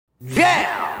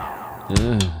Yeah!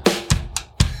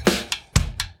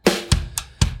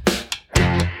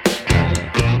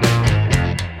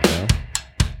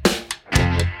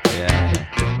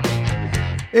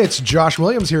 It's Josh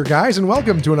Williams here, guys, and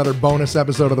welcome to another bonus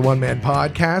episode of the One Man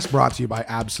Podcast, brought to you by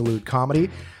Absolute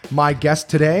Comedy. My guest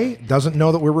today doesn't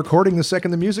know that we're recording the second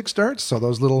the music starts, so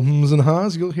those little hums and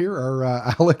haws you'll hear are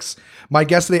Alex. My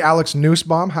guest today, Alex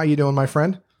Nussbaum. How you doing, my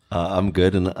friend? I'm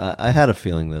good, and I had a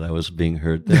feeling that I was being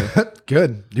heard there.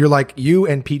 Good. You're like you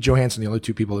and Pete Johansson, the only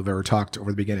two people who've ever talked over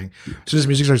the beginning. So this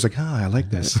music starts like, I like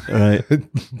this. Right.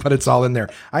 But it's all in there.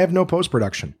 I have no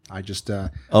post-production. I just...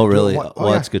 Oh, really? Well,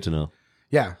 Well, that's good to know.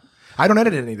 Yeah. I don't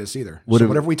edit any of this either. So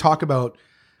whatever we talk about,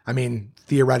 I mean,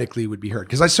 theoretically would be heard.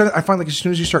 Because I find like as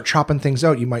soon as you start chopping things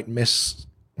out, you might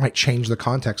change the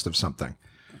context of something.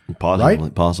 Possibly.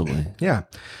 Right? Possibly. Yeah.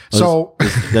 So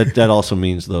that also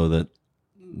means though that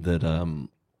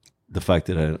the fact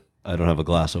that I don't have a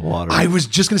glass of water. I was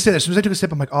just gonna say that as soon as I took a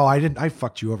sip, I'm like, I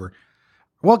fucked you over.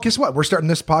 Well, guess what? We're starting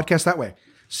this podcast that way.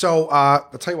 So I'll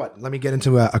tell you what, let me get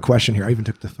into a question here. I even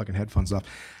took the fucking headphones off.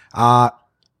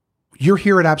 You're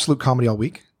here at Absolute Comedy all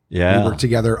week. Yeah. We worked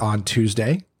together on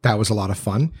Tuesday. That was a lot of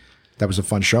fun. That was a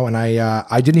fun show. And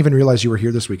I didn't even realize you were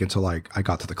here this week until I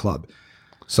got to the club.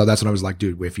 So that's when I was like,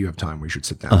 dude, if you have time, we should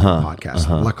sit down and do a podcast.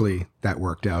 Luckily, that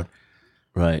worked out.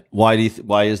 Right. Why is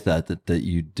that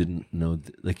you didn't know?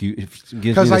 Like you, it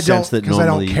gives me the sense that because I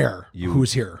normally don't care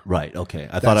who's here. Right. Okay.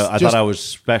 I thought I was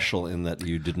special in that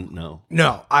you didn't know.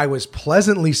 No, I was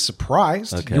pleasantly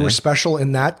surprised. Okay. You were special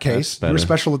in that case. You were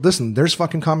special. Listen, there's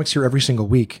fucking comics here every single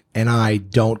week, and I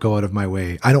don't go out of my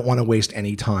way. I don't want to waste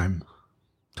any time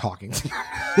talking.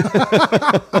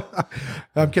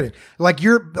 I'm kidding.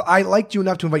 I liked you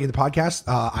enough to invite you to the podcast.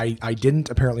 I didn't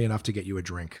apparently enough to get you a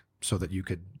drink so that you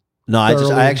could. No, I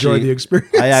actually enjoy the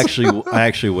experience. I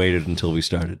actually waited until we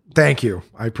started. Thank you.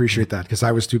 I appreciate that because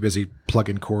I was too busy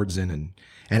plugging cords in and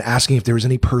asking if there was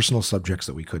any personal subjects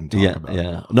that we couldn't talk about.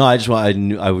 Yeah. No,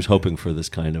 I was hoping for this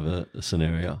kind of a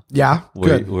scenario. Yeah.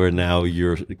 Where now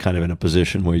you're kind of in a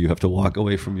position where you have to walk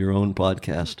away from your own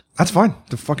podcast. That's fine.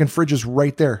 The fucking fridge is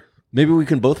right there. Maybe we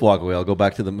can both walk away. I'll go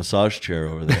back to the massage chair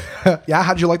over there. Yeah.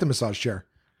 How'd you like the massage chair?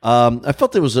 I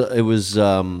felt it was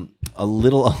a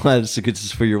little. This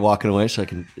is for your walking away, so I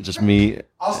can just me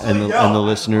and the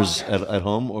listeners at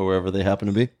home or wherever they happen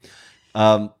to be.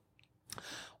 Well,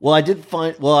 I did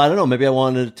find. Well, I don't know. Maybe I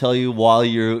wanted to tell you while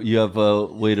you have a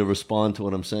way to respond to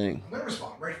what I'm saying. I'm gonna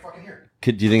respond right fucking here.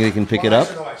 Do you think they can pick it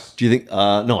up? No ice? Do you think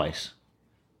no ice?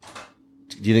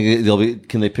 Do you think they'll be?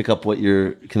 Can they pick up what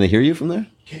you're? Can they hear you from there?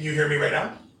 Can you hear me right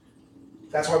now?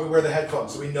 That's why we wear the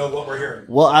headphones, so we know what we're hearing.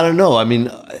 Well, I don't know. I mean,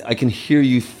 I can hear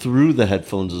you through the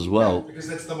headphones as well. Yeah, because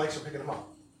that's the mics are picking them up.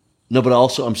 No, but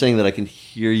also I'm saying that I can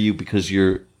hear you because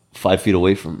you're 5 feet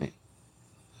away from me.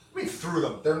 I mean, through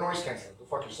them. They're noise canceling. Go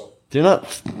fuck yourself. They're not.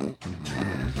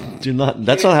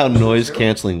 That's not how noise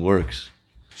canceling works.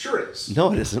 Sure it is.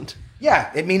 No, it isn't. Yeah,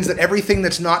 it means that everything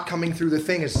that's not coming through the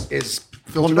thing is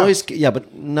filtered Well, noise. out. Yeah,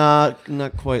 but not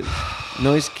quite.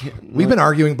 Noise. We've been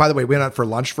arguing. By the way, we went out for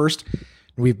lunch first.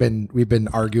 We've been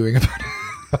arguing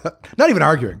about not even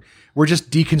arguing. We're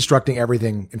just deconstructing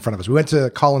everything in front of us. We went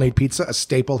to Colonnade Pizza, a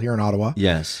staple here in Ottawa.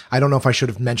 Yes. I don't know if I should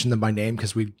have mentioned them by name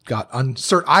because we got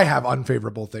I have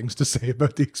unfavorable things to say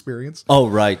about the experience. Oh,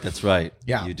 right. That's right.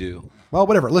 Yeah. You do. Well,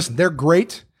 whatever. Listen, they're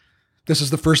great. This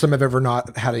is the first time I've ever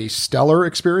not had a stellar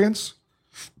experience.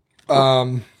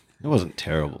 It wasn't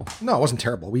terrible. No, it wasn't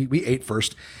terrible. We ate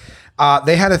first.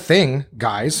 They had a thing,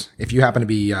 guys. If you happen to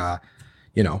be,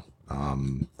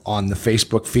 on the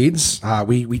Facebook feeds,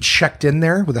 we checked in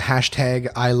there with a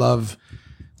hashtag I love.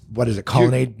 What is it?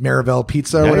 Colonnade Maribel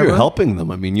Pizza or whatever. You're helping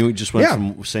them. I mean, you just went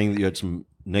from saying that you had some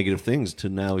negative things to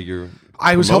now you're.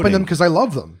 I was helping them because I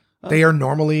love them. They are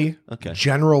normally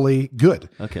generally good.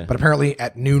 Okay. But apparently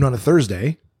at noon on a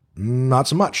Thursday, not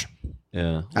so much.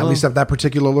 Yeah. At least at that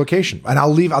particular location. And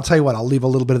I'll tell you what, I'll leave a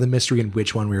little bit of the mystery in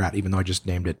which one we were at, even though I just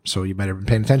named it. So you better be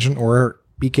paying attention or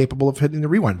be capable of hitting the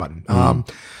rewind button.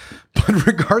 But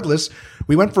regardless,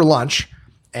 we went for lunch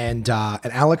and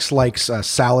Alex likes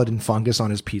salad and fungus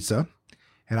on his pizza.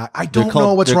 And I don't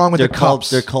know what's wrong with the cups.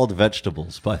 They're called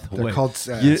vegetables, by the way. They're called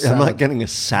I'm not getting a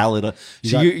salad.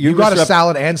 You got a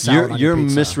salad and salad on You're your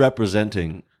pizza.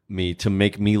 misrepresenting me to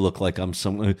make me look like I'm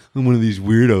one of these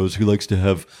weirdos who likes to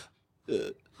have.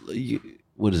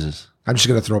 What is this? I'm just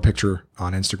going to throw a picture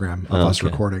on Instagram of us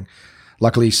recording.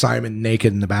 Luckily, Simon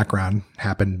naked in the background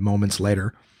happened moments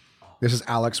later. This is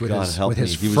Alex with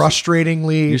his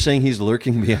frustratingly. You're saying he's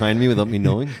lurking behind me without me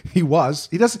knowing? He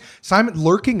doesn't. Simon,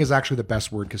 lurking is actually the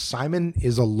best word because Simon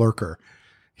is a lurker.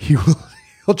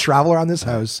 He'll travel around this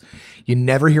house. You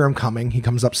never hear him coming. He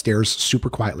comes upstairs super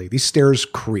quietly. These stairs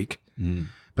creak,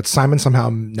 but Simon somehow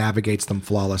navigates them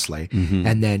flawlessly.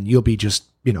 And then you'll be just,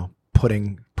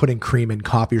 putting cream in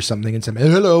coffee or something and saying,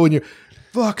 hello, and you're,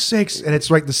 fuck's sakes. And it's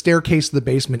like the staircase to the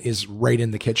basement is right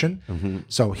in the kitchen.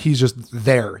 So he's just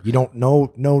there. You don't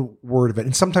know, no word of it.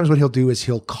 And sometimes what he'll do is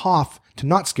he'll cough to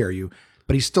not scare you,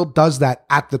 but he still does that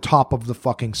at the top of the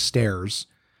fucking stairs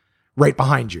right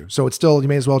behind you. So it's still, you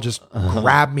may as well just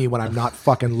grab me when I'm not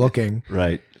fucking looking.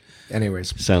 Right.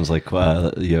 Anyways. Sounds like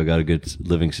you got a good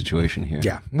living situation here.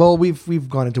 Yeah. Well, we've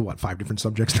gone into 5 different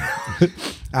subjects now.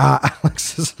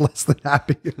 Alex is less than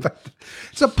happy about it.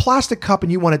 It's a plastic cup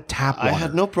and you want to tap water. I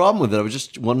had no problem with it. I was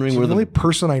just wondering where the only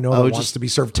person I know that wants just to be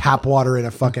served tap water in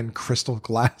a fucking crystal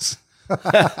glass. Can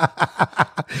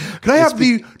I have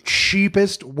the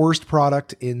cheapest, worst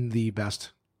product in the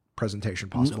best presentation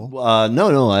possible?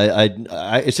 No. I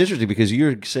it's interesting because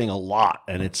you're saying a lot,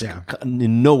 and it's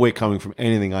in no way coming from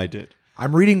anything I did.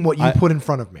 I'm reading what you put in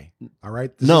front of me. All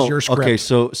right, this is your script. Okay,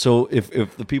 so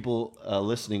if the people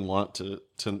listening want to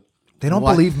they don't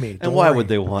believe me, and why would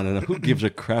they want to know? Who gives a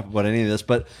crap about any of this?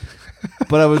 But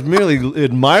I was merely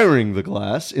admiring the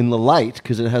glass in the light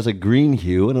because it has a green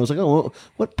hue, and I was like, oh, well,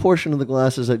 what portion of the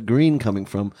glass is that green coming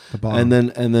from? The bottom.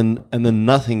 And then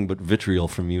nothing but vitriol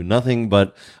from you, nothing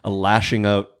but a lashing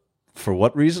out. For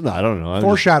what reason? I don't know.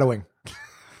 Foreshadowing.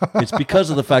 It's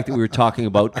because of the fact that we were talking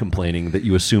about complaining that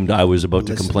you assumed I was about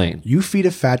to complain. You feed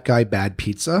a fat guy bad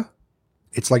pizza,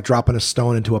 it's like dropping a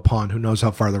stone into a pond. Who knows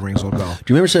how far the rings will go? Do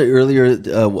you remember saying earlier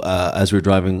as we were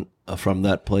driving from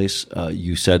that place,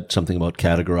 you said something about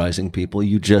categorizing people?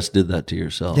 You just did that to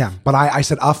yourself. Yeah, but I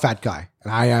said a fat guy,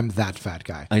 and I am that fat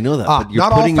guy. I know that, but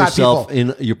you're putting yourself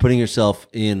in. You're putting yourself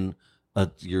in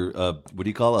your what do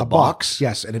you call it? A box?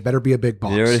 Yes, and it better be a big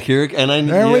box. There we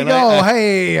go.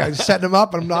 Hey, I'm setting him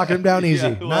up and I'm knocking him down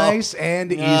easy. Well, nice and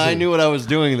easy. I knew what I was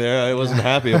doing there. I wasn't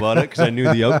happy about it because I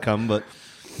knew the outcome. But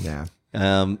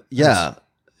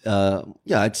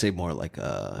I'd say more like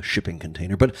a shipping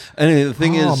container. But anyway, the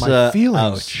thing is, my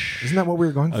feelings. Ouch. Isn't that what we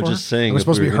were going for? I was just saying, we're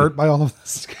supposed to be hurt by all of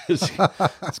this. I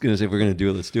was going to say, if we're going to do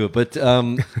it, let's do it. But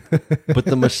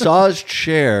the massage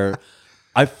chair,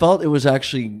 I felt it was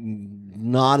actually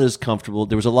not as comfortable.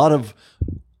 There was a lot of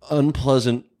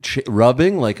unpleasant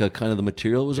rubbing, like a kind of the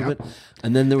material was a bit.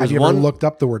 And then there was Have you ever looked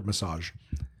up the word massage?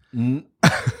 Well,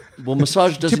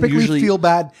 massage doesn't typically usually feel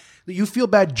bad. You feel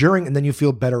bad during, and then you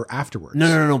feel better afterwards.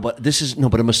 No. But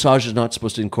but a massage is not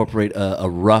supposed to incorporate a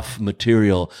rough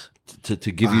material to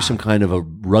give you some kind of a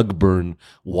rug burn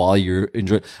while you're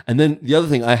enjoying. And then the other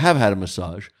thing, I have had a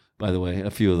massage, by the way,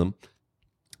 a few of them.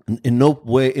 In no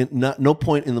way, no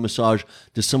point in the massage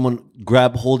does someone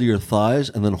grab hold of your thighs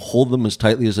and then hold them as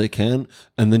tightly as they can,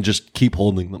 and then just keep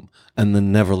holding them and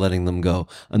then never letting them go.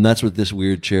 And that's what this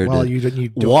weird chair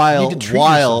did.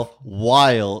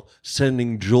 While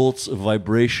sending jolts of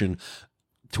vibration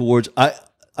towards.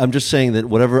 I'm just saying that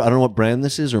whatever, I don't know what brand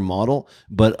this is or model,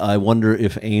 but I wonder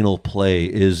if anal play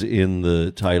is in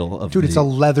the title of. Dude, it's a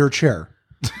leather chair.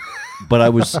 But I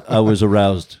was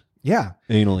aroused. Yeah.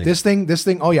 Anally. This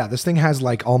thing, oh yeah, this thing has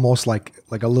like almost like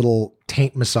a little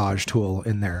taint massage tool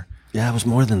in there. Yeah, it was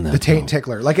more than that. The taint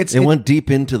tickler. Like it went deep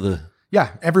into the.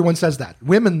 Yeah, everyone says that.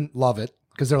 Women love it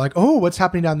because they're like, oh, what's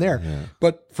happening down there? Yeah.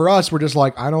 But for us, we're just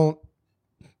like, I don't,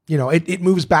 it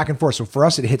moves back and forth. So for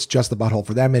us, it hits just the butthole.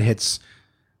 For them, it hits,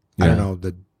 I don't know,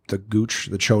 the gooch,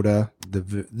 the chota,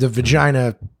 the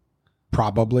vagina,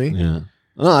 probably. Yeah.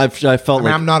 No, I felt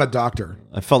like I'm not a doctor.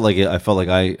 I felt like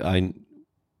I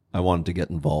wanted to get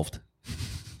involved.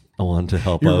 I wanted to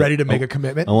help out. You're ready to make a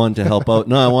commitment? I wanted to help out.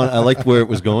 No, I liked where it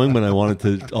was going, but I wanted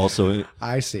to also.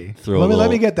 I see. Let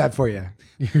me get that for you.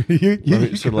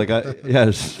 It's sort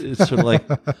of like,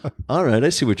 all right, I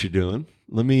see what you're doing.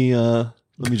 Let me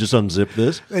just unzip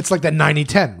this. It's like that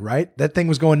 90-10, right? That thing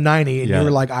was going 90, and you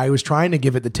were like, I was trying to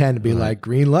give it the 10 to be like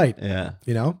green light. Yeah.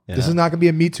 This is not going to be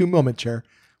a Me Too moment, Chair.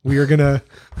 We are gonna.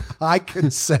 I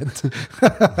consent.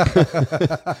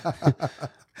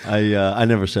 I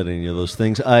never said any of those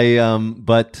things.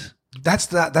 But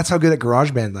that's how good at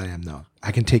GarageBand I am, though.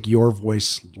 I can take your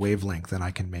voice wavelength and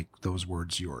I can make those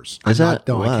words yours. Is that?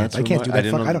 No, I can't do that. I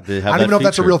don't even know if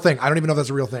that's a real thing. I don't even know if that's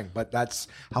a real thing. But that's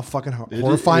how fucking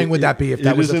horrifying would that be if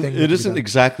that was a thing? It isn't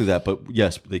exactly that, but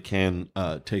yes, they can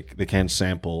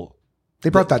sample. They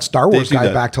brought that Star Wars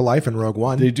guy back to life in Rogue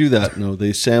One. They do that. No,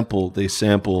 they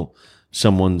sample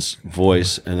someone's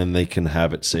voice and then they can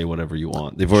have it say whatever you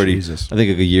want. They've already, I think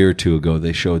like a year or two ago,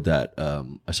 they showed that.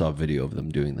 I saw a video of them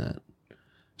doing that.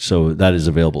 So that is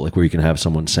available, like where you can have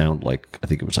someone sound like, I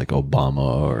think it was like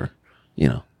Obama or,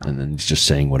 and then he's just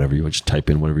saying whatever you want, just type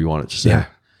in whatever you want it to say. Yeah.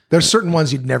 There's certain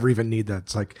ones you'd never even need that.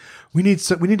 It's like, we need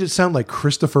to sound like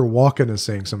Christopher Walken is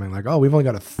saying something like, oh, we've only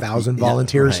got 1,000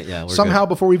 volunteers we're somehow good.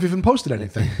 before we've even posted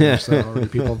anything. So already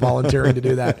people volunteering to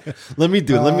do that. Let me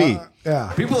do it. Let me.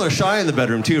 Yeah. People are shy in the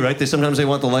bedroom too, right? Sometimes they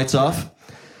want the lights off.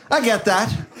 I get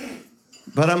that.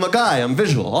 But I'm a guy, I'm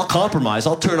visual. I'll compromise,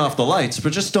 I'll turn off the lights,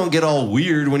 but just don't get all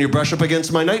weird when you brush up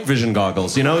against my night vision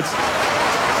goggles. You know,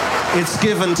 it's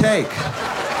give and take.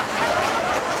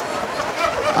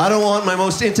 I don't want my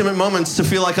most intimate moments to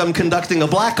feel like I'm conducting a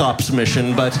Black Ops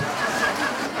mission, but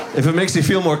if it makes you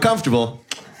feel more comfortable,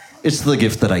 it's the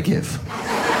gift that I give.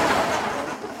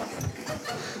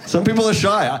 Some people are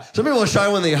shy. Some people are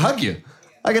shy when they hug you.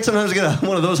 I sometimes get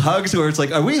one of those hugs where it's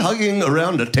like, are we hugging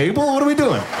around a table? What are we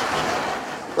doing?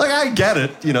 Like, I get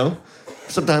it, you know.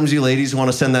 Sometimes you ladies want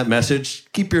to send that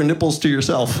message. Keep your nipples to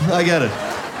yourself. I get it.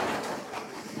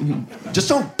 Just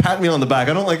don't pat me on the back.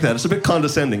 I don't like that. It's a bit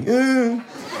condescending.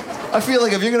 I feel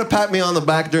like if you're going to pat me on the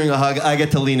back during a hug, I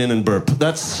get to lean in and burp.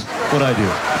 That's what I do.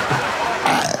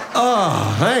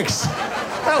 Oh, thanks.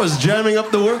 That was jamming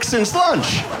up the work since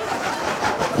lunch.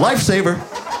 Lifesaver.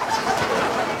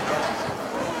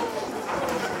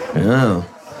 Yeah.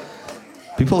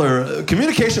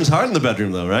 Communication's hard in the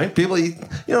bedroom, though, right? People, you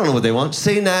don't know what they want.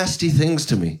 Say nasty things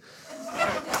to me.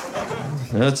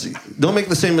 Don't make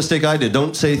the same mistake I did.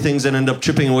 Don't say things that end up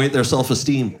chipping away at their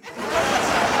self-esteem.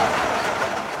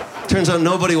 Turns out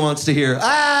nobody wants to hear,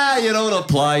 you don't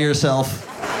apply yourself.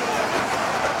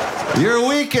 You're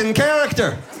weak in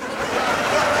character.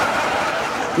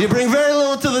 You bring very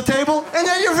little to the table, and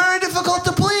yet you're very difficult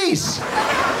to please.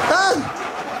 Huh?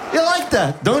 You like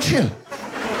that, don't you?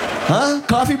 Huh?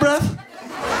 Coffee breath?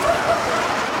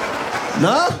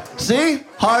 No? See?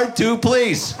 Hard to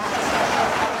please.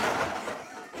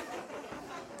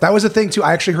 That was a thing too.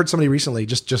 I actually heard somebody recently,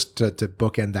 just to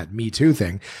bookend that Me Too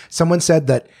thing. Someone said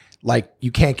that, like,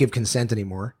 you can't give consent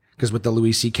anymore because with the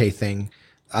Louis C.K. thing,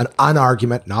 an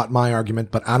argument, not my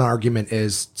argument, but an argument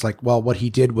is, it's like, well, what he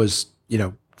did was,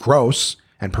 gross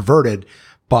and perverted,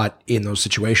 but in those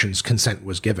situations, consent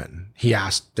was given. He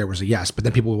asked, there was a yes, but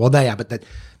then people, but that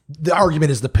the argument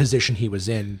is the position he was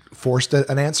in forced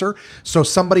an answer. So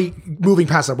somebody moving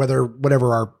past that,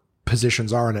 whatever our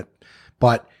positions are in it,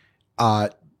 but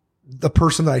the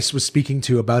person that I was speaking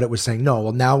to about it was saying, no,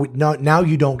 well, now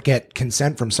you don't get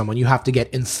consent from someone. You have to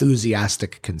get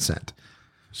enthusiastic consent.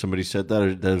 Somebody said that,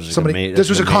 or that was this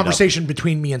was a conversation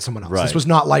between me and someone else. Right. This was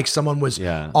not like someone was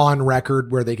on record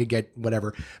where they could get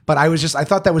whatever. But I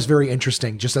thought that was very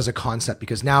interesting just as a concept,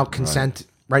 because now consent,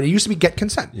 right? It used to be get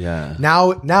consent. Yeah.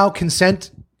 Now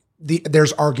consent,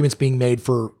 there's arguments being made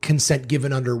for consent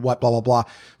given under what, blah, blah, blah.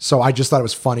 So I just thought it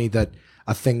was funny that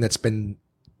a thing that's been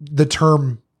the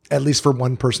term, at least for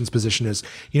one person's position, is,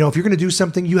 if you're going to do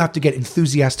something, you have to get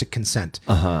enthusiastic consent.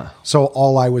 So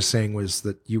all I was saying was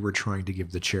that you were trying to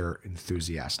give the chair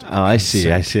enthusiastic. Oh, I see.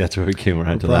 That's where we came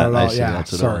around to that. I see.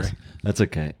 That's what it was. That's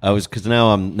okay. Because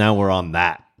now we're on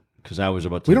that. Because I was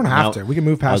about to. We don't have to. We can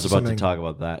move past. I was about to talk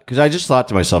about that because I just thought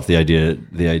to myself the idea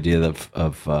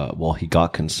of he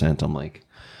got consent. I'm like,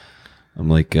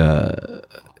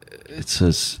 it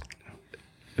says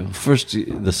first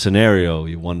the scenario.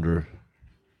 You wonder.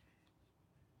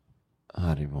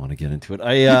 I don't even want to get into it.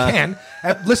 You can.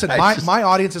 Listen, my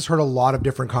audience has heard a lot of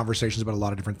different conversations about a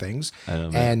lot of different things.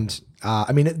 And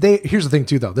here's the thing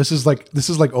too, though. This is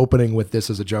like opening with this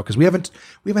as a joke, because we haven't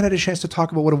had a chance to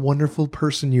talk about what a wonderful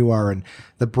person you are and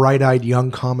the bright-eyed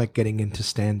young comic getting into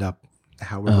stand-up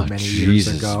however many years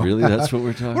ago. Really? That's what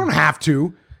we're talking about? We don't have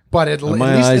to, but at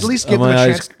least give them a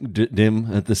chance.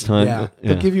 Dim at this time. Yeah.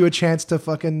 They'll give you a chance to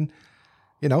fucking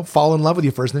fall in love with you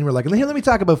first. And then we're like, here, let me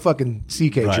talk about fucking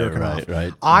CK jerking off.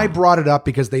 Right. I brought it up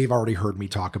because they've already heard me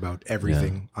talk about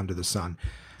everything under the sun.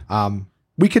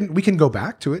 We can go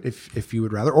back to it if you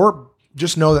would rather, or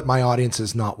just know that my audience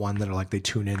is not one that are like, they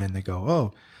tune in and they go,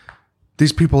 oh,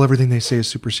 these people, everything they say is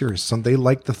super serious. They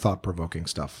like the thought-provoking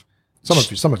stuff. Some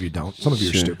of you don't. Some of you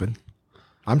are stupid.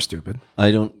 I'm stupid. I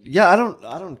don't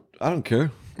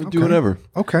care. We do whatever.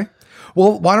 Okay.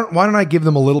 Well, why don't I give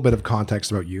them a little bit of context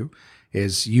about you?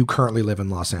 Is you currently live in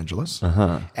Los Angeles.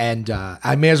 And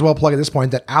I may as well plug at this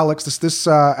point that Alex, this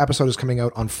episode is coming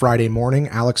out on Friday morning.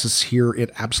 Alex is here at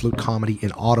Absolute Comedy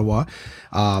in Ottawa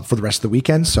for the rest of the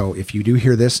weekend. So if you do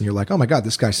hear this and you're like, oh my God,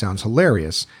 this guy sounds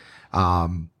hilarious,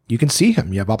 you can see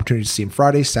him. You have opportunity to see him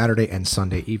Friday, Saturday, and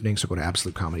Sunday evening. So go to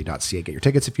absolutecomedy.ca, get your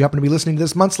tickets. If you happen to be listening to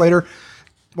this months later,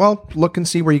 well, look and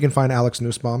see where you can find Alex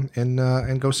Nussbaum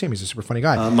and go see him. He's a super funny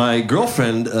guy. My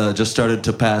girlfriend just started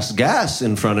to pass gas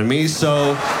in front of me,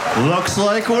 so looks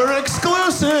like we're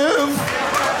exclusive.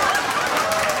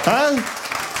 Huh?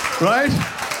 Right?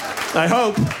 I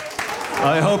hope.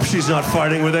 I hope she's not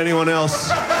fighting with anyone else.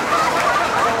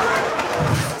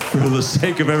 For the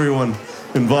sake of everyone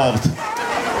involved.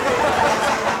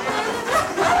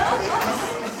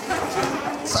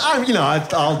 So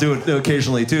I'll do it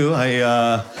occasionally too. I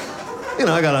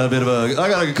got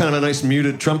a kind of a nice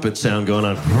muted trumpet sound going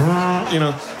on.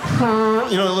 A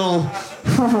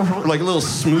little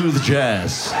smooth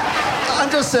jazz. I'm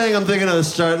just saying, I'm thinking of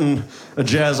starting a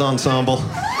jazz ensemble,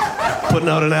 putting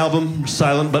out an album,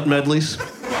 silent but medleys.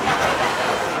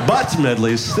 But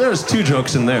medleys. There's 2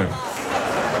 jokes in there.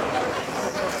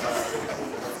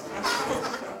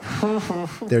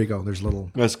 There you go. There's a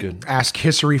little That's good. ask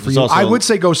history for There's you. also- I would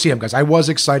say go see him, guys. I was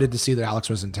excited to see that Alex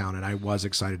was in town, and I was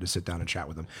excited to sit down and chat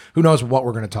with him. Who knows what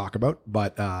we're going to talk about,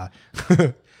 but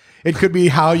it could be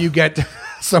how you get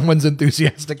someone's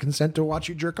enthusiastic consent to watch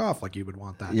you jerk off, like you would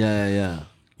want that. Yeah.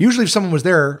 Usually, if someone was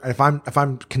there, if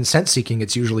I'm consent seeking,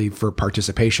 it's usually for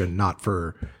participation, not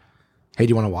for, hey, do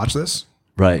you want to watch this?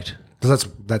 Right. Because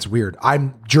that's weird.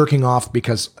 I'm jerking off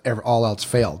because all else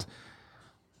failed.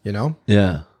 You know,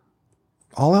 Yeah.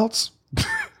 all else.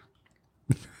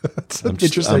 That's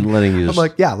interesting. I'm letting you I'm just-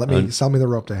 like, yeah, let me sell me the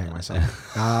rope to hang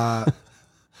myself. I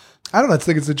don't know. I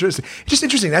think it's interesting. It's just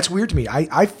interesting. That's weird to me.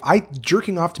 I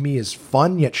jerking off to me is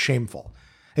fun yet shameful.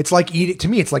 It's like eating. To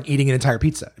me, it's like eating an entire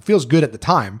pizza. It feels good at the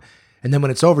time, and then when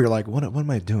it's over, you're like, what am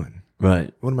I doing?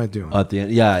 Right. What am I doing? At the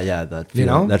end, yeah, that feeling,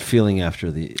 know? that feeling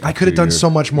after the. I could have done so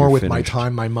much more with my finished.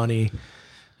 time, my money.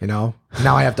 You know,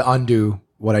 now I have to undo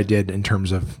what I did in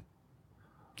terms of,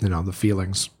 the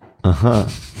feelings.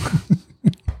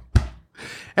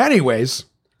 Anyways,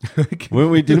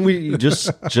 Didn't we just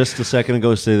a second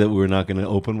ago say that we were not going to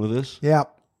open with this? yeah.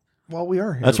 Well, we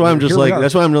are. Here. That's why I'm just Here we like. are.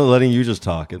 That's why I'm not letting you just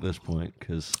talk at this point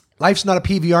because. Life's not a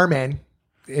PVR, man.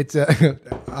 It's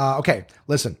okay.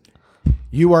 Listen,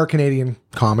 you are a Canadian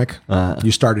comic.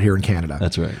 You started here in Canada.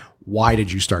 That's right. Why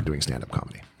did you start doing stand-up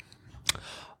comedy?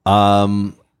 I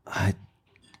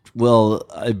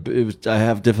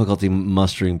have difficulty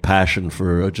mustering passion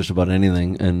for just about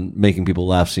anything, and making people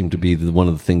laugh seemed to be one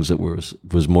of the things that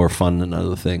was more fun than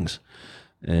other things.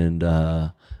 And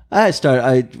I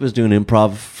was doing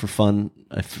improv for fun.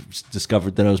 I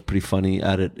discovered that I was pretty funny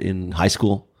at it in high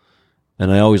school,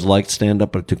 and I always liked stand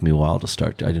up, but it took me a while to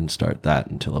start. I didn't start that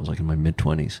until I was like in my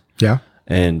mid-20s. Yeah.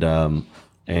 And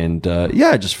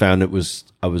I just found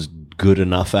I was good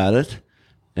enough at it,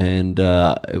 and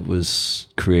it was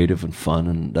creative and fun,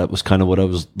 and that was kind of what I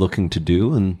was looking to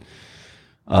do. And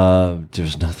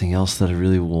there's nothing else that I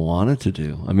really wanted to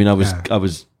do. I mean, I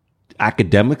was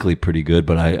academically pretty good,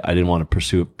 but I didn't want to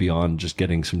pursue it beyond just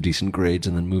getting some decent grades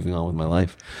and then moving on with my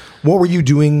life. What were you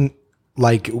doing?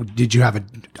 Like, did you have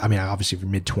obviously if you're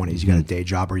mid-20s, you got a day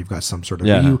job or you've got some sort of,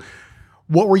 Yeah.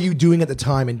 What were you doing at the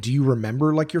time? And do you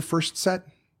remember like your first set?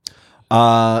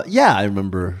 Yeah, I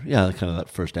remember. Yeah, kind of that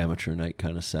first amateur night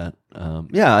kind of set.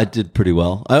 Yeah, I did pretty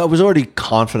well. I was already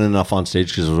confident enough on stage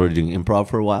because I was already doing improv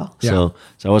for a while. Yeah. So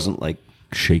I wasn't like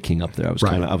shaking up there. I was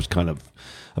kind of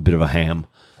a bit of a ham.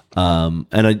 And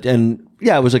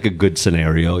it was like a good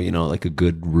scenario, like a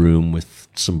good room with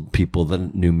some people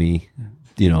that knew me,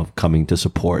 coming to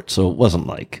support. So it wasn't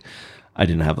like I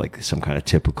didn't have like some kind of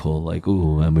typical like,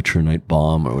 ooh, amateur night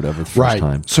bomb or whatever the first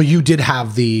time. So you did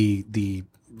have the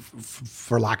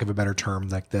for lack of a better term,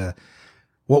 like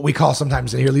what we call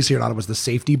sometimes here, at least here in Ottawa, was the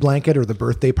safety blanket or the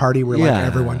birthday party where like Yeah.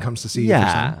 everyone comes to see you. Yeah.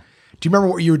 For something. Do you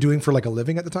remember what you were doing for like a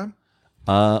living at the time?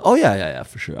 Yeah,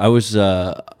 for sure. I was,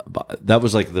 that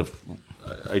was like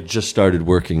I just started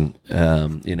working,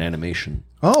 in animation.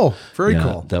 Oh, very Yeah,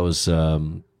 cool.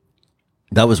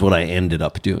 That was what I ended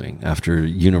up doing after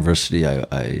university.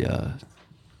 I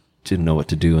didn't know what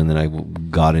to do, and then I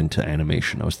got into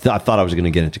animation. I thought I was going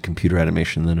to get into computer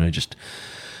animation, and then I just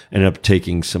ended up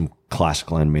taking some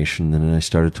classical animation, and then I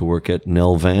started to work at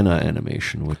Nelvana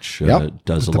Animation, which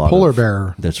does a the lot polar of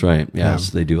bear. That's right. Yes,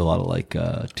 they do a lot of like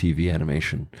TV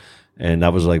animation, and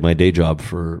that was like my day job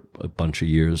for a bunch of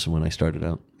years when I started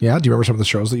out. Yeah. Do you remember some of the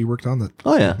shows that you worked on? That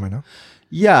Oh yeah, you might know?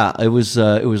 yeah. It was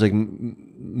like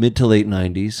mid to late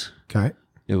 '90s. Okay.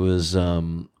 It was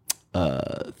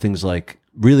things like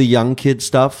really young kid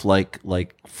stuff, like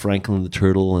Franklin the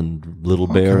Turtle and Little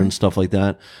Bear and stuff like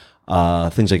that.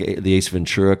 Things like the Ace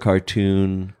Ventura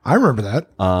cartoon. I remember that.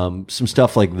 Some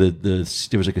stuff like there was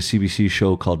like a CBC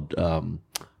show called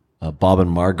Bob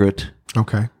and Margaret,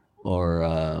 Okay.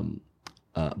 or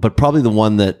but probably the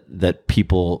one that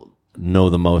people know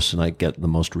the most and I get the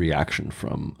most reaction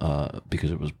from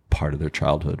because it was part of their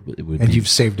childhood. It would And be you've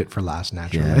saved it for last,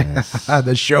 naturally. Yes.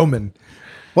 The Showman.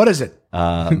 What is it?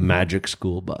 Magic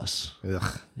School Bus.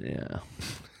 Ugh. Yeah.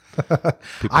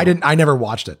 I never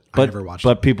watched it. I never watched it.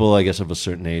 But people, I guess, of a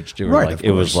certain age, they were Right, like, of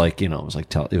it was course. like, it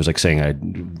was like saying I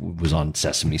was on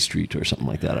Sesame Street or something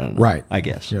like that. I don't know. Right. I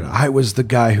guess. You know, I was the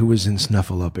guy who was in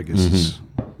Snuffleupagus'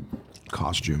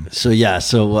 costume. So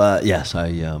yes,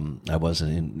 I was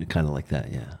in kind of like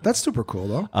that. Yeah. That's super cool,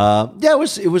 though. Yeah, it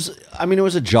was. I mean, it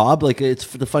was a job. Like, it's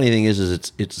the funny thing is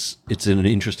it's an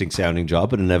interesting sounding job,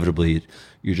 but inevitably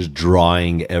you're just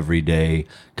drawing every day,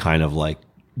 kind of like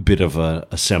bit of a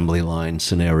assembly line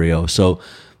scenario. So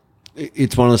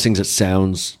it's one of those things that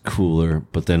sounds cooler,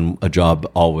 but then a job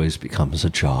always becomes a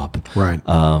job. Right.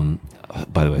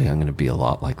 By the way, I'm going to be a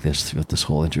lot like this throughout this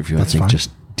whole interview. I think fine.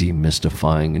 just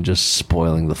demystifying and just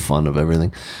spoiling the fun of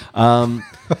everything.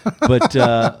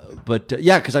 But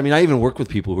yeah, because I mean, I even work with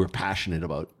people who are passionate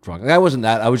about drawing. Like, I wasn't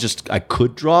that. I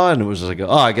could draw, and it was just like, oh,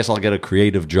 I guess I'll get a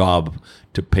creative job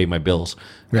to pay my bills.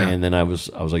 Yeah. And then I was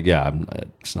like, yeah,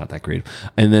 it's not that creative.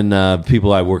 And then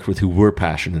people I worked with who were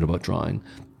passionate about drawing,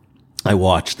 I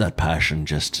watched that passion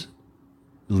just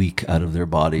leak out of their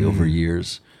body over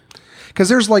years. Because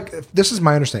there's this is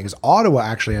my understanding, is Ottawa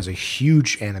actually has a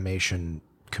huge animation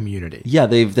community. Yeah,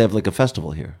 they have like a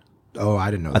festival here. Oh,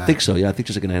 I didn't know that. I think so. Yeah, I think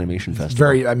there's like an animation festival.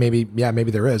 Very maybe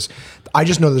there is. I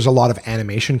just know there's a lot of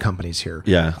animation companies here.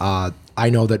 Yeah. I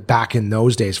know that back in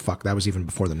those days, that was even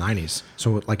before the 90s.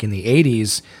 So like in the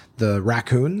 80s, the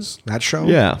Raccoons, that show,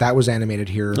 Yeah. that was animated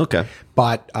here. Okay.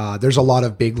 But there's a lot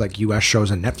of big like US shows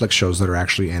and Netflix shows that are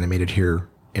actually animated here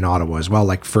in Ottawa as well.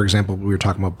 Like, for example, we were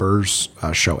talking about Burr's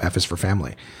show, F is for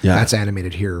Family. Yeah. That's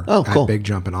animated here Oh, cool. at Big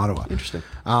Jump in Ottawa. Interesting.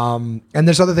 And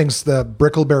there's other things. The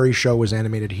Brickleberry show was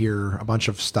animated here, a bunch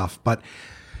of stuff. But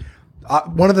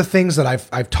one of the things that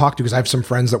I've talked to, because I have some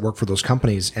friends that work for those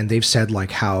companies, and they've said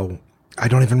like how, I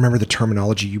don't even remember the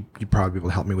terminology. You probably be able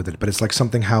to help me with it, but it's like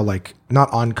something how like not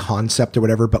on concept or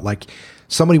whatever, but like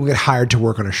somebody will get hired to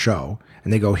work on a show,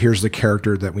 and they go, here's the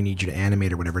character that we need you to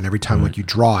animate or whatever. And every time like you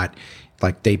draw it,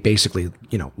 like they basically,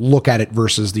 look at it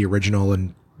versus the original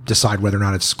and decide whether or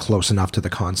not it's close enough to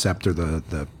the concept or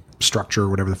the structure or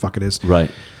whatever the fuck it is. Right.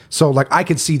 So like I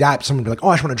could see that someone would be like, oh,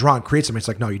 I just want to draw and create something. It's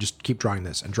like, no, you just keep drawing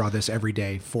this and draw this every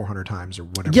day 400 times or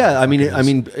whatever. Yeah, the I fuck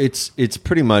mean, it is. it's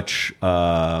pretty much it's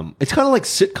kind of like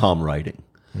sitcom writing,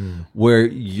 where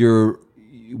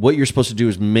what you're supposed to do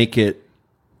is make it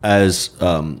as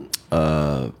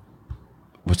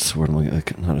what's the word?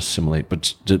 Not assimilate,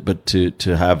 but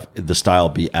to have the style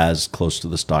be as close to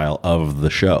the style of the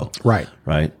show. Right.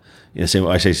 Right. Yeah,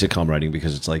 I say sitcom writing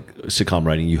because it's like sitcom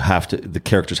writing. The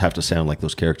characters have to sound like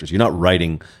those characters. You're not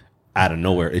writing out of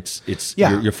nowhere. It's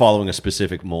Yeah. you're following a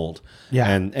specific mold. Yeah.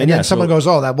 and then yeah, someone so- goes,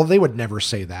 oh, they would never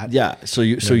say that. Yeah, so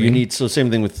you need same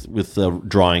thing with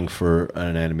drawing for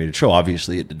an animated show.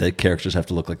 Obviously, the characters have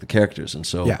to look like the characters, and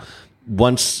so Yeah.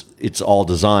 once it's all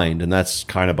designed, and that's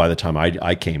kind of by the time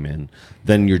I came in,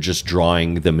 then you're just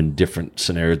drawing them in different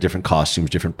scenarios, different costumes,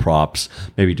 different props.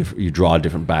 Maybe you draw a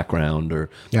different background, or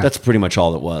Yeah. that's pretty much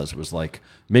all it was. It was like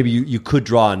maybe you could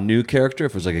draw a new character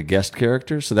if it was like a guest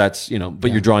character. So that's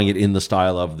but you're drawing it in the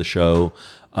style of the show.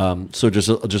 So just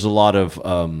a lot of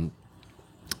I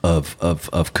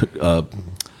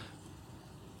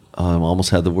almost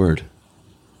had the word.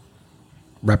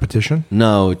 Repetition.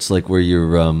 No, it's like where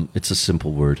you're. It's a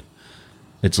simple word.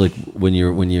 It's like when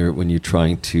you're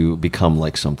trying to become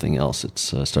like something else. It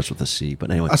starts with a C. But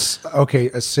anyway,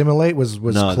 Assimilate was no,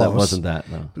 close. that wasn't that.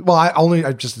 No. Well,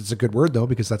 it's a good word though,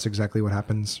 because that's exactly what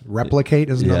happens. Replicate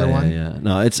is another one. Yeah.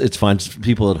 No, it's fine. Just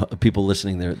people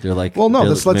listening, they're like, Well, no,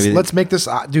 maybe let's make this,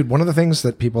 dude. One of the things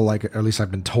that people like, or at least I've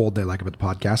been told they like about the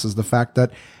podcast, is the fact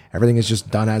that everything is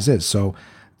just done as is. So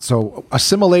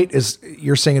assimilate is,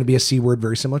 you're saying it'd be a C word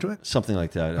very similar to it. something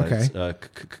like that. Okay.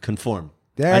 Conform.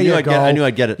 There I knew you I'd go. I knew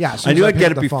I'd get it. Yeah, as soon I as knew I I'd picked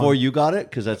get it the before phone. you got it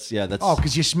because that's. Oh,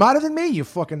 because you're smarter than me, you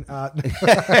fucking.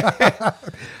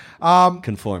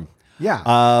 Conform. Yeah.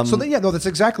 That's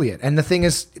exactly it. And the thing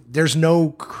is, there's no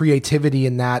creativity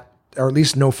in that, or at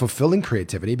least no fulfilling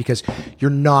creativity, because you're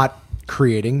not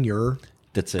creating, you're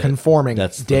That's it. conforming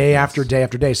That's the- day after day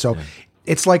after day. So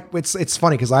it's like, it's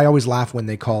funny because I always laugh when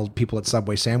they call people at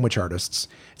Subway sandwich artists.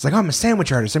 It's like, oh, I'm a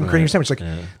sandwich artist. I'm creating a sandwich. Like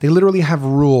they literally have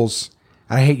rules.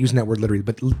 And I hate using that word literally,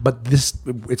 but this,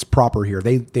 it's proper here.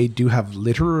 They do have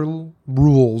literal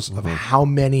rules of how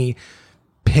many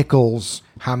pickles,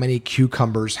 how many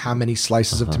cucumbers, how many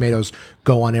slices of tomatoes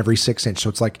go on every 6 inch. So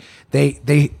it's like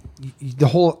the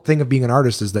whole thing of being an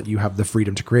artist is that you have the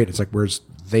freedom to create. It's like, whereas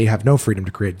they have no freedom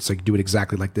to create. It's like, do it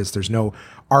exactly like this. There's no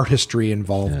artistry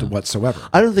involved whatsoever.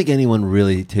 I don't think anyone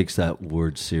really takes that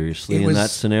word seriously It in was- that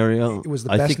scenario. It was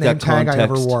the I best think name that tag I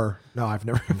ever context- wore. No, I've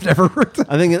never heard that.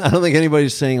 I don't think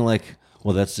anybody's saying like,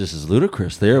 Well, that's just as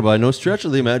ludicrous. They are by no stretch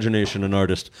of the imagination an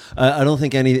artist. I don't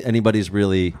think anybody's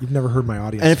really. You've never heard my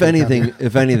audience. And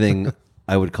if anything,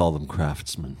 I would call them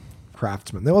craftsmen.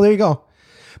 Craftsman. Well, there you go.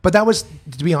 But that was,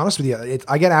 to be honest with you,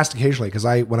 I get asked occasionally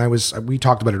because we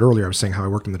talked about it earlier. I was saying how I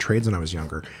worked in the trades when I was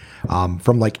younger.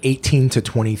 From like 18 to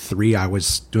 23, I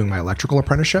was doing my electrical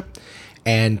apprenticeship.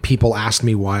 And people asked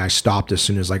me why I stopped as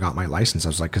soon as I got my license. I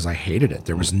was like, because I hated it.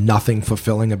 There was nothing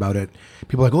fulfilling about it.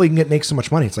 People are like, oh, you can make so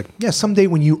much money. It's like, yeah, someday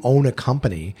when you own a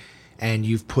company and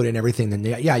you've put in everything, then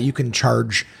yeah, you can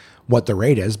charge what the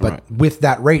rate is. But with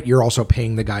that rate, you're also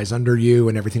paying the guys under you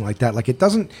and everything like that. Like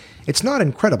it's not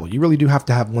incredible. You really do have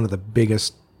to have one of the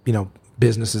biggest,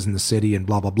 businesses in the city and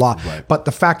blah, blah, blah. Right. But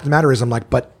the fact of the matter is, I'm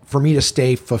like, but for me to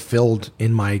stay fulfilled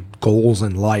in my goals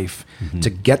in life, to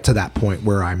get to that point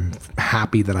where I'm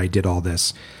happy that I did all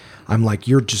this, I'm like,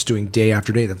 you're just doing day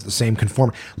after day, that's the same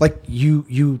conform. Like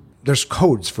there's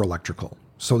codes for electrical.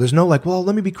 So there's no like, well,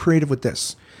 let me be creative with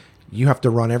this. You have to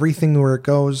run everything where it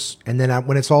goes. And then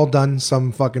when it's all done,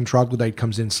 some fucking troglodyte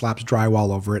comes in, slaps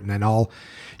drywall over it. And then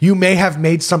you may have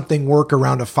made something work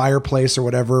around a fireplace or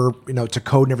whatever, to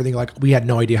code and everything. Like, we had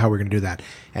no idea how we were going to do that.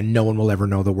 And no one will ever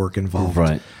know the work involved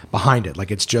behind it. Like,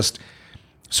 it's just,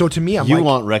 so to me, you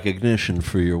want recognition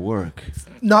for your work.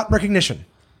 Not recognition,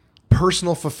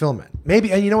 personal fulfillment.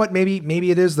 Maybe, and you know what?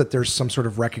 Maybe it is that there's some sort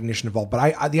of recognition involved.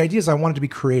 But the idea is I wanted to be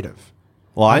creative.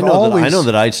 Well, I know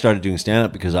that I started doing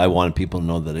stand-up because I wanted people to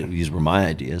know that these were my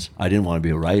ideas. I didn't want to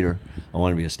be a writer. I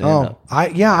wanted to be a stand-up.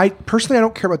 I personally, I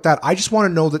don't care about that. I just want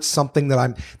to know that something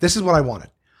this is what I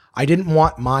wanted. I didn't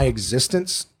want my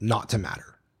existence not to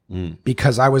matter.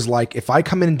 Because I was like, if I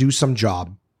come in and do some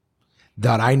job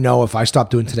that I know if I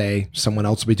stop doing today, someone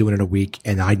else will be doing it in a week,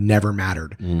 and I never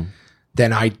mattered.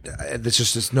 Then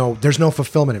there's no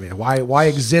fulfillment in me. Why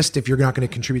exist if you're not going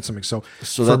to contribute something? So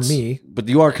for me, but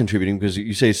you are contributing because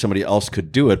you say somebody else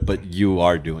could do it, but you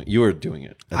are doing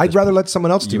it. I'd rather let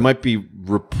someone else do it. You might be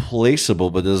replaceable,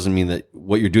 but it doesn't mean that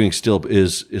what you're doing still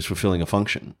is fulfilling a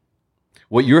function.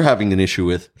 What you're having an issue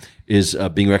with is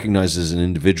being recognized as an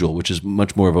individual, which is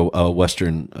much more of a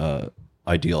Western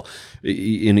ideal.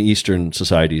 In Eastern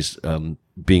societies,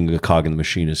 being a cog in the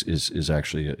machine is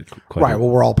actually quite right. Well,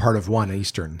 we're all part of one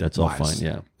Eastern. That's all fine.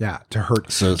 Yeah, yeah. To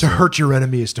hurt your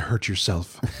enemy is to hurt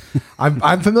yourself.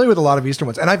 I'm familiar with a lot of Eastern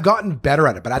ones, and I've gotten better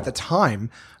at it. But at the time,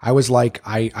 I was like,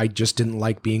 I just didn't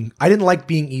like being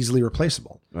easily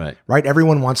replaceable. Right.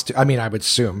 Everyone wants to. I mean, I would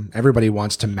assume everybody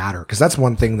wants to matter because that's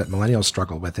one thing that millennials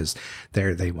struggle with is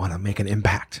they want to make an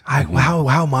impact. How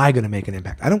am I going to make an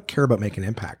impact? I don't care about making an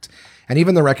impact. And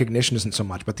even the recognition isn't so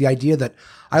much, but the idea that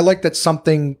I like that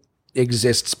something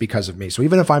exists because of me. So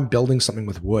even if I'm building something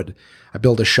with wood, I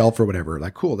build a shelf or whatever,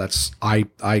 like, cool,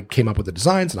 I came up with the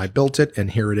designs and I built it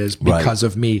and here it is because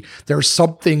of me. There's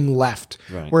something left.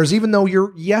 Right. Whereas even though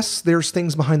there's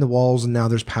things behind the walls and now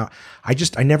there's power,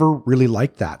 I never really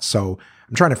liked that. So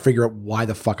I'm trying to figure out why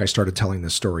the fuck I started telling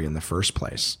this story in the first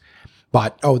place.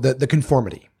 But, the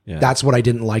conformity. Yeah. That's what I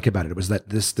didn't like about it. It was that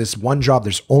this one job,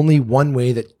 there's only one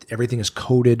way that everything is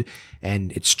coded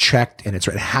and it's checked and it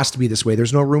has to be this way.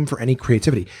 There's no room for any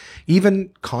creativity. Even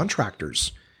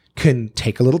contractors can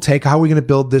take a little take. How are we going to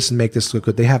build this and make this look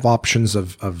good? They have options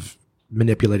of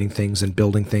manipulating things and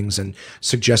building things and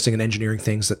suggesting and engineering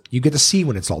things that you get to see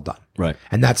when it's all done. Right.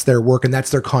 And that's their work and that's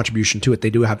their contribution to it.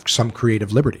 They do have some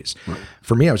creative liberties. Right.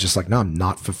 For me, I was just like, no, I'm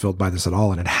not fulfilled by this at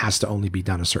all. And it has to only be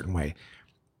done a certain way.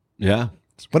 Yeah.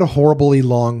 What a horribly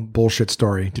long bullshit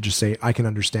story to just say, I can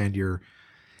understand your,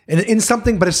 in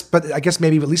something, but I guess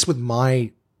maybe at least with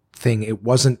my thing, it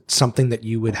wasn't something that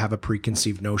you would have a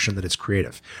preconceived notion that it's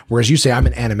creative. Whereas you say, I'm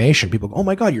an animation, people go, oh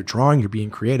my God, you're drawing, you're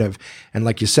being creative. And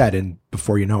like you said, and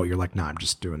before you know it, you're like, no, I'm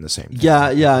just doing the same thing.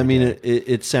 Yeah. I mean,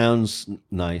 it sounds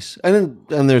nice. And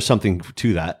there's something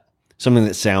to that, something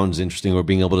that sounds interesting, or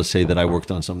being able to say that I worked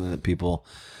on something that people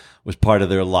was part of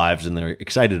their lives and they're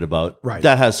excited about. Right.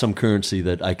 That has some currency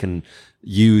that I can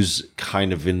use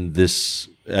kind of in this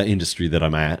industry that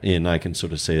I'm at. And I can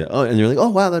sort of say, oh, and they're like, oh,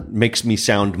 wow, that makes me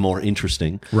sound more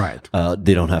interesting. Right.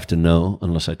 They don't have to know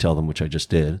unless I tell them, which I just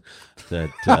did,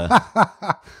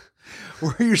 that...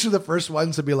 We're usually the first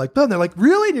ones to be like, oh, and they're like,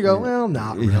 really? And you go, well,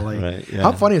 not really. Yeah, right, yeah.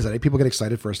 How funny is that? People get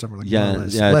excited for stuff. We're like,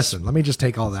 listen, let me just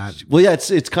take all that. Well, yeah,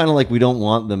 it's kind of like we don't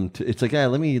want them to. It's like, yeah,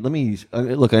 let me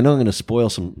look. I know I'm going to spoil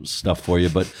some stuff for you,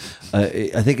 but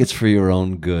I think it's for your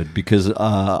own good because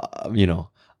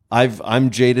I'm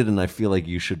jaded and I feel like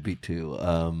you should be too.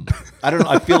 I don't know.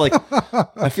 I feel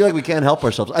like we can't help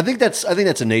ourselves. I think that's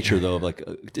a nature though of like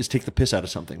just take the piss out of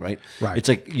something, right? Right. It's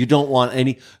like you don't want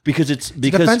any because it's a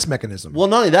defense mechanism. Well,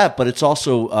 not only that, but it's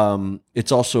also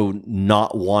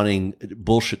not wanting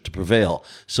bullshit to prevail.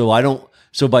 So I don't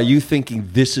So by you thinking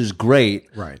this is great,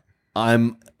 Right.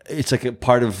 it's like a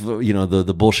part of,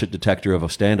 the bullshit detector of a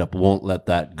stand-up won't let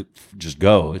that just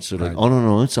go. It's sort of like, oh,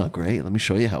 no, it's not great. Let me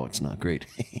show you how it's not great.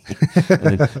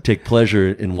 And then take pleasure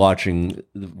in watching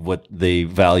what they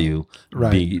value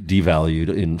be devalued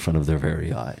in front of their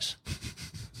very eyes.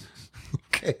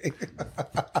 Okay.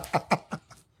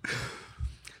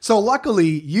 So luckily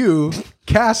you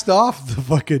cast off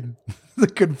the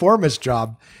conformist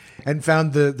job and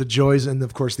found the joys and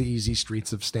of course the easy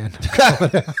streets of stand-up.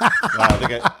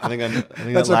 I think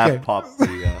That's that laugh okay. popped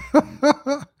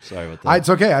the. Sorry about that. It's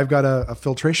okay. I've got a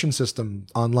filtration system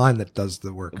online that does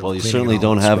the work. Well, you cleaning certainly it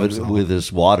all, don't have scrubs it all. with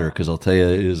this water because I'll tell you,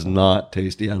 it is not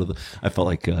tasty out of the. I felt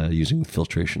like using the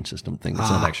filtration system thing. It's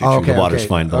not actually true. Okay, The water's okay,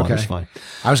 fine. The water's okay. fine.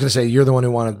 I was going to say you're the one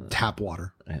who wanted tap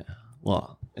water. Yeah.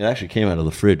 Well, it actually came out of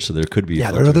the fridge, so there could be. A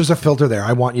Yeah, filter. there's a filter there.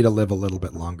 I want you to live a little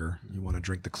bit longer. You want to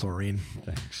drink the chlorine.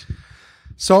 Thanks.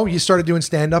 So you started doing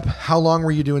stand-up. How long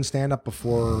were you doing stand-up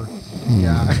before?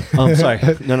 Yeah. Oh, I'm sorry.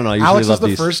 No. I usually Alex was love the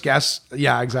these. first guest.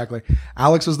 Yeah, exactly.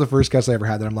 Alex was the first guest I ever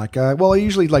had that I'm like, well, I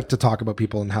usually like to talk about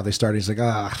people and how they started. He's like,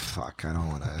 fuck, I don't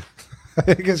want to.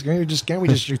 I guess can't we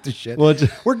just shoot the shit? Well,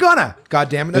 we're gonna. God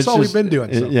damn it. That's all we've been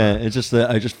doing. So Yeah, it's just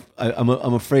that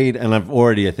I'm afraid, and I've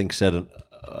already, I think, said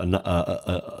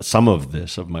some of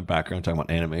this of my background talking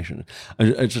about animation.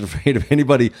 I'm just afraid if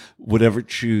anybody would ever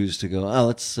choose to go,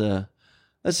 let's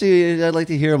see, I'd like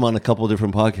to hear him on a couple of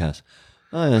different podcasts.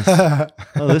 Oh, yes.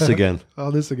 This again.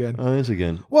 Oh, this again. Oh, this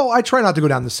again. Well, I try not to go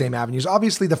down the same avenues.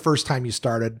 Obviously, the first time you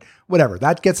started, whatever,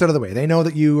 that gets out of the way. They know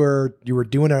that you were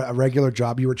doing a regular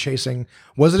job. You were chasing.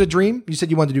 Was it a dream? You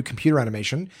said you wanted to do computer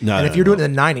animation. No, and no, if you're no. doing it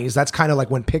in the '90s, that's kind of like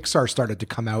when Pixar started to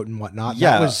come out and whatnot.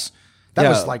 Yeah. That Yeah.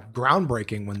 was like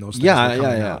groundbreaking when those things Yeah, were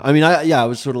coming yeah. out. I mean, I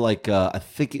was sort of like, I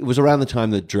think it was around the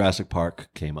time that Jurassic Park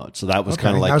came out. So that was Okay,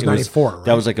 kind of like, that was it 94, right?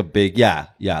 That was like a big, yeah.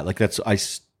 Like that's,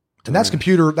 And that's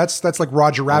computer. That's like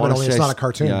Roger I Rabbit, wanna only say it's not a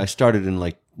cartoon. Yeah, I started in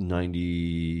like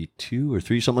 92 or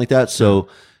 3, something like that. So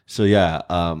yeah,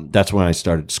 that's when I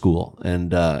started school.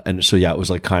 And so yeah, it was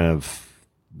like kind of,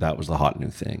 that was the hot new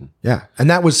thing. Yeah, and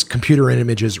that was computer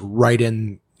images right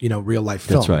in real life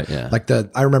film. That's right, yeah. Like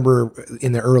I remember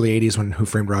in the early '80s when Who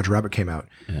Framed Roger Rabbit came out.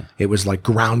 Yeah. It was like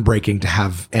groundbreaking to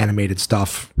have animated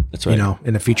stuff. That's right.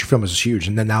 In a feature film. It was huge,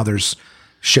 and then now there's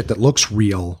shit that looks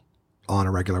real on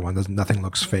a regular one. Nothing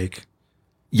looks fake.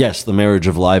 Yes, the marriage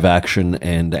of live action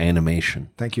and animation.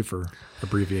 Thank you for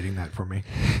abbreviating that for me.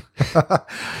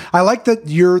 I like that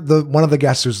you're the one of the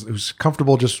guests who's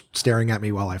comfortable just staring at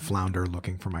me while I flounder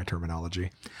looking for my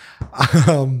terminology.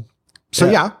 So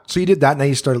you did that. Now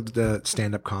you started the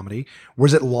stand-up comedy.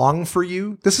 Was it long for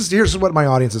you? Here's what my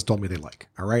audience has told me they like.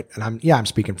 All right. And I'm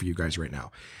speaking for you guys right now.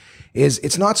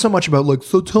 It's not so much about like,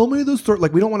 so tell me the story.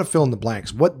 Like, we don't want to fill in the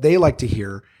blanks. What they like to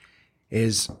hear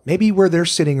is maybe where they're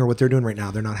sitting or what they're doing right now,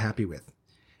 they're not happy with.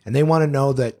 And they want to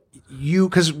know that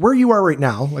because where you are right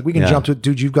now, like we can jump to,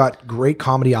 dude, you've got great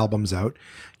comedy albums out.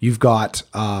 You've got,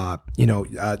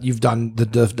 you've done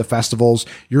the festivals.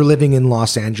 You're living in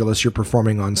Los Angeles. You're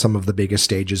performing on some of the biggest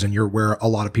stages, and you're where a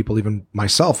lot of people, even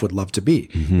myself, would love to be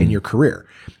in your career.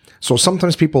 So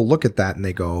sometimes people look at that and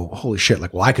they go, holy shit,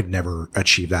 like, well, I could never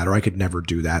achieve that, or I could never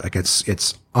do that. Like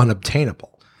it's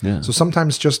unobtainable. Yeah. So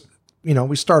sometimes just,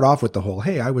 we start off with the whole,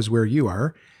 hey, I was where you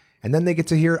are. And then they get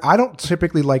to hear, I don't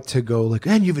typically like to go like,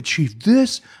 and you've achieved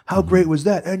this. How great was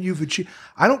that? And you've achieved,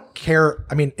 I don't care.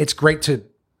 I mean, it's great to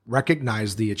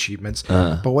recognize the achievements,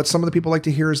 but what some of the people like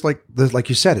to hear is like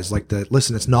you said, is like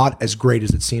listen, it's not as great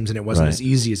as it seems, and it wasn't as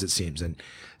easy as it seems. And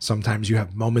sometimes you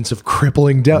have moments of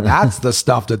crippling doubt. That's the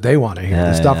stuff that they want to hear.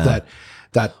 The stuff that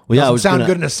doesn't sound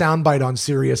good in a soundbite on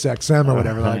Sirius XM or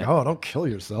whatever. Like, oh, don't kill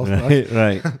yourself.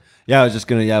 Right. Yeah, I was just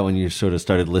when you sort of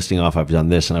started listing off, I've done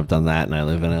this and I've done that and I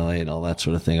live in LA and all that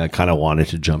sort of thing, I kind of wanted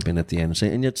to jump in at the end and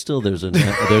say, and yet still there's an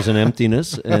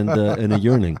emptiness and a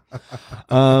yearning.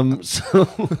 But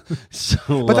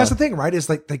that's the thing, right? Is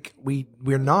like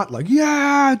we're not like,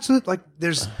 yeah, it's like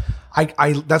there's,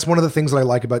 I that's one of the things that I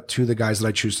like about the guys that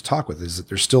I choose to talk with is that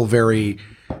they're still very,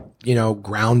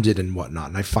 grounded and whatnot.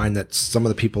 And I find that some of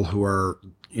the people who are,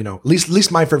 at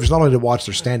least my favorite is not only to watch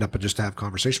their stand up, but just to have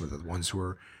conversation with the ones who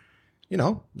are,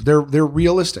 they're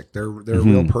realistic. They're a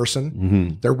real person. Mm-hmm.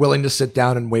 They're willing to sit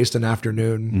down and waste an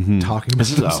afternoon talking about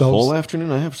themselves. A whole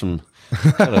afternoon? I have some,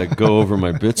 gotta go over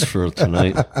my bits for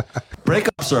tonight.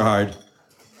 Breakups are hard.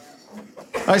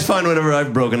 I find whenever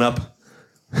I've broken up,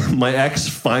 my ex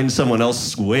finds someone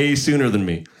else way sooner than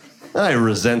me. I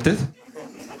resent it.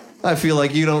 I feel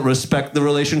like you don't respect the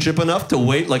relationship enough to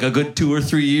wait like a good 2 or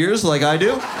 3 years like I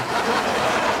do.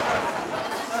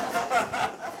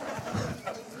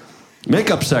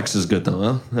 Makeup sex is good though,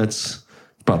 huh? That's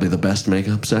Probably the best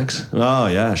make-up sex. Oh,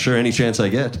 yeah, sure, any chance I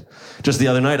get. Just the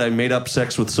other night, I made up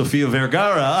sex with Sofia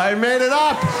Vergara. I made it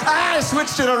up! I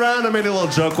switched it around. I made a little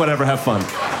joke. Whatever, have fun.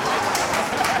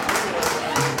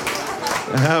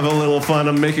 Have a little fun.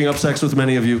 I'm making up sex with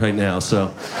many of you right now,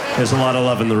 so there's a lot of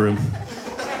love in the room.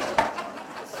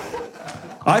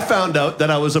 I found out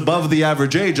that I was above the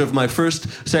average age of my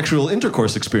first sexual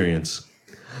intercourse experience.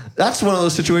 That's one of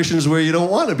those situations where you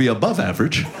don't want to be above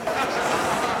average.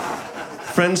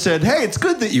 Friend said, hey, it's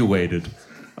good that you waited.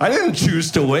 I didn't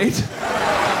choose to wait.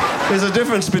 There's a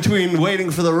difference between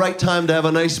waiting for the right time to have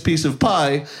a nice piece of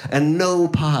pie and no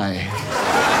pie.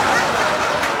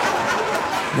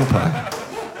 No pie.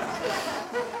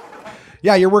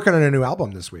 Yeah, you're working on a new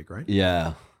album this week, right?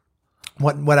 Yeah.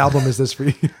 What album is this for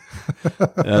you?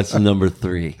 That's number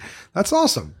 3. That's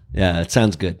awesome. Yeah, it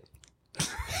sounds good.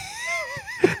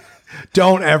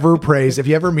 Don't ever praise. If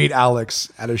you ever meet Alex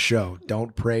at a show,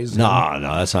 don't praise him. No,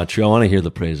 that's not true. I want to hear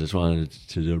the praise. I just wanted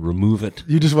to remove it.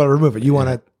 You just want to remove it. You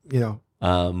want to,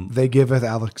 they giveth,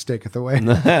 Alex taketh away.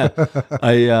 I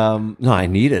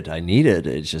need it.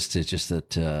 It's just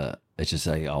that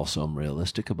I also am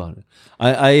realistic about it.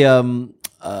 I'm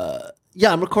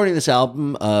recording this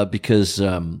album because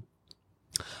of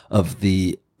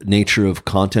the nature of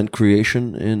content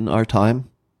creation in our time.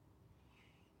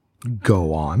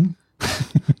 Go on.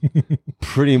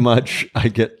 Pretty much, I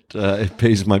get it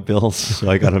pays my bills,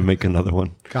 so I got to make another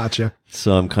one. Gotcha.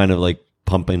 So I'm kind of like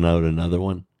pumping out another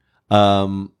one. I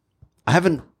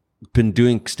haven't been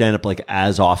doing stand up like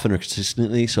as often or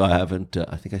consistently, so I haven't.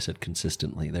 I think I said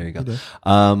consistently. There you go. Okay.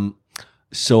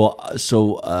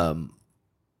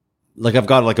 Like I've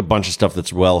got like a bunch of stuff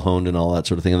that's well honed and all that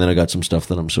sort of thing, and then I got some stuff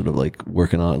that I'm sort of like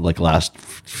working on. Like last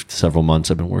several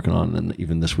months, I've been working on, and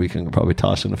even this week I'm probably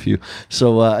tossing a few.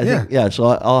 So I think so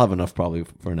I'll have enough probably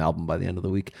for an album by the end of the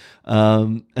week.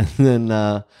 And then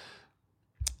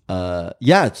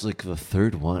it's like the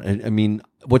third one. I mean,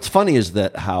 what's funny is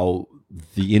that how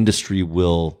the industry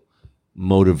will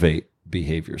motivate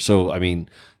behavior. So I mean,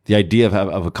 the idea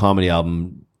of a comedy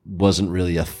album wasn't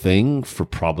really a thing for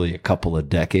probably a couple of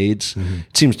decades. Mm-hmm.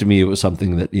 It seems to me it was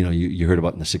something that, you heard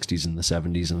about in the 60s and the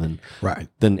 70s and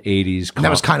then 80s. And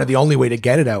that was kind of the only way to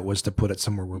get it out, was to put it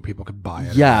somewhere where people could buy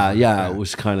it. It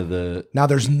was kind of the... Now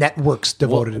there's networks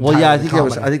devoted I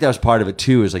think that was part of it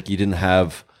too, is like you didn't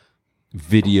have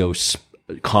video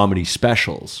comedy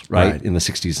specials, right? In the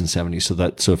 60s and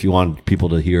 70s. So if you wanted people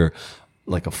to hear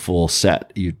like a full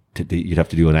set, you'd have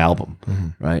to do an album,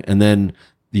 right? And then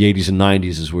the 80s and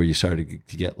 90s is where you started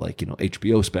to get like,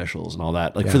 HBO specials and all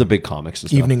that, like for the big comics and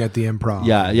stuff. Evening at the Improv.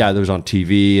 Yeah, there was on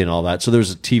TV and all that. So there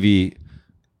was TV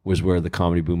was where the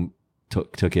comedy boom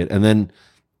took it. And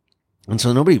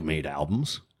so nobody made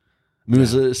albums. I mean,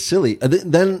 it was silly.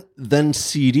 Then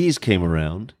CDs came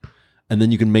around, and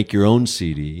then you can make your own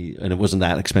CD, and it wasn't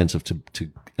that expensive to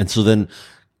and so then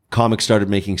comics started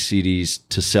making CDs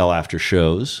to sell after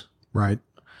shows. Right.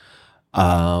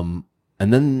 And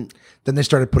then they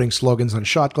started putting slogans on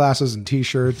shot glasses and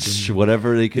T-shirts. And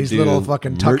whatever they could these do. These little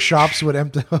fucking tuck shops would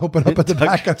open up at the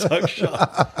back. Tuck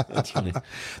shop. That's funny.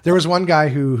 There was one guy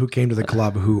who came to the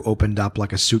club who opened up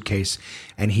like a suitcase,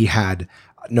 and he had,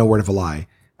 no word of a lie,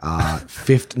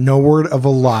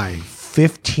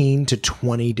 15 to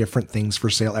 20 different things for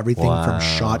sale. Everything from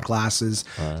shot glasses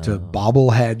to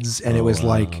bobbleheads. And it was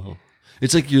like...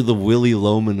 It's like you're the Willy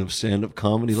Loman of stand-up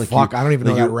comedy. Like I don't even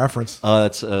know that reference.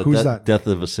 That's Who's that? Death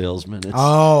of a Salesman. It's,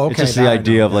 okay. It's just the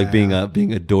idea of like being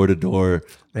a door-to-door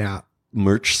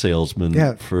merch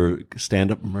salesman for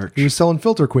stand-up merch. He was selling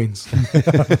filter queens.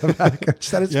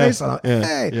 Just had his face on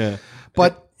it.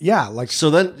 But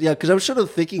because I was sort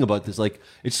of thinking about this. Like,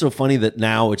 it's so funny that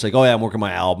now it's like, oh yeah, I'm working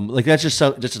my album. Like that's just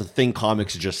a thing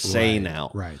comics just say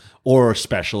now, right? Or a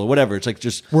special or whatever. It's like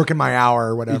just working my hour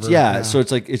or whatever. So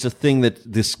it's like it's a thing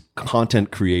that this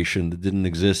content creation that didn't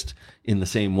exist in the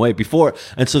same way before,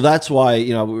 and so that's why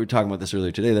we were talking about this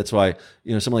earlier today. That's why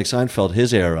someone like Seinfeld,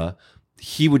 his era,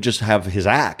 he would just have his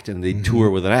act and they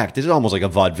tour with an act. This is almost like a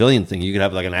vaudevillian thing. You could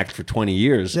have like an act for 20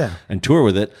 years and tour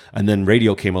with it. And then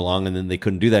radio came along and then they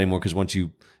couldn't do that anymore because once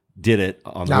you did it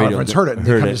on the radio. Now everyone's heard it and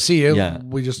they come to see you. Yeah.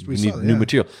 We need new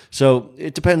material. So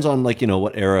it depends on like,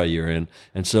 what era you're in.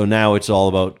 And so now it's all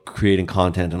about creating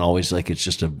content and always like it's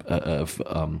just a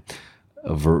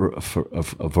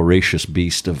voracious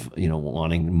beast of,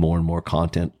 wanting more and more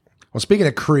content. Well, speaking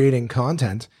of creating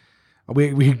content,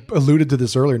 we alluded to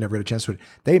this earlier, never had a chance to it.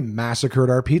 They massacred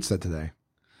our pizza today.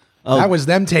 Oh. That was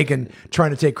them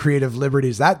trying to take creative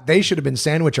liberties. That they should have been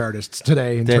sandwich artists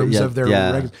today in terms of their.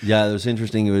 It was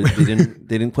interesting.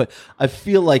 They didn't quite. I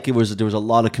feel like there was a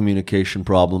lot of communication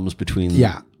problems between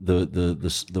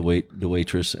the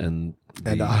waitress and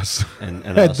us. and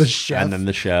And us the chef. and then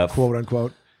the chef, quote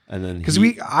unquote. and then Because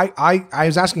I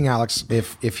was asking Alex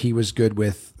if he was good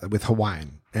with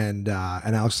Hawaiian, and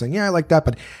Alex was saying, yeah, I like that,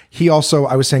 but he also,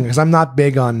 I was saying, because I'm not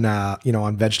big on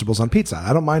on vegetables on pizza.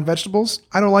 I don't mind vegetables.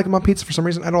 I don't like them on pizza for some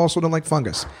reason. I also don't like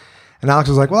fungus. And Alex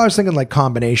was like, well, I was thinking like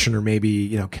combination or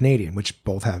maybe Canadian, which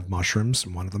both have mushrooms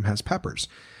and one of them has peppers.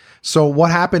 So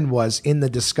what happened was in the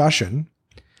discussion,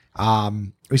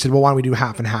 we said, well, why don't we do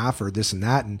half and half or this and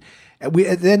that, and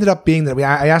it ended up being that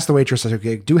I asked the waitress, I said,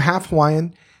 okay, do half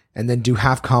Hawaiian and then do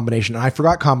half combination. And I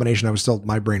forgot combination.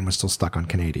 My brain was still stuck on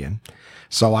Canadian.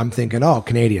 So I'm thinking, oh,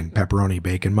 Canadian, pepperoni,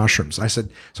 bacon, mushrooms. I said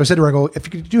to her, I go, if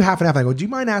you could do half and half, I go, do you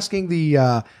mind asking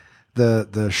the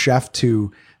chef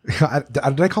to,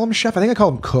 did I call him a chef? I think I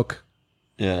called him cook.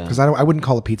 yeah, Because I wouldn't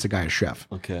call a pizza guy a chef,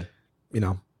 okay,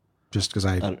 just because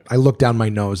I look down my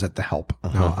nose at the help.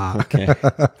 okay,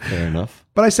 fair enough.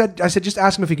 But I said, just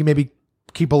ask him if he can maybe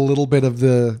keep a little bit of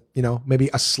the, maybe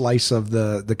a slice of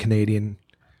the Canadian,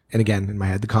 and again, in my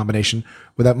head, the combination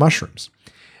without mushrooms.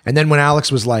 And then when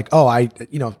Alex was like, oh,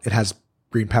 it has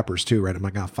green peppers too, right? I'm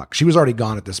like, oh, fuck. She was already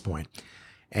gone at this point.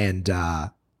 And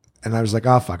I was like,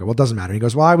 oh, fuck it. Well, it doesn't matter. And he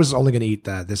goes, well, I was only going to eat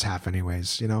this half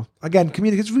anyways, Again,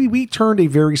 because we turned a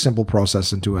very simple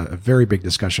process into a very big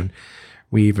discussion.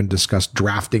 We even discussed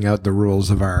drafting out the rules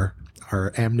of our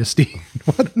amnesty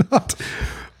and whatnot.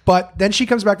 But then she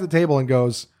comes back to the table and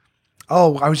goes,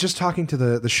 oh, I was just talking to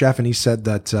the chef and he said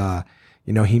that,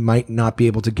 he might not be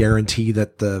able to guarantee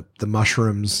that the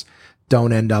mushrooms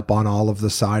don't end up on all of the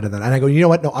side of that. And I go, you know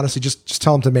what? No, honestly, just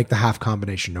tell him to make the half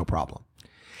combination. No problem.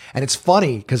 And it's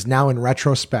funny because now in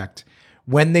retrospect,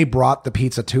 when they brought the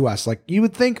pizza to us, like you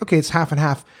would think, okay, it's half and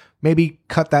half. Maybe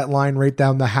cut that line right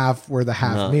down the half where the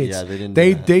half meets. Yeah, they didn't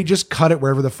do that. They just cut it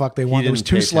wherever the fuck they want. There was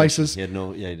 2 slices. He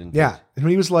didn't. Yeah. And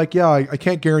he was like, yeah, I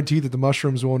can't guarantee that the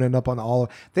mushrooms won't end up on all.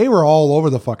 They were all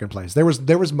over the fucking place. There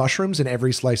was mushrooms in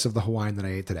every slice of the Hawaiian that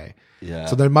I ate today. Yeah.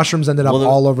 So the mushrooms ended up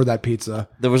all over that pizza.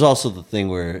 There was also the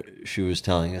where she was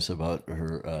telling us about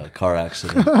her car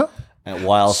accident,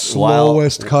 and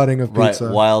Slowest cutting of pizza.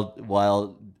 Right,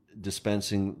 while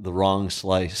dispensing the wrong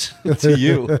slice to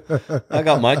you. I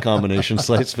got my combination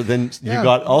slice, but then you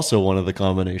got also one of the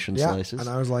combination slices. And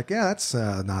I was like, yeah, that's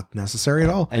not necessary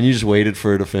at all. And you just waited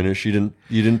for her to finish. You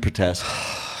didn't protest.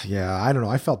 Yeah, I don't know.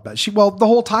 I felt bad. The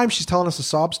whole time she's telling us a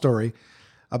sob story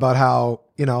about how,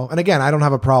 and again, I don't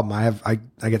have a problem.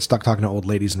 I get stuck talking to old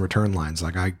ladies in return lines.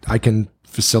 Like I can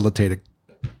facilitate a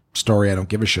story I don't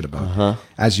give a shit about,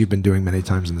 as you've been doing many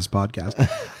times in this podcast.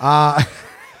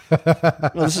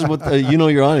 No, this is what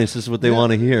your audience. This is what they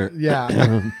want to hear.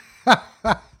 Yeah.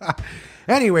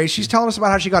 Anyway, she's telling us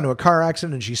about how she got into a car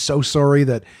accident and she's so sorry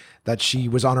that she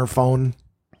was on her phone.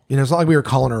 It's not like we were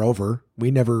calling her over.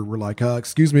 We never were like,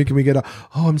 excuse me, can we get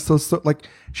I'm so like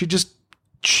she just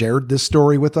shared this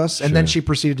story with us. And then she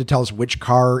proceeded to tell us which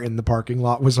car in the parking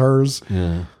lot was hers,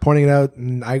 pointing it out.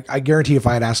 And I guarantee if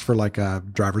I had asked for like a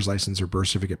driver's license or birth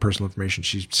certificate, personal information,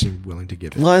 she seemed willing to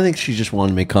give it. Well, I think she just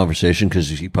wanted to make conversation because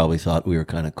she probably thought we were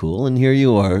kind of cool. And here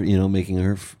you are, making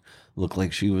her look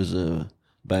like she was a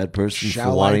bad person.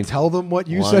 Shall I tell them what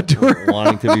you said to her?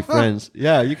 Wanting to be friends.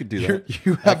 Yeah, you could do that.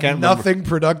 You have nothing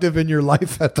productive in your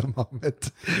life at the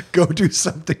moment. Go do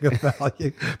something of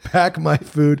value. Pack my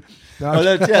food. No,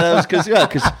 that was because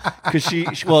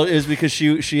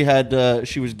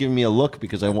she was giving me a look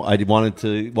because I wanted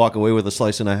to walk away with a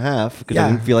slice and a half because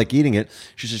I didn't feel like eating it.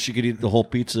 She said she could eat the whole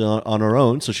pizza on her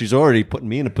own, so she's already putting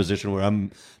me in a position where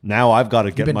I've got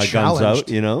to get my guns out.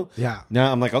 Yeah.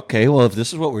 Now I'm like, okay, well, if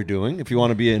this is what we're doing, if you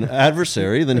want to be an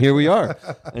adversary, then here we are.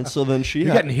 And so then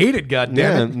you're getting heated,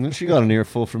 goddammit. Yeah, she got an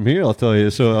earful from here. I'll tell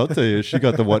you. So I'll tell you, she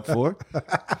got the what for.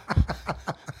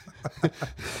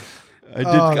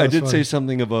 I did say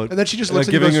something about, and then she just looks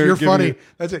at you and goes, "You're funny."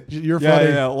 That's it. You're funny.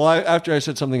 Yeah. Well, after I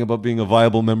said something about being a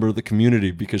viable member of the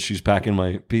community because she's packing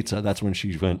my pizza, that's when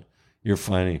she went, "You're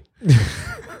funny."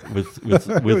 with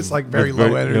it was like very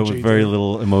low energy, with very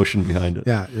little emotion behind it.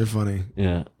 Yeah, you're funny.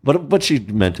 Yeah, but she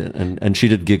meant it, and she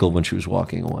did giggle when she was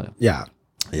walking away. Yeah.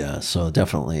 So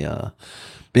definitely a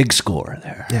big score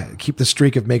there. Yeah, keep the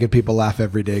streak of making people laugh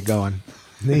every day going.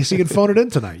 So you can phone it in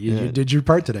tonight. You did your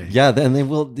part today. Yeah, and they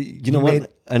will. You know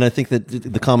what? And I think that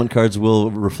the comment cards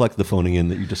will reflect the phoning in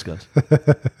that you discussed.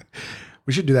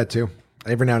 We should do that too.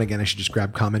 Every now and again, I should just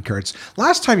grab comment cards.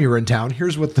 Last time you were in town,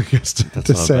 here's what the guest had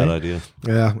to say. That's not a bad idea.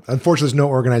 Yeah. Unfortunately, there's no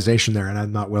organization there, and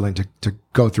I'm not willing to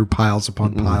go through piles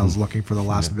upon piles looking for the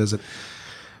last visit.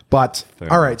 But,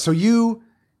 all right, so you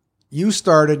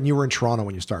started, and you were in Toronto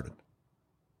when you started.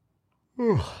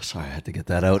 Sorry, I had to get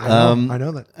that out. I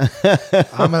know that.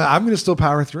 I'm gonna still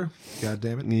power through. God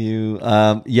damn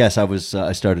it. Yes, I was.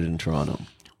 I started in Toronto.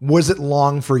 Was it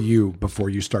long for you before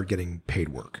you start getting paid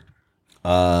work?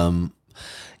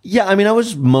 Yeah, I mean, I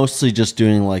was mostly just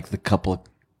doing like a couple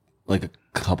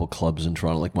clubs in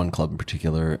Toronto, like one club in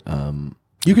particular.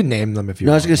 You can name them if you.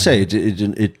 No, I was going to say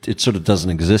it sort of doesn't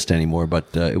exist anymore, but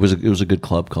it was a good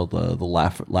club called the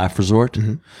Laugh Resort,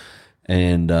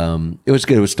 and it was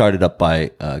good. It was started up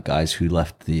by guys who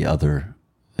left the other,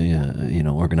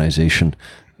 organization,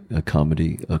 a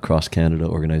comedy across Canada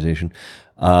organization.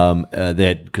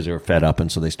 Because they were fed up,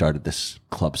 and so they started this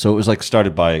club. So it was like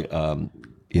started by a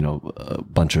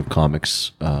bunch of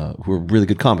comics who were really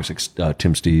good comics, like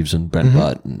Tim Steeves and Brent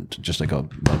Butt, and just like a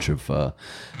bunch of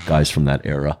guys from that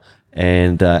era.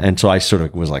 And so I sort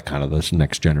of was like kind of this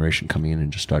next generation coming in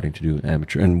and just starting to do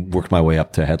amateur and worked my way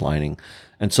up to headlining.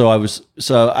 And so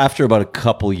after about a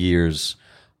couple years,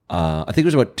 I think it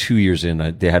was about 2 years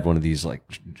in, they had one of these like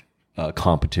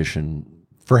competition.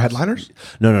 For headliners?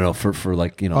 No. For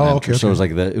like okay. So it was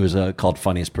like it was called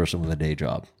Funniest Person with a Day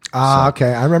Job.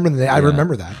 Okay. I remember that. I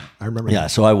remember that. Yeah.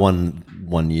 So I won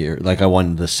 1 year. Like I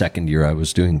won the second year. I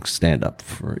was doing stand up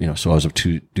for So I was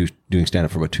doing stand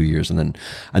up for about 2 years, and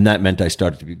that meant I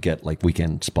started to get like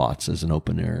weekend spots as an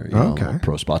open air,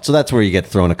 pro spot. So that's where you get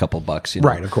thrown a couple bucks,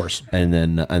 right? Of course. And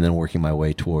then working my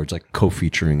way towards like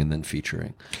co-featuring and then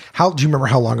featuring. Do you remember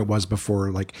how long it was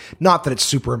before? Like, not that it's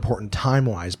super important time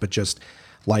wise, but just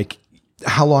like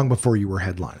how long before you were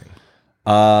headlining?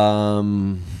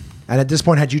 And at this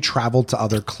point, had you traveled to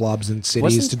other clubs and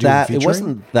cities to do featuring? It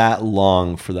wasn't that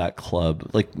long for that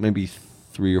club, like maybe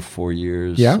 3 or 4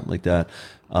 years, something like that.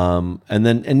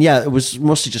 It was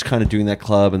mostly just kind of doing that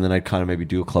club, and then I'd kind of maybe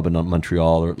do a club in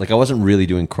Montreal, or like I wasn't really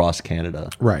doing cross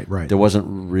Canada. Right. There wasn't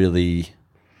really.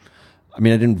 I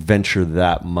mean, I didn't venture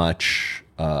that much.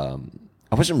 I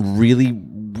wasn't really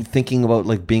thinking about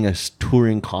like being a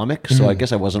touring comic, so I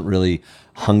guess I wasn't really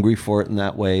hungry for it in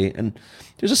that way. And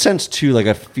there's a sense too, like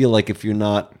I feel like if you're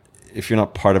not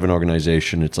part of an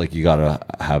organization, it's like you gotta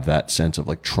have that sense of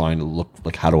like trying to look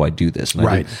like, how do I do this? And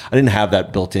I didn't have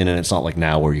that built in, and it's not like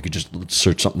now where you could just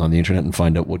search something on the internet and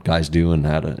find out what guys do and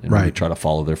how to really try to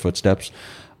follow their footsteps.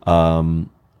 And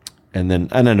then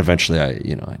eventually I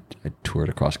toured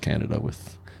across Canada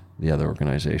with the other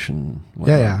organization.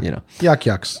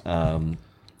 Yucks.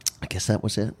 I guess that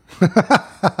was it.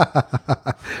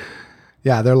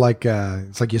 Yeah, they're like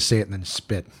it's like you say it and then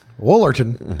spit.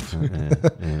 Wollerton.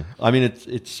 Yeah. I mean,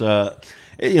 it's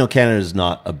Canada is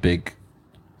not a big.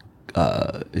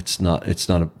 It's not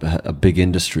a big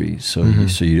industry, so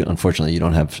you unfortunately you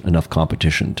don't have enough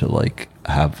competition to like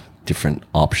have different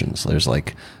options. There's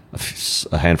like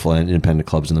a handful of independent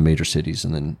clubs in the major cities,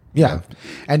 and then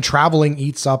and traveling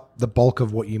eats up the bulk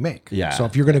of what you make. So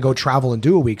if you're going to go travel and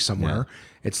do a week somewhere,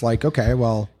 it's like, okay,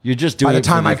 well, you're just doing by the it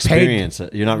time for the I experience.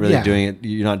 paid, you're not really doing it.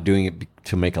 You're not doing it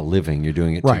to make a living. You're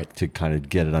doing it to kind of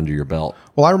get it under your belt.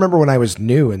 Well, I remember when I was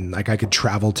new and like I could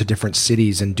travel to different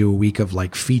cities and do a week of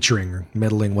like featuring or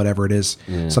middling, whatever it is,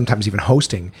 sometimes even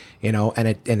hosting, and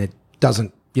it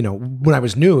doesn't. When I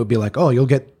was new, it'd be like, oh, you'll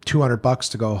get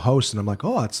 $200 to go host. And I'm like,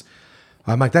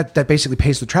 I'm like, that basically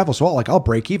pays the travel. So I'll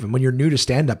break even. When you're new to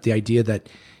stand up, the idea that,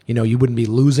 you wouldn't be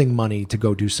losing money to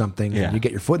go do something and you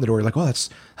get your foot in the door, you're like, oh, that's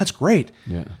great.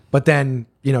 Yeah. But then,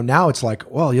 now it's like,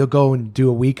 well, you'll go and do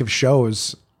a week of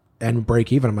shows and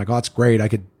break even. I'm like, oh, that's great. I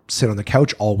could sit on the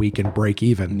couch all week and break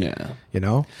even. Yeah.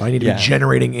 I need to be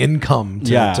generating income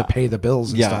to pay the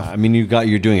bills and stuff. I mean,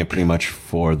 you're doing it pretty much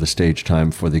for the stage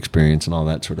time, for the experience and all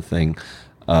that sort of thing.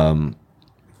 And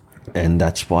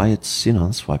that's why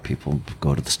that's why people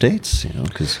go to the States,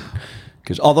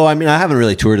 because although, I mean, I haven't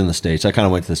really toured in the States. I kind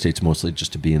of went to the States mostly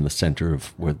just to be in the center of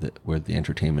where the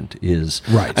entertainment is.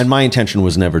 Right. And my intention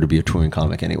was never to be a touring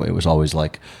comic anyway. It was always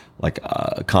like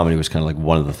comedy was kind of like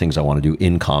one of the things I want to do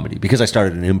in comedy, because I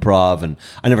started in improv, and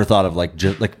I never thought of like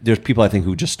just like there's people I think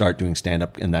who just start doing stand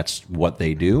up and that's what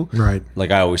they do. Right.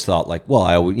 Like I always thought like, well,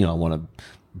 I want to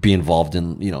be involved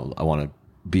in, I want to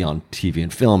be on TV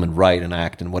and film and write and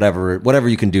act and whatever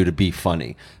you can do to be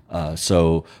funny.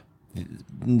 So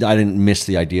I didn't miss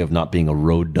the idea of not being a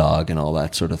road dog and all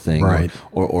that sort of thing, right?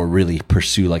 Or really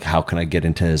pursue like how can I get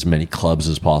into as many clubs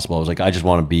as possible. I was like, I just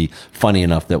want to be funny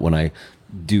enough that when I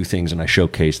do things and I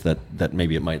showcase that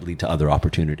maybe it might lead to other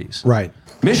opportunities. Right.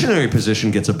 Missionary position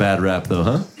gets a bad rap though,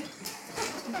 huh?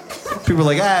 People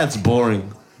are like, it's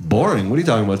boring. Boring? What are you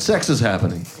talking about? Sex is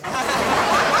happening.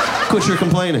 Quit your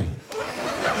complaining.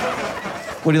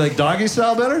 What do you like, doggy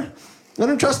style better? I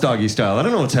don't trust doggy style. I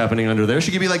don't know what's happening under there.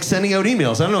 She could be like sending out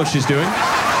emails. I don't know what she's doing.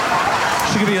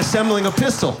 She could be assembling a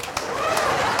pistol.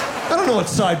 I don't know what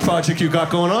side project you got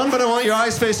going on, but I want your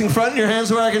eyes facing front and your hands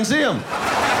where I can see them.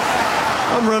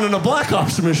 I'm running a Black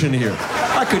Ops mission here.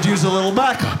 I could use a little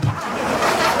backup.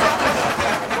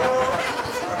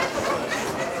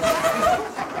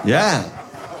 Yeah.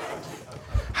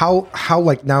 How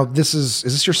like now is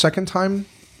this your second time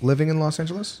living in Los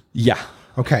Angeles? Yeah.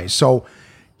 Okay, so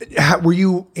were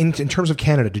you in terms of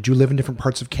Canada? Did you live in different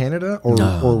parts of Canada,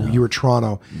 or you were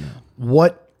Toronto?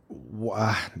 No.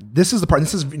 This is the part.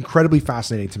 This is incredibly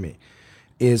fascinating to me.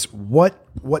 Is what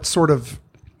sort of?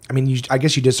 I mean, I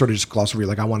guess you did sort of just gloss over.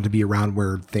 Like, I wanted to be around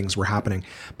where things were happening,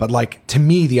 but like to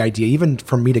me, the idea, even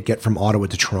for me to get from Ottawa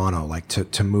to Toronto, like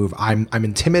to move, I'm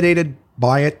intimidated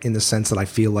by it in the sense that I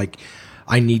feel like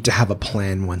I need to have a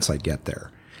plan once I get there.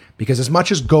 Because as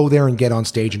much as go there and get on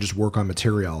stage and just work on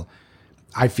material,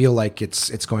 I feel like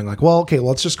it's going like, well, okay, well,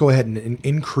 let's just go ahead and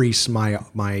increase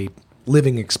my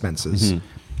living expenses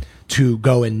to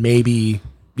go and maybe,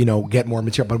 get more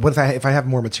material. But what if I have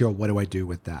more material, what do I do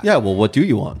with that? Yeah, well, what do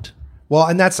you want? Well,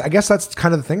 and I guess that's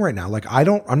kind of the thing right now. Like,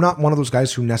 I'm not one of those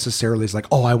guys who necessarily is like,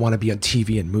 oh, I want to be on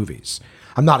TV and movies.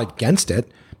 I'm not against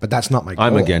it, but that's not my goal.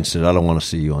 I'm against it. I don't want to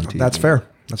see you on TV. That's fair.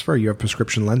 That's fair. You have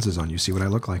prescription lenses on. You see what I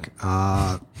look like.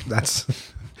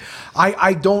 That's.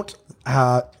 I don't.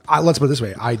 Let's put it this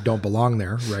way. I don't belong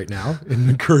there right now in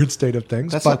the current state of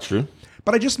things. That's not true.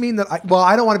 But I just mean that.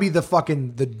 I don't want to be the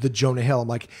fucking the Jonah Hill. I'm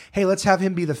like, hey, let's have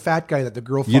him be the fat guy that the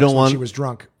girl fucks when she was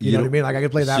drunk. You know what I mean? Like, I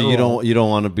could play that. So role. you don't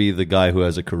want to be the guy who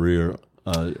has a career.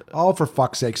 Oh, for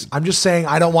fuck's sakes! I'm just saying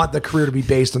I don't want the career to be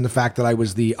based on the fact that I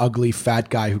was the ugly fat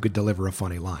guy who could deliver a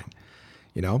funny line.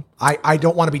 I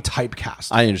don't want to be typecast.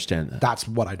 I understand that. That's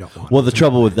what I don't want. Well, the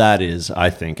trouble with that is, I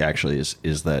think actually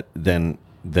is that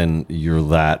then you're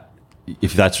that,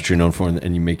 if that's what you're known for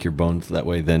and you make your bones that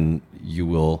way, then you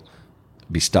will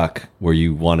be stuck where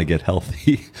you want to get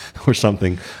healthy or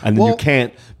something, and then you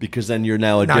can't, because then you're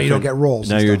now you don't get roles.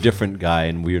 Now you're a different guy,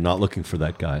 and we're not looking for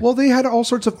that guy. Well, they had all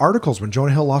sorts of articles when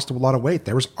Jonah Hill lost a lot of weight.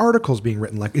 There was articles being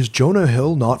written like, "Is Jonah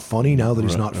Hill not funny now that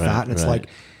he's not fat?" And it's like.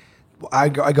 I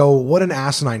go, what an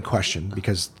asinine question,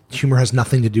 because humor has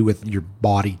nothing to do with your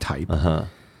body type.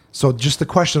 So just the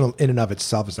question in and of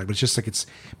itself is like,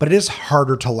 but it is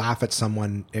harder to laugh at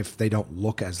someone if they don't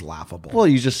look as laughable. Well,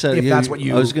 you just said, that's what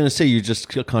you. I was going to say, you just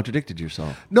contradicted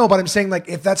yourself. No, but I'm saying, like,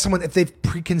 if that's someone, if they've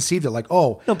preconceived it, like,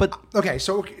 oh, no, but okay,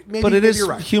 so maybe, but it is, you're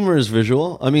right. Humor is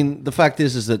visual. I mean, the fact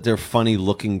is that they're funny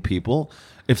looking people.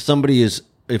 If somebody is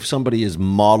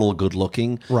model good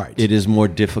looking, right, it is more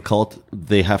difficult.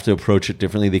 They have to approach it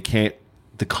differently. They can't.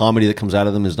 The comedy that comes out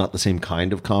of them is not the same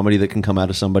kind of comedy that can come out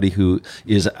of somebody who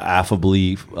is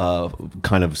affably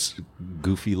kind of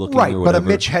goofy looking, right? Or whatever. But a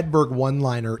Mitch Hedberg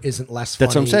one-liner isn't less funny.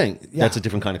 That's what I'm saying. Yeah. That's a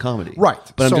different kind of comedy, right?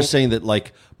 But I'm just saying that,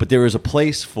 like, but there is a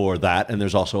place for that, and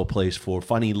there's also a place for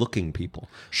funny looking people.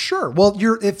 Sure. Well,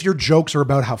 if your jokes are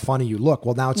about how funny you look,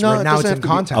 well, now it's in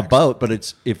context. But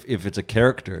it's if it's a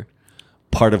character.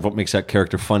 Part of what makes that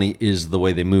character funny is the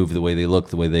way they move, the way they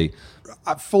look, the way they...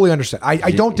 I fully understand.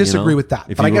 I don't disagree with that.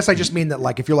 But I guess I just mean that,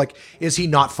 like, if you're like, is he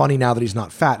not funny now that he's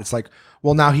not fat? It's like,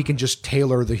 well, now he can just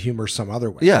tailor the humor some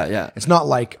other way. Yeah, yeah. It's not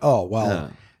like, oh,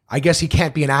 well, I guess he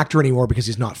can't be an actor anymore because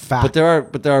he's not fat.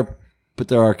 But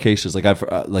there are cases, like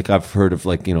I've heard of,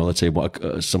 like, let's say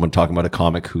someone talking about a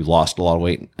comic who lost a lot of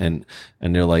weight, and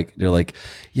they're like,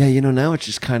 yeah, now it's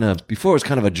just kind of, before it was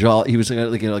kind of he was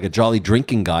like a jolly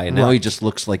drinking guy, and now he just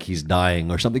looks like he's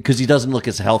dying or something, because he doesn't look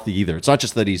as healthy either. It's not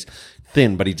just that he's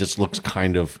thin, but he just looks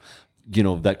kind of,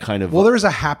 that kind of. Well, there's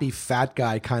a happy fat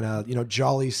guy kind of,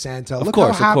 jolly Santa. Look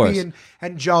course, how happy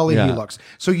and jolly he looks.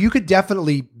 So you could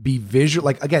definitely be visual,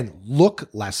 like, again, look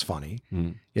less funny,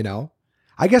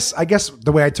 I guess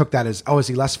the way I took that is, is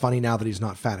he less funny now that he's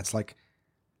not fat? It's like,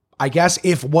 I guess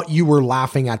if what you were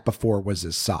laughing at before was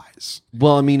his size.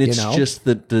 Well, I mean, it's just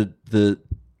the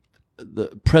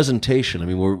presentation. I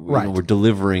mean, we're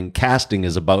delivering. Casting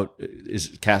is a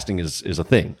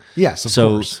thing. Yes, of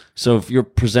course. So if you're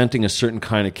presenting a certain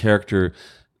kind of character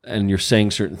and you're saying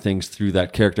certain things through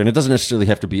that character, and it doesn't necessarily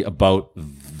have to be about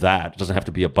that. It doesn't have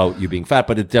to be about you being fat,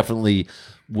 but it definitely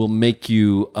will make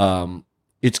you.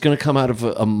 It's going to come out of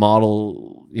a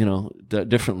model,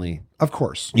 differently. Of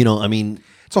course. I mean...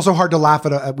 It's also hard to laugh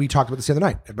at, we talked about this the other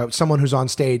night, about someone who's on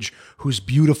stage who's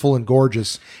beautiful and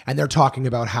gorgeous, and they're talking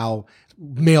about how,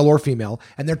 male or female,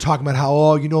 and they're talking about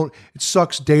how, it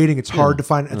sucks dating, it's hard to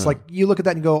find. It's like, you look at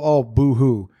that and go, oh,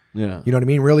 boo-hoo. Yeah. You know what I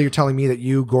mean? Really, you're telling me that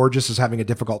you, gorgeous, is having a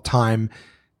difficult time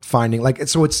finding, like,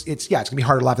 so it's gonna be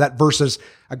hard to laugh at that versus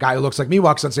a guy who looks like me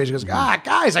walks on stage and goes,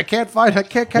 guys, I can't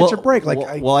catch a break. Like,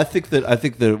 I think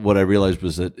that what I realized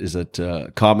is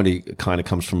that comedy kind of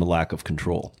comes from a lack of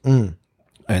control,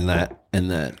 and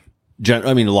that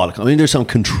I mean, there's some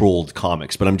controlled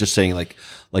comics, but I'm just saying,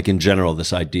 like in general,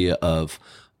 this idea of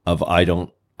I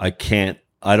don't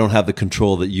have the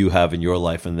control that you have in your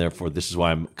life, and therefore this is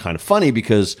why I'm kind of funny,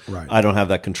 because Right. I don't have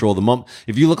that control. The moment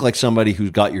if you look like somebody who's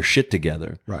got your shit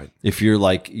together, Right. If you're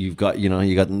like you got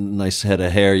a nice head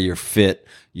of hair, you're fit,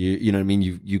 you know what I mean,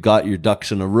 you got your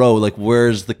ducks in a row. Like,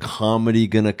 where's the comedy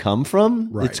gonna come from?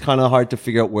 Right. It's kind of hard to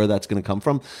figure out where that's gonna come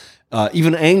from.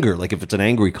 Even anger, like if it's an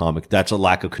angry comic, that's a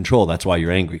lack of control. That's why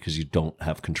you're angry, because you don't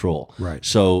have control. Right.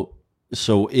 So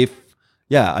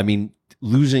I mean,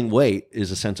 losing weight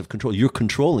is a sense of control. You're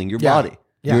controlling your Yeah. body.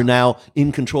 Yeah. You're now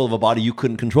in control of a body you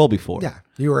couldn't control before. Yeah,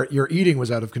 your eating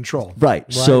was out of control. Right.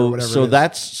 or So whatever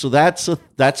it is.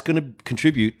 that's going to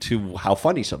contribute to how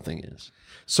funny something is.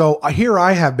 So here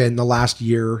I have been the last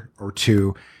year or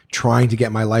two trying to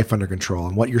get my life under control,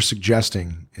 and what you're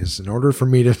suggesting is, in order for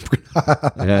me to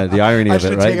Yeah, the irony I of it,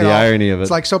 should right? take it The off. irony of it.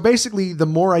 It's like, so basically, the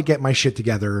more I get my shit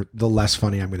together, the less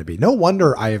funny I'm going to be. No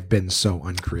wonder I have been so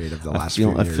uncreative the last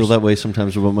few I years. feel that way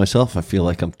sometimes about myself. I feel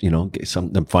like I'm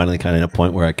finally kind of at a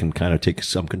point where I can kind of take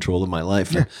some control of my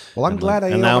life. Yeah. Well, I'm glad I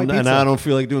ate all my and pizza. now I don't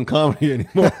feel like doing comedy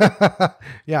anymore.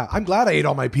 Yeah, I'm glad I ate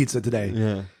all my pizza today.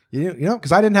 Yeah. You know,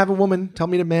 because I didn't have a woman tell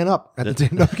me to man up at the time.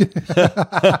 No, I'm kidding.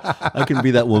 I can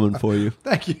be that woman for you.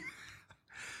 Thank you.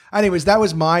 Anyways,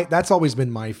 that's always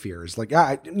been my fears. Like,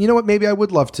 you know what? Maybe I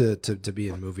would love to be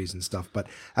in movies and stuff, but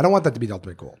I don't want that to be the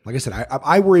ultimate goal. Like I said,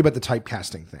 I worry about the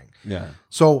typecasting thing. Yeah.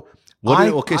 So,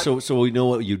 so we know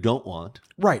what you don't want.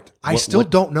 right. I still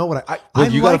don't know what I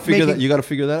You got to like figure making- that. You got to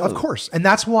figure that out. Of course. And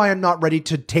that's why I'm not ready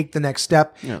to take the next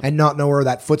step and not know where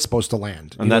that foot's supposed to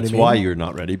land. You And know that's what I mean? why you're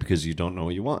not ready, because you don't know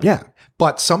what you want. Yeah.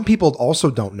 But some people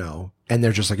also don't know, and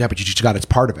they're just like, yeah, but you just got, it's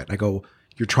part of it. I go,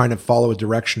 you're trying to follow a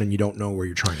direction and you don't know where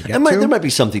you're trying to get to. There might be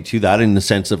something to that, in the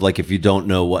sense of, like, if you don't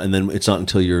know what, and then it's not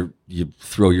until you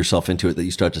throw yourself into it that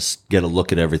you start to get a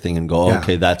look at everything and go, oh, Yeah.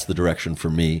 okay, that's the direction for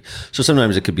me. So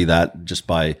sometimes it could be that just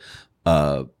by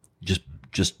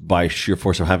by sheer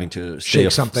force of having to stay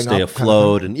Shake something stay up,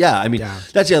 afloat. And I mean, Yeah.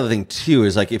 that's the other thing too,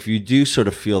 is like, if you do sort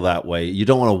of feel that way, you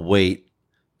don't want to wait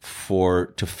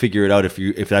to figure it out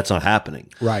if that's not happening.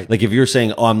 Right. Like, if you're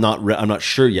saying, oh, I'm not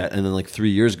sure yet, and then like 3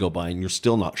 years go by and you're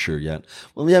still not sure yet,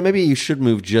 well, yeah, maybe you should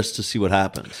move just to see what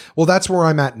happens. Well, that's where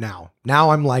I'm at now. Now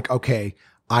I'm like, okay,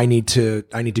 I need to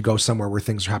go somewhere where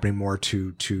things are happening more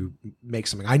to make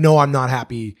something. I know I'm not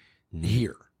happy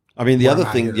here. I mean, the Where other I'm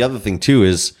at thing here. too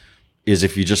is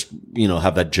if you just,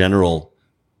 have that general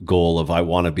goal of, I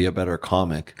want to be a better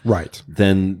comic, Right.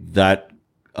 then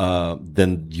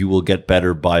then you will get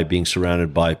better by being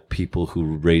surrounded by people who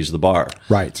raise the bar.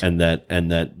 Right. And that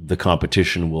the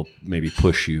competition will maybe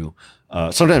push you.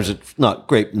 Sometimes it's not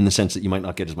great in the sense that you might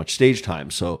not get as much stage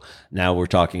time. So now we're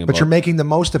talking about, But you're making the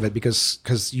most of it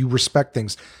because you respect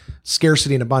things,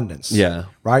 scarcity and abundance. Yeah.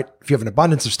 Right. If you have an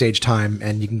abundance of stage time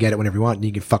and you can get it whenever you want, and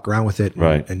you can fuck around with it,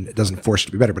 Right. and it doesn't force you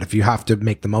to be better. But if you have to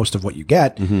make the most of what you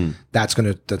get, that's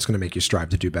gonna make you strive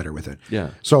to do better with it. Yeah.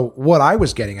 So what I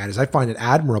was getting at is, I find it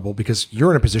admirable because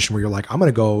you're in a position where you're like, I'm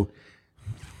gonna go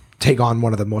take on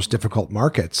one of the most difficult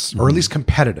markets, or at least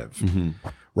competitive.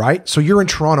 Right. So you're in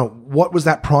Toronto. What was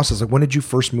that process? Like, when did you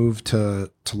first move to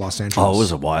Los Angeles? Oh, it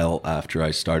was a while after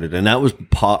I started, and that was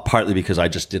partly because I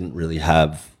just didn't really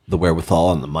have the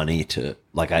wherewithal and the money to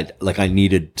I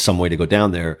needed some way to go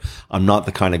down there. I'm not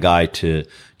the kind of guy to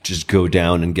just go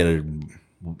down and get a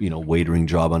waitering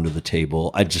job under the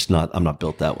table. I'm not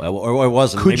built that way, or I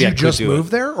wasn't. Could Maybe you I just do move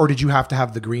it. there, or did you have to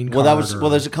have the green card? Well,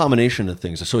 there's a combination of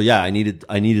things. So yeah, I needed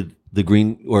the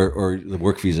green or the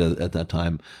work visa at that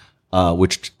time.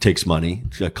 Which takes money.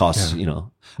 It costs, I mean,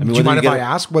 Do you whether mind if get I it-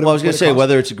 ask Well, I was going to say, costs?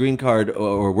 whether it's a green card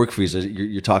or work visa,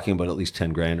 you're talking about at least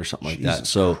 10 grand or something like that.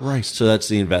 So, Christ. so that's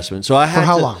the investment. So I had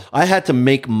how to, long? I had to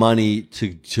make money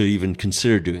to even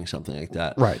consider doing something like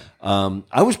that. Right.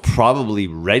 I was probably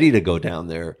ready to go down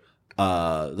there.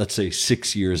 Let's say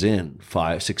 6 years in,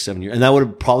 5, 6, 7 years, and that would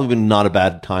have probably been not a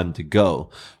bad time to go.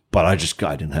 But I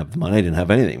didn't have the money. I didn't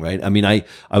have anything. Right. I mean, I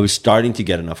was starting to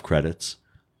get enough credits.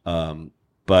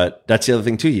 But that's the other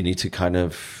thing too. You need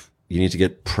to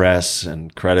get press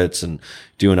and credits and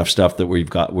do enough stuff where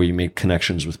you make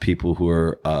connections with people who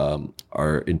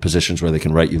are in positions where they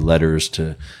can write you letters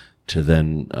to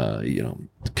then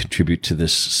contribute to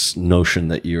this notion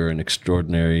that you're an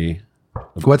extraordinary.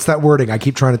 What's that wording? I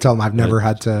keep trying to tell them I've never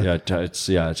had to It's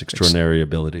extraordinary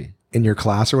ability. in your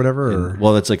class or whatever. Or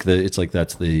Well, that's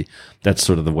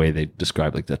sort of the way they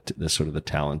describe like that. The sort of the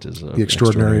talent is the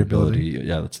extraordinary ability.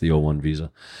 Yeah, that's the O1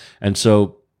 visa, and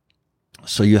so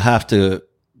you have to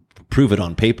prove it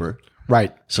on paper.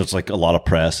 right. So it's like a lot of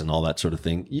press and all that sort of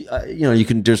thing. You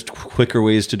can just quicker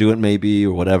ways to do it, maybe,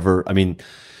 or whatever. I mean,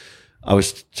 I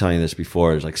was telling you this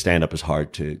before, is like stand-up is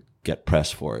hard to get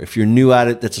press for. If you're new at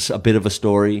it, that's a bit of a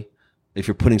story. If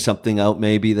you're putting something out,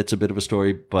 maybe that's a bit of a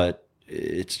story, but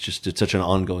it's such an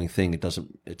ongoing thing.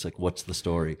 It's like, what's the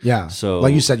story? Yeah. So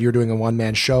like you said, you're doing a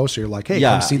one-man show. So you're like, hey,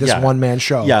 come see this one-man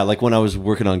show. Yeah. Like when I was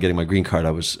working on getting my green card,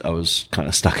 I was kind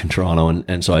of stuck in Toronto.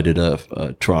 And so I did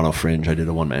a Toronto Fringe. I did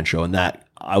a one-man show, and that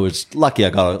I was lucky. I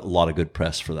got a lot of good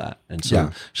press for that. And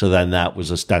so then that's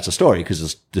a story,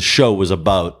 because the show was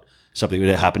about something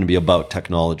that happened to be about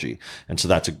technology. And so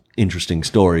that's an interesting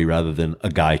story rather than a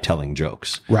guy telling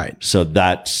jokes. Right. So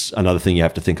that's another thing you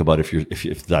have to think about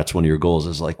if that's one of your goals,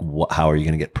 is like, how are you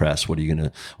going to get press? What are you going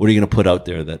to put out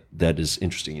there that is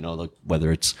interesting? You know, like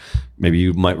whether it's, maybe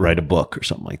you might write a book or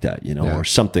something like that, you know, or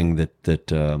something that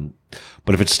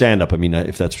but if it's stand up, I mean,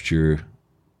 if that's what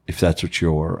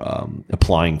you're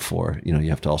applying for, you know, you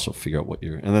have to also figure out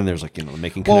and then there's like, you know,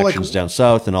 making connections down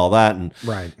south and all that, and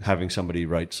having somebody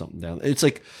write something down. It's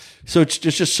like, so it's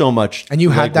just so much. And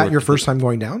you had that your first time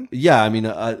going down? Yeah. I mean,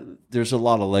 there's a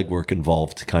lot of legwork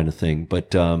involved, kind of thing,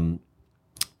 but, for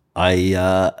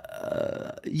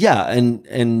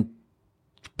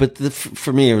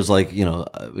me, it was like, you know,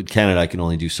 with Canada, I can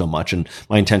only do so much. And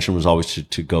my intention was always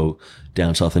to go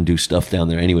down south and do stuff down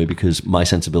there anyway, because my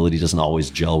sensibility doesn't always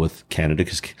gel with Canada,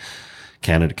 because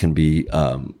Canada can be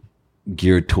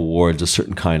geared towards a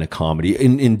certain kind of comedy.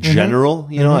 In general,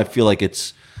 you know, I feel like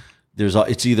it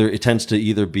tends to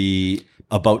either be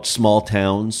about small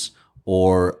towns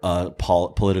or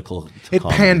political It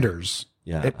comedy. Panders.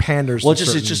 Yeah. It panders. Well,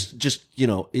 it's just, you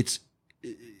know,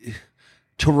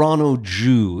 Toronto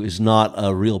Jew is not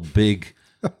a real big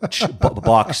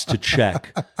box to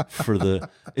check for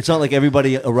it's not like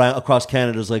everybody across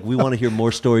Canada is like, we want to hear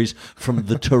more stories from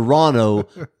the Toronto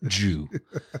Jew.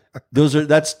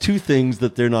 That's two things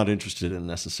that they're not interested in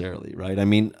necessarily, right? I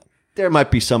mean, there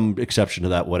might be some exception to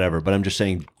that, whatever, but I'm just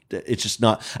saying it's just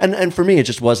not, and for me, it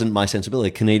just wasn't my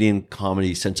sensibility. Canadian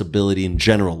comedy sensibility in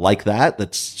general, like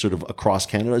that's sort of across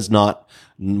Canada,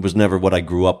 was never what I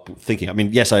grew up thinking. I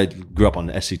mean, yes, I grew up on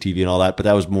SCTV and all that, but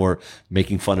that was more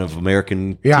making fun of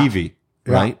American TV,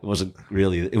 right? It wasn't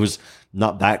really, it was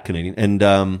not that Canadian.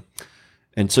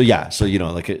 And so, you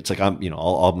know, like, it's like,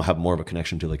 I'll have more of a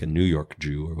connection to like a New York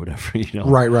Jew or whatever, you know?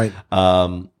 Right.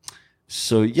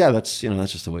 So yeah, that's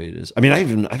just the way it is. I mean, I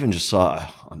even just saw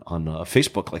on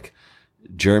Facebook, like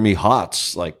Jeremy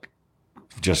Hotz, like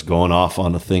just going off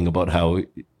on a thing about how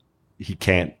he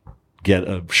can't get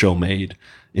a show made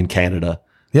in Canada.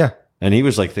 Yeah. And he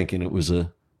was like thinking it was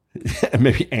a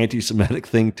maybe anti-Semitic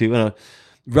thing too. And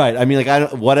right. I mean,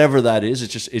 like, whatever that is,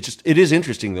 it is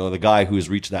interesting though, the guy who has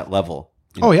reached that level.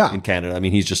 In Canada. I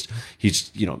mean, he's,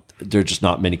 you know, there are just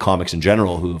not many comics in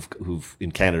general who've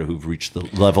in Canada who've reached the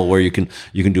level where you can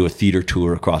do a theater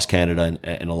tour across Canada,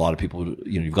 and a lot of people,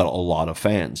 you know, you've got a lot of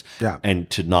fans. Yeah. And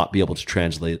to not be able to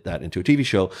translate that into a TV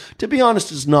show, to be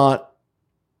honest, is not,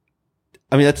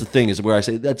 I mean, that's the thing, is where I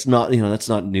say that's not, you know, that's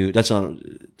not new. That's not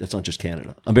just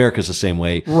Canada. America's the same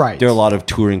way. Right. There are a lot of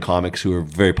touring comics who are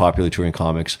very popular touring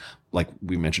comics. Like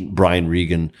we mentioned, Brian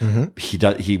Regan, he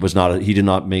did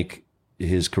not make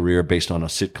his career based on a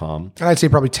sitcom. And I'd say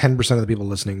probably 10% of the people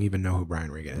listening even know who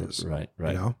Brian Regan is. Right.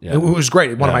 You know? Yeah. It was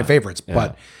great. One of my favorites,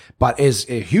 but is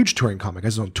a huge touring comic.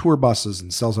 Has his own tour buses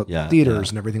and sells out theaters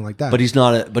and everything like that. But he's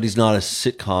not a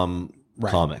sitcom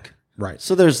comic. Right.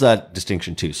 So there's that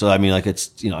distinction too. So I mean, like,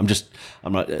 it's, you know, I'm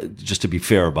not just to be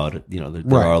fair about it. You know,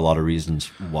 there are a lot of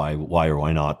reasons why or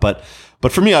why not. But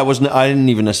for me, I didn't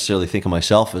even necessarily think of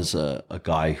myself as a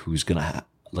guy who's gonna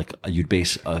like, you'd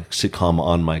base a sitcom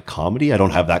on my comedy. I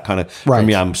don't have that kind of. For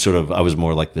me, I was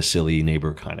more like the silly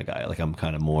neighbor kind of guy. Like, I'm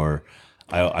kind of more.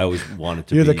 I always wanted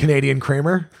to. You're the Canadian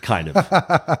Kramer. Kind of.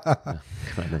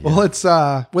 Well, it's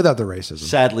without the racism.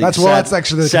 Sadly, that's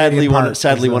actually the Canadian part.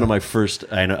 Sadly, one of my first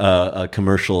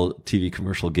TV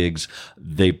commercial gigs,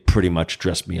 they pretty much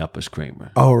dressed me up as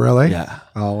Kramer. Oh, really? Yeah.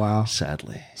 Oh, wow.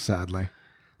 Sadly.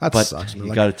 That but sucks.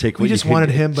 You got to take what we just wanted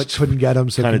him, but couldn't get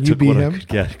him. So can you be him?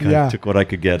 Took what I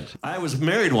could get. I was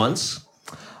married once.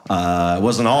 It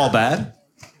wasn't all bad.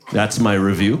 That's my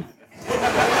review.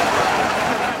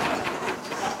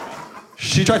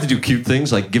 She tried to do cute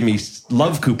things like give me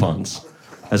love coupons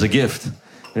as a gift.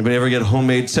 Anybody ever get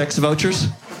homemade sex vouchers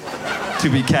to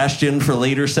be cashed in for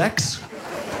later sex?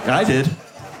 I did,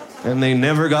 and they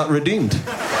never got redeemed.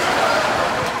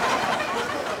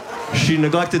 She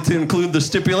neglected to include the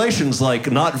stipulations like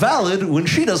not valid when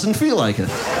she doesn't feel like it.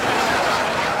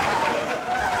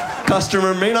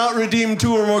 Customer may not redeem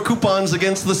 2 or more coupons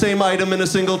against the same item in a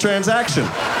single transaction.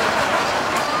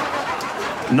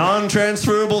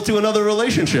 Non-transferable to another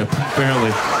relationship, apparently.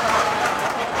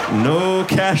 No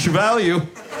cash value.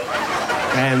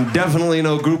 And definitely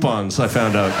no Groupons, I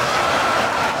found out.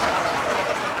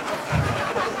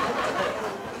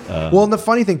 Well, and the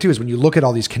funny thing too is when you look at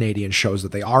all these Canadian shows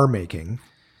that they are making,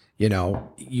 you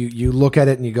know, you look at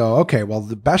it and you go, okay, well,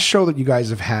 the best show that you guys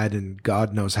have had in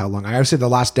God knows how long. I always say the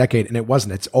last decade, and it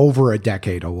wasn't. It's over a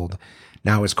decade old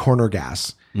now. Is Corner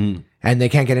Gas, and they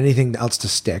can't get anything else to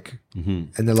stick,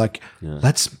 and they're like,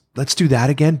 let's do that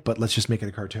again, but let's just make it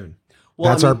a cartoon.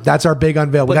 Well, that's our big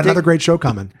unveil. We got another great show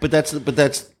coming. But just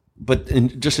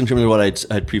in terms of what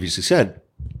I'd previously said,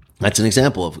 that's an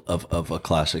example of a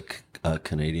classic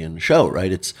Canadian show,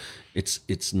 right? It's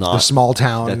not the small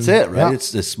town. That's it, right? Yeah.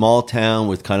 It's a small town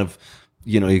with kind of,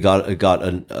 you know, you got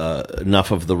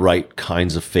enough of the right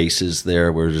kinds of faces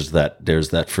there. Where there's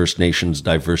that First Nations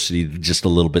diversity just a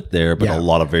little bit there, but a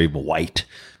lot of very white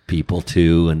people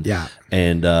too, and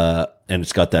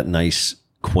it's got that nice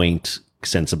quaint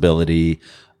sensibility,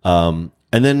 and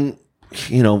then,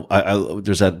 you know,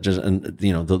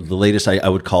 the latest I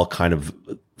would call kind of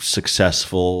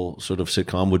successful sort of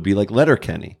sitcom would be like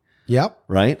Letterkenny. Yep.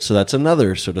 Right. So that's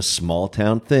another sort of small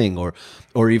town thing,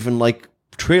 or even like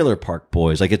Trailer Park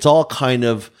Boys. Like it's all kind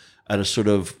of at a sort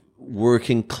of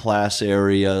working class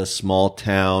area, small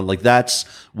town. Like that's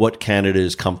what Canada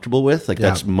is comfortable with. Like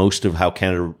that's most of how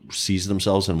Canada sees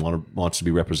themselves and wants to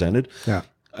be represented. Yeah.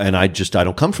 And I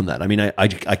don't come from that. I mean, I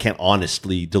can't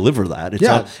honestly deliver that.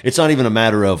 It's not even a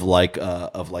matter of like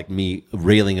me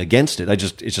railing against it.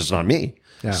 It's just not me.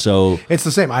 Yeah. So it's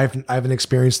the same. I have an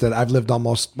experience that I've lived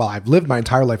my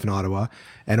entire life in Ottawa,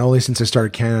 and only since I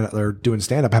started Canada or doing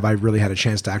stand up have I really had a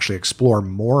chance to actually explore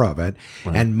more of it.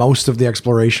 Right. And most of the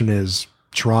exploration is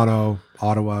Toronto,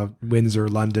 Ottawa, Windsor,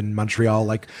 London, Montreal,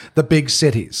 like the big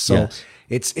cities. So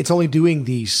it's only doing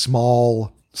the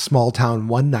small town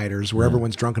one-nighters where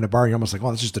everyone's drunk in a bar. You're almost like,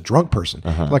 oh, that's just a drunk person.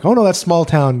 Like, oh no, that's small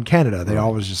town Canada. They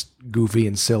always just goofy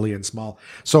and silly and small.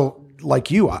 So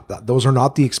like you, those are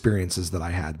not the experiences that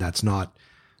I had. That's not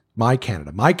my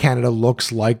Canada. My Canada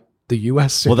looks like the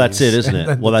U.S. cities. Well, that's it, isn't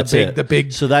it? Well, that's it. The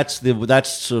big. So that's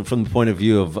from the point of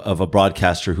view of a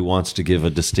broadcaster who wants to give a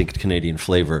distinct Canadian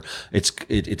flavor. It's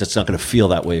not going to feel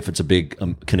that way if it's a big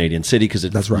Canadian city, because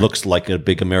it looks like a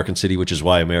big American city, which is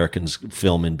why Americans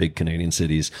film in big Canadian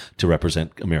cities to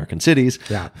represent American cities.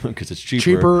 Yeah, because it's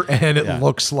cheaper and it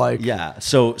looks like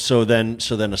So then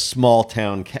a small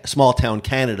town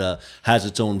Canada has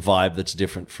its own vibe that's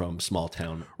different from small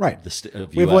town. Right.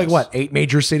 We have like 8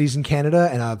 major cities in Canada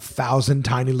and 1,000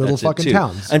 tiny little fucking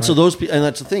towns. And so and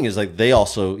that's the thing is like they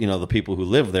also, you know, the people who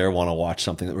live there want to watch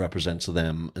something that represents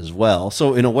them as well.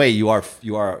 So in a way you are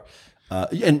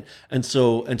and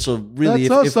so really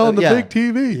that's us on the big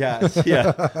TV.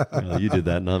 Well, you did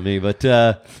that, not me, but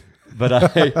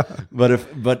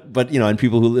you know, and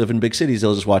people who live in big cities,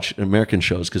 they'll just watch American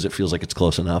shows because it feels like it's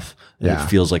close enough. And it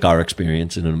feels like our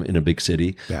experience in a big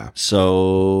city. Yeah.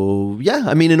 So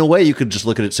I mean, in a way, you could just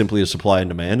look at it simply as supply and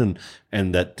demand,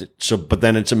 and that. So, but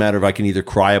then it's a matter of I can either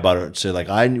cry about it and say like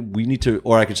we need to,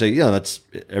 or I could say, you know, that's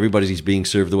everybody's being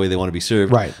served the way they want to be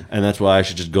served, right? And that's why I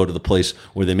should just go to the place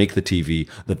where they make the TV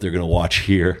that they're going to watch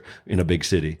here in a big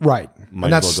city, right?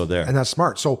 Might as well go there, and that's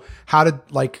smart. So how did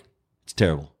it's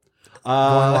terrible.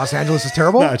 Los Angeles is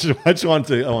terrible. No, I just want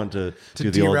to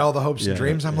derail the hopes and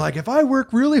dreams. I'm like, if I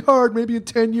work really hard, maybe in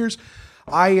 10 years,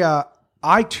 I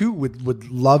too would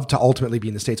love to ultimately be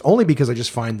in the States, only because I just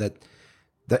find that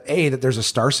that there's a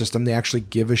star system. They actually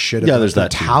give a shit about there's their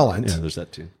that talent. Too. Yeah, there's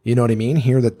that too. You know what I mean?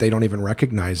 Here that they don't even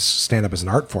recognize stand up as an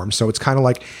art form. So it's kind of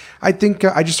like, I think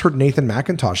I just heard Nathan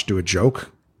McIntosh do a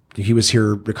joke. He was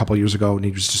here a couple of years ago and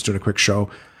he was just doing a quick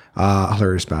show.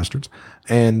 Hilarious Bastards.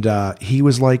 And he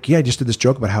was like, I just did this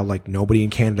joke about how like nobody in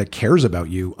Canada cares about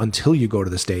you until you go to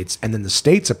the States, and then the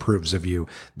States approves of you.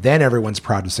 Then everyone's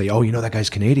proud to say, oh, you know, that guy's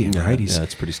Canadian, right?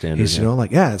 It's pretty standard. He's, you know,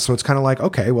 like, so it's kind of like,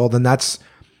 okay, well then that's,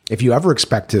 if you ever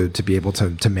expect to be able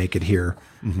to make it here,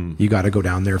 you got to go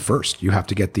down there first. You have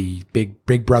to get the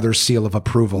big brother seal of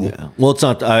approval. Yeah. Well, it's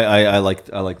not, I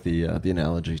like the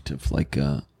analogy to like,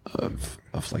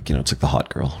 of like, you know, it's like the hot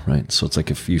girl, right? So it's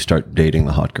like if you start dating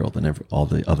the hot girl, then all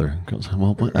the other girls,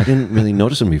 well, I didn't really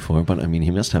notice him before, but I mean,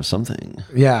 he must have something.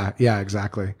 Yeah,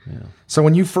 exactly. Yeah. So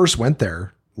when you first went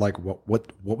there, like what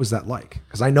was that like?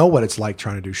 Because I know what it's like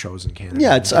trying to do shows in Canada.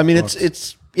 Yeah, it's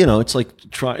you know, it's like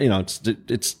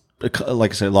it's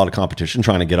like I say, a lot of competition,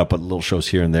 trying to get up at little shows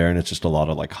here and there, and it's just a lot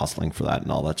of like hustling for that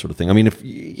and all that sort of thing. I mean,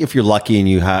 if you're lucky and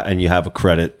you have a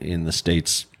credit in the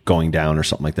States going down or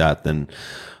something like that, then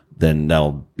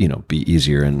that'll, you know, be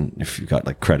easier. And if you've got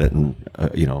like credit and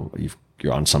you know,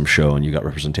 you're on some show and you got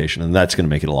representation, and that's going to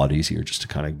make it a lot easier just to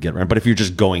kind of get around. But if you're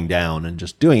just going down and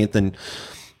just doing it, then,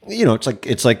 you know,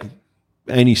 it's like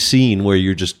any scene where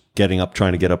you're just getting up,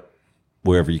 trying to get up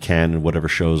wherever you can and whatever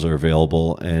shows are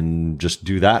available, and just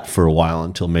do that for a while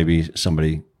until maybe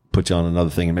somebody puts you on another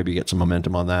thing and maybe get some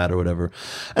momentum on that or whatever.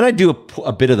 And I do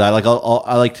a bit of that. Like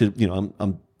I like to,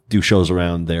 I'm do shows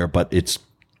around there, but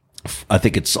I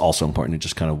think it's also important to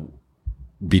just kind of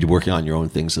be working on your own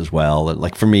things as well. And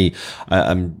like for me,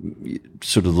 I'm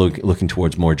sort of looking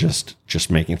towards more just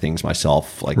making things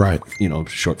myself, like, right.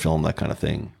 Short film, that kind of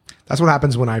thing. That's what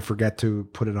happens when I forget to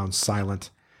put it on silent.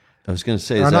 I was going to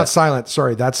say, not silent.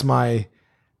 Sorry, that's my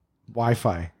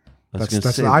Wi-Fi. That's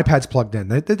the iPad's plugged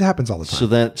in. It happens all the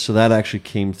time. So that actually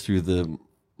came through the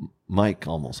mic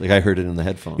almost. Like I heard it in the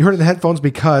headphones. You heard it in the headphones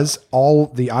because all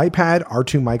the iPad, our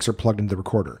two mics are plugged into the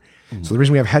recorder. Mm-hmm. So the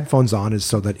reason we have headphones on is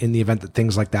so that in the event that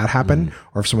things like that happen,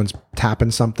 or if someone's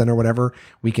tapping something or whatever,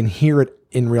 we can hear it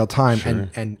in real time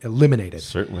and eliminate it.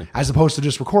 Certainly. As opposed to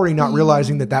just recording, not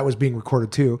realizing that was being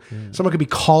recorded too. Someone could be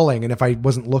calling, and if I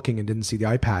wasn't looking and didn't see the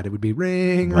iPad, it would be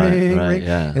ring, ring.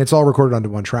 Yeah. And it's all recorded onto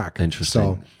one track.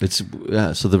 Interesting. So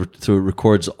it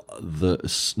records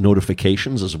the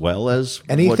notifications as well as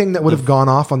anything that would have gone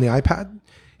off on the iPad.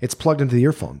 It's plugged into the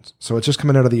earphones, so it's just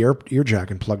coming out of the ear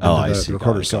jack and plugged into the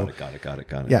recorder. Got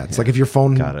it. Yeah, it's like if your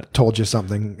phone told you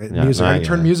something, music. I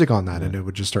turn music on that, and it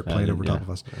would just start playing over top of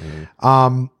us.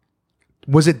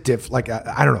 Was it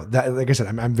I don't know. That, like I said,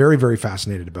 I'm very, very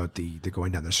fascinated about the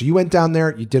going down there. So you went down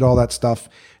there, you did all that stuff,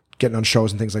 getting on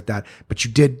shows and things like that, but you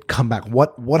did come back.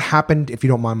 What happened, if you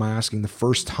don't mind my asking, the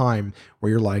first time where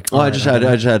you're like, I just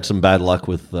had some bad luck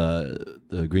with the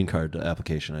green card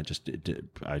application.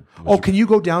 Can you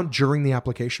go down during the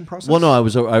application process? Well, no, I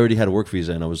already had a work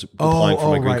visa and I was applying for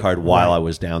my green card while I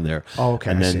was down there. Oh,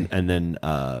 okay. And then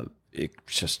it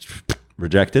just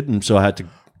rejected, and so I had to.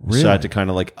 Really? So I had to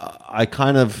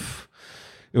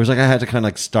it was like I had to kind of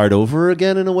like start over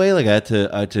again in a way. Like I had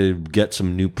to get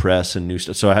some new press and new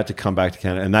stuff. So I had to come back to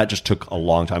Canada, and that just took a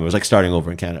long time. It was like starting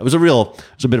over in Canada. It was a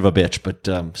bit of a bitch, but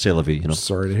c'est la vie,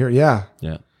 Sorry to hear. Yeah.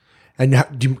 Yeah. And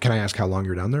can I ask how long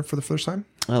you're down there for the first time?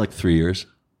 Like 3 years.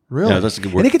 Really? Yeah, that's a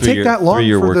good work. And it could take that long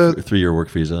for the 3-year work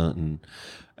visa,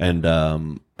 and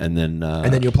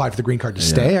then you apply for the green card to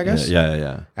stay, I guess.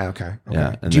 Yeah. Okay.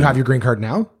 Yeah. Do you have your green card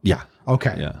now? Yeah.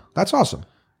 Okay. Yeah. That's awesome.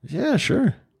 Yeah,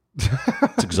 sure.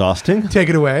 It's exhausting. Take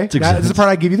it away. This is the part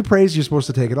I give you the praise. You're supposed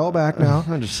to take it all back now.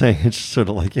 I'm just saying, it's sort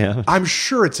of like, yeah. I'm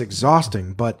sure it's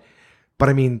exhausting, but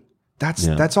I mean,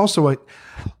 that's also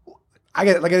I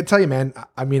got to tell you, man.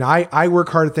 I mean, I work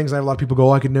hard at things. I have a lot of people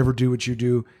go, I could never do what you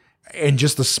do, and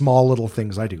just the small little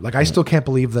things I do. Like I still can't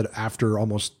believe that after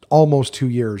almost 2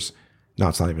 years. No,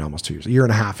 it's not even almost 2 years. A year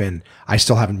and a half in, I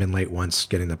still haven't been late once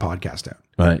getting the podcast out.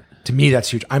 Right. To me, that's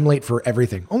huge. I'm late for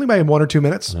everything. Only by 1 or 2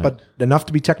 minutes, but enough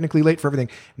to be technically late for everything.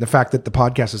 And the fact that the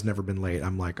podcast has never been late,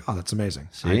 I'm like, oh, that's amazing.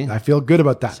 See? I feel good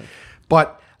about that.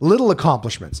 But little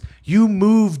accomplishments. You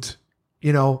moved,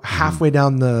 halfway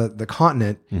down the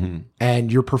continent,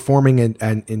 and you're performing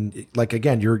and like,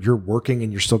 again, you're working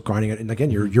and you're still grinding it. And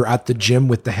again, you're at the gym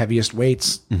with the heaviest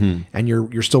weights, and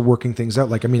you're still working things out.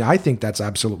 Like, I mean, I think that's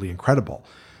absolutely incredible.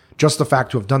 Just the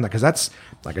fact to have done that, because that's,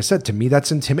 like I said, to me,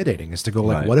 that's intimidating. Is to go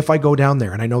like, what if I go down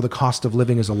there and I know the cost of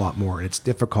living is a lot more and it's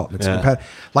difficult and it's competitive.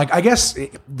 Like, I guess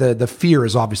the fear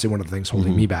is obviously one of the things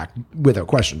holding me back, without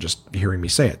question. Just hearing me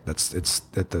say it, it's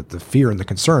the fear and the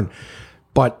concern.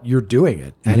 But you're doing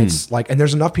it, and it's like, and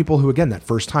there's enough people who, again, that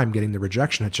first time getting the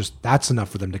rejection, it's just that's enough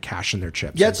for them to cash in their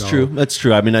chips. Yeah, it's true. That's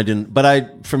true. I mean, I didn't,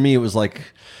 but for me, it was like.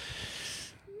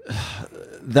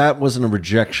 That wasn't a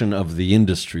rejection of the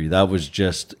industry. That was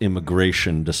just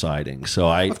immigration deciding.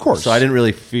 So of course. So I didn't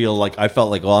really feel like, I felt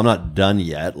like, well, I'm not done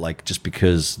yet. Like, just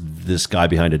because this guy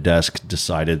behind a desk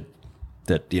decided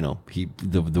that,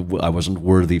 I wasn't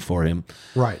worthy for him.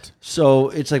 Right. So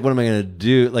it's like, what am I going to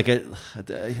do? Like,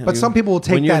 but some people will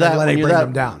take that and let it bring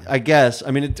them down. I guess. I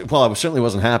mean, I certainly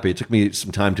wasn't happy. It took me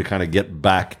some time to kind of get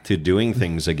back to doing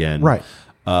things again. Right.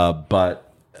 But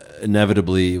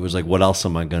inevitably it was like, what else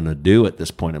am I going to do at this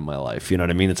point in my life? You know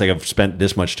what I mean? It's like I've spent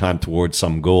this much time towards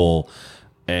some goal.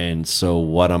 And so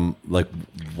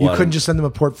you couldn't just send them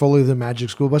a portfolio of the Magic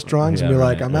School Bus drawings and be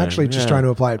like, I'm actually just trying to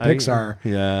apply at Pixar.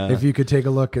 If you could take a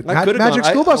look at Magic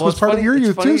School Bus was part of your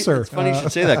youth too, sir. It's funny you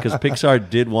should say that, because Pixar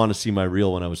did want to see my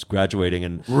reel when I was graduating.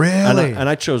 And really? And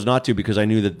I chose not to, because I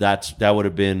knew that would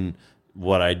have been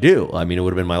what I do. I mean, it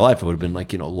would have been my life. It would have been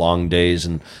like, long days,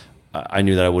 and I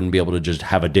knew that I wouldn't be able to just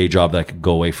have a day job that I could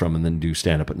go away from and then do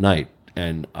stand up at night.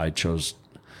 And I chose,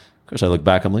 of course, I look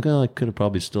back, I'm like, oh, I could have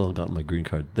probably still gotten my green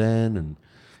card then. And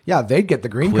Yeah, they'd get the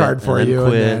green quit card for and then you.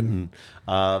 quit. And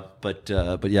then,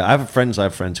 But yeah, I have friends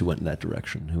who went in that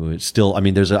direction. Who is still. I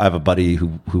mean, I have a buddy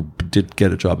who did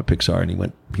get a job at Pixar,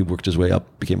 and he worked his way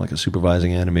up, became like a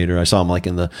supervising animator. I saw him like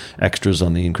in the extras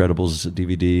on the Incredibles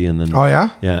DVD, and then oh yeah,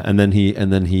 yeah, and then he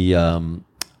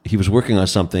was working on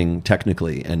something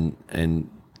technically, and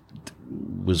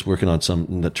was working on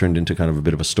something that turned into kind of a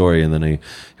bit of a story, and then he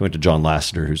went to John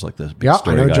Lasseter, who's like the big yeah, I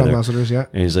story know guy John there. Lasseter's. Yeah,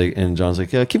 And John's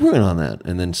like, yeah, keep working on that.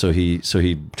 And then so he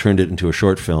turned it into a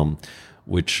short film,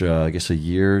 which I guess a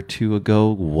year or two ago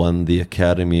won the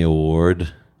Academy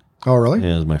Award. oh really?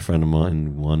 Yeah, my friend of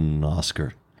mine won an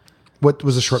Oscar. What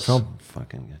was the short film?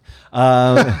 Fucking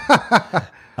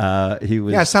he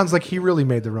was. Yeah, it sounds like he really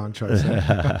made the wrong choice.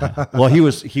 Well, he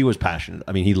was passionate.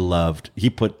 I mean, he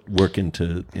put work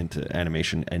into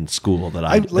animation and school that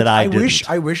I didn't. I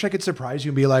wish I could surprise you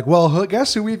and be like, well,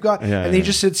 guess who we've got? Yeah, and he yeah.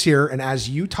 just sits here, and as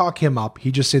you talk him up,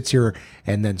 he just sits here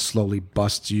and then slowly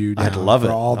busts you down I'd love for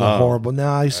it. all the Oh. horrible.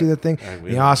 No, you see the thing?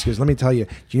 The Oscars, let me tell you.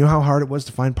 Do you know how hard it was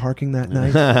to find parking that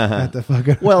night at the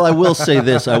fucking... Well, I will say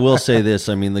this. I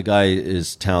mean, the guy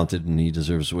is talented and he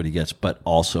deserves what he gets, but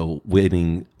also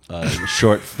winning a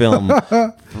short film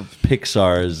for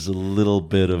Pixar is a little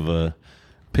bit of a...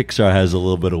 Pixar has a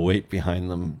little bit of weight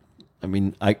behind them. I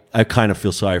mean, I kind of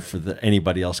feel sorry for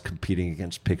anybody else competing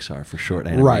against Pixar for short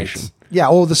animation. Right. Yeah,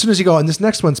 well, as soon as you go, and this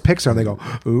next one's Pixar, and they go,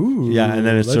 ooh. Yeah, and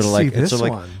then it's let's sort of like, see this it's sort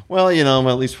of one. like, well, you know,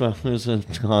 at least it was an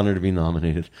honor to be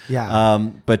nominated. Yeah.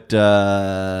 But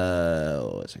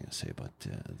what was I going to say about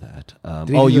that?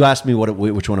 you do You the- asked me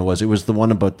which one it was. It was the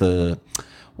one about the.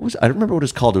 I don't remember what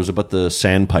it's called. It was about the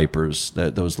sandpipers,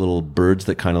 those little birds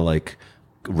that kind of like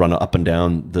run up and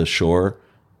down the shore.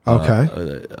 Okay.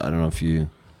 I don't know if you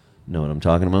know what I'm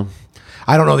talking about.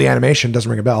 I don't know the animation. Doesn't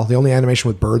ring a bell. The only animation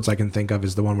with birds I can think of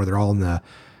is the one where they're all in the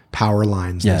power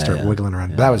lines and Yeah, they start yeah. wiggling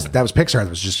around. Yeah, But that was Pixar. That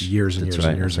was just years and That's years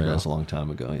right. and years That's right. ago. That's a long time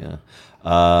ago.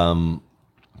 Yeah. I'm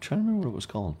trying to remember what it was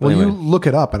called. Well, Anyway. you look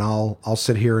it up, and I'll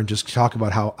sit here and just talk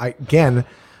about how I'm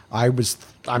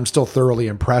still thoroughly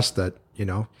impressed that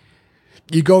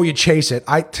you go, you chase it.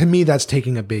 To me, that's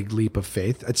taking a big leap of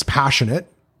faith. It's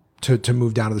passionate to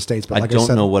move down to the States, but I like don't I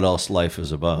said, know what else life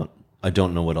is about. I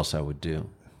don't know what else I would do.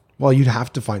 well, you'd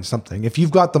have to find something if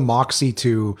you've got the moxie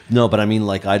to. No, but I mean,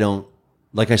 like, I don't.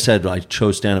 Like I said, I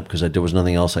chose stand up because there was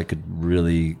nothing else I could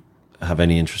really have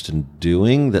any interest in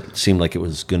doing that seemed like it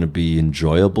was going to be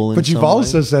enjoyable. But you've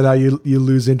also said how you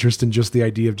lose interest in just the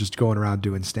idea of just going around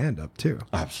doing stand up too.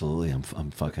 Absolutely,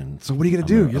 I'm fucking. So what are you gonna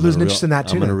do? You're losing interest in that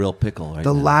too. I'm in a now. real pickle right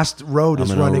The now. last road I'm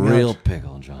is in running a real out.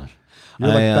 pickle, Josh. You're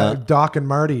like Doc and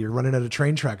Marty. You're running out of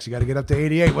train tracks. You got to get up to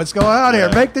 88. What's going on here?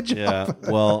 Make the jump. Yeah.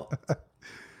 Well,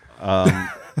 I'm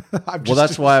well,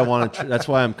 that's why I want to. That's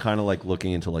why I'm kind of like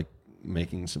looking into like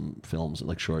making some films,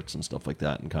 like shorts and stuff like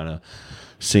that, and kind of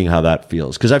seeing how that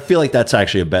feels. Because I feel like that's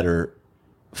actually a better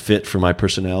fit for my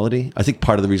personality. I think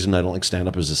part of the reason I don't like stand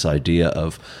up is this idea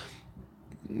of,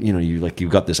 you've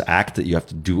got this act that you have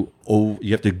to do. Oh,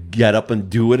 you have to get up and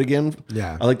do it again.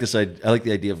 Yeah. I like this. I like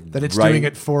the idea of that it's writing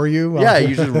doing it for you. Yeah,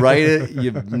 you just write it,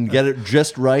 you get it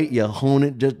just right, you hone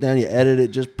it just down, you edit it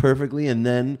just perfectly, and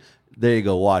then there you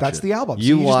go, watch That's it. the album. So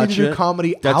You you just watch need to do it.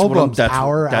 comedy That's what albums,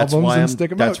 hour that's albums, why and I'm,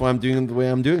 stick 'em That's out. why I'm doing them the way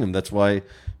I'm doing them. That's why,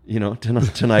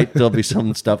 tonight there'll be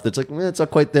some stuff that's like, it's not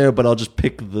quite there, but I'll just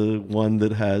pick the one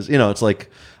that has, it's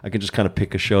like I can just kind of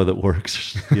pick a show that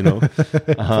works, Put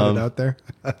it out there.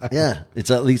 yeah, it's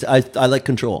at least I like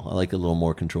control. I like a little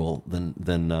more control than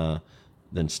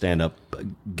stand up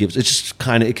gives. It's just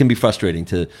kind of, it can be frustrating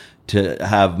to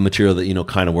have material that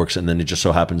kind of works, and then it just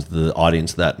so happens the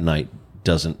audience that night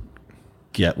doesn't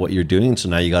get what you're doing, so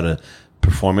now you got to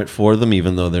perform it for them,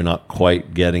 even though they're not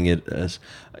quite getting it. As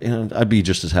I'd be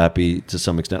just as happy to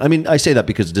some extent. I mean, I say that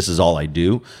because this is all I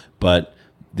do, but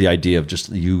the idea of just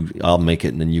I'll make it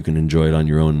and then you can enjoy it on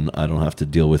your own. I don't have to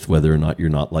deal with whether or not you're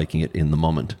not liking it in the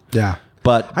moment. Yeah.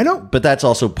 But I know. But that's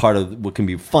also part of what can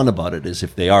be fun about it is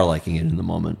if they are liking it in the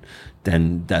moment,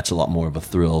 then that's a lot more of a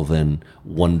thrill than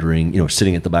wondering,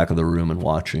 sitting at the back of the room and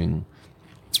watching.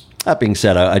 That being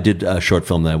said, I did a short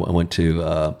film that I went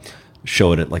to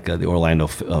show it at like the Orlando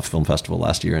Film Festival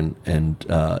last year, and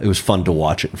it was fun to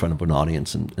watch it in front of an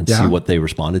audience and see what they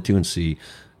responded to and see.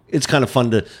 It's kind of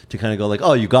fun to kind of go like,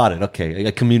 oh, you got it. Okay.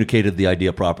 I communicated the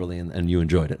idea properly and you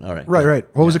enjoyed it. All right. Right.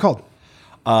 What was it called?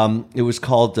 It was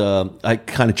called, I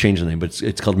kind of changed the name, but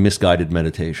it's called Misguided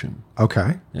Meditation.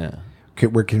 Okay. Yeah.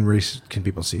 Where can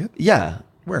people see it? Yeah.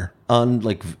 Where? On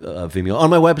like Vimeo. On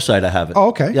my website, I have it. Oh,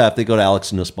 okay. Yeah, if they go to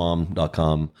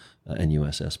alexnussbaum.com,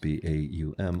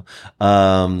 NUSSBAUM.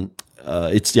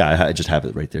 I just have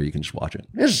it right there. You can just watch it.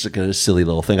 It's just a silly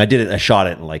little thing. I shot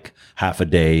it in like half a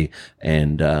day,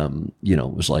 and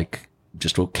it was like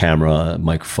just a camera, a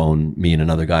microphone, me and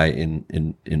another guy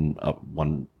in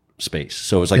one space.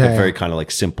 So it was like very kind of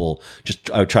like simple.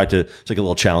 I tried to. It's like a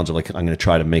little challenge of like I'm going to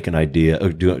try to make an idea,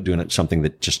 or doing something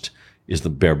that just is the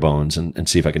bare bones, and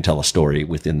see if I can tell a story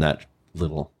within that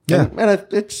little. Yeah, and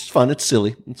it's fun. It's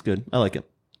silly. It's good. I like it.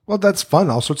 Well, that's fun.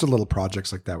 All sorts of little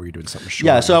projects like that where you're doing something short.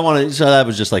 Yeah, so that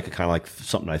was just like kind of like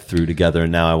something I threw together,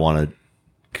 and now I want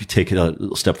to take it a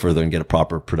little step further and get a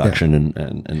proper production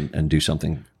and do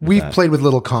something. We've played with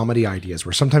little comedy ideas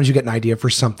where sometimes you get an idea for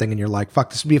something and you're like,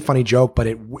 "Fuck, this would be a funny joke," but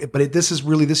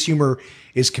this humor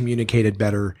is communicated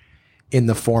better in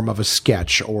the form of a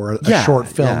sketch or a short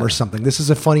film or something. This is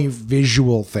a funny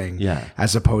visual thing,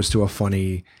 as opposed to a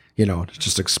funny,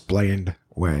 just explained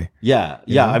way. Yeah.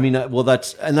 I mean,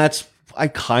 that's I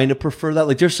kind of prefer that.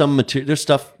 Like, there's some material, there's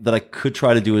stuff that I could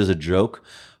try to do as a joke,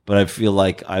 but I feel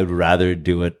like I'd rather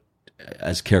do it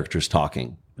as characters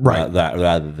talking, right?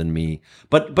 Rather than me.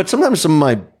 But sometimes some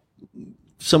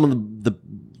of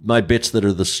my bits that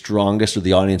are the strongest or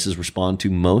the audiences respond to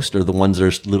most are the ones that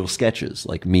are little sketches,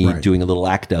 like me doing a little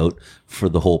act out for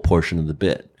the whole portion of the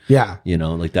bit. Yeah.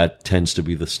 Like that tends to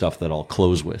be the stuff that I'll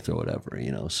close with or whatever,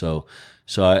 So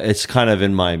it's kind of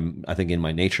in my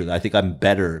nature that I think I'm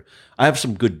better. I have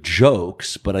some good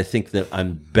jokes, but I think that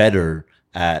I'm better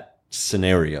at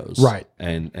scenarios, right?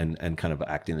 And kind of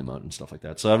acting them out and stuff like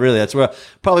that. So really, that's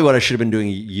probably what I should have been doing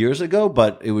years ago.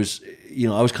 But it was,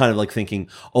 I was kind of like thinking,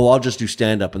 I'll just do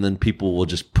stand up, and then people will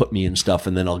just put me in stuff,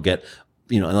 and then I'll get.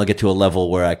 And I'll get to a level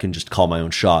where I can just call my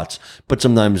own shots. But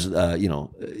sometimes,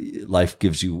 life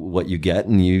gives you what you get,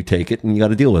 and you take it, and you got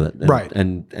to deal with it, right?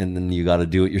 And then you got to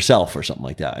do it yourself or something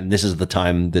like that. And this is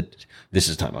time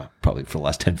probably for the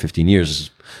last 10, 15 years, is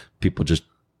people just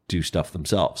do stuff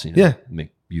themselves.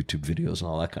 Make YouTube videos and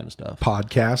all that kind of stuff,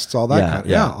 podcasts, all that.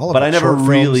 All of but it. I never Short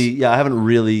really, films. I haven't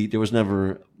really. There was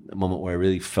never a moment where I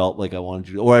really felt like I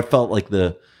wanted to, or I felt like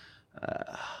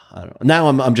I don't know. Now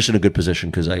I'm just in a good position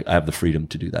because I have the freedom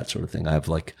to do that sort of thing. I have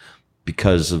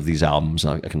because of these albums,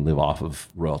 I can live off of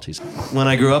royalties. When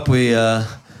I grew up, we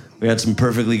had some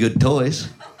perfectly good toys,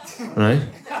 right?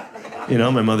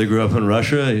 My mother grew up in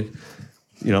Russia.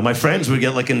 My friends would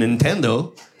get like a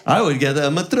Nintendo. I would get a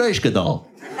Matryoshka doll,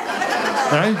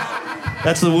 right?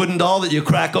 That's the wooden doll that you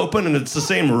crack open and it's the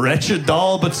same wretched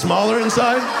doll but smaller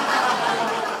inside.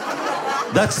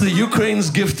 That's the Ukraine's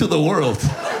gift to the world.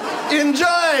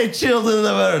 Enjoy, children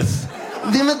of Earth.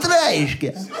 The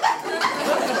Matryoshka.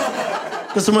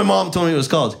 That's what my mom told me it was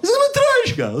called. It's a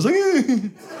Matryoshka. I was like,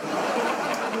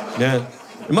 Yeah.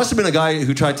 It must have been a guy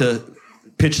who tried to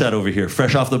pitch that over here,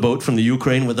 fresh off the boat from the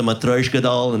Ukraine with a Matryoshka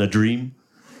doll and a dream.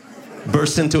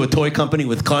 Bursts into a toy company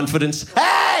with confidence.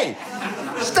 Hey!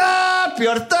 Stop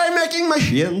your toy-making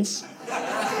machines.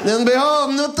 And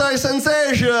behold, new toy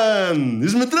sensation.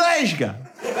 It's Matryoshka.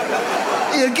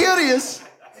 You're curious?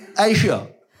 I show.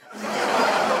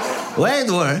 The way it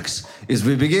works is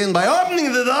we begin by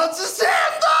opening the door to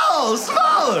same doll,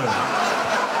 smaller.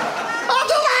 How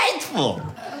delightful.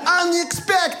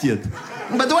 Unexpected.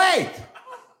 But wait,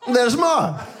 there's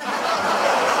more.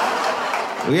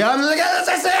 We open again, it's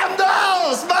the same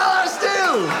doll, smaller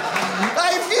still.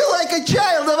 I feel like a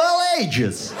child of all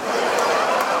ages.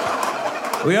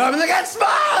 We open again,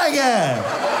 small again.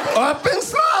 Up and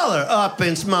smaller, up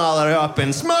and smaller, up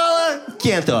and smaller.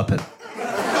 Can't open.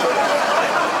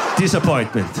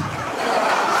 Disappointment.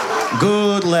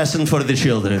 Good lesson for the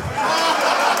children.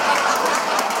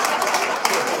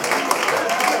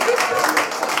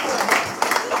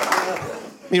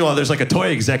 Meanwhile, there's like a toy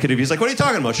executive. He's like, what are you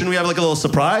talking about? Shouldn't we have like a little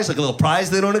surprise? Like a little prize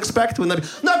they don't expect? Wouldn't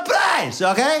that be... No prize,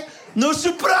 okay? No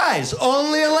surprise.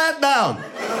 Only a letdown.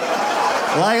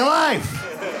 Like life.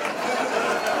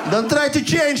 Don't try to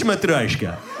change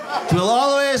Matryoshka. It will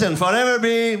always and forever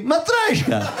be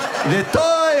Matryoshka, the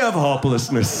toy of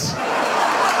hopelessness.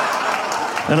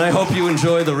 And I hope you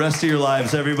enjoy the rest of your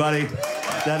lives, everybody.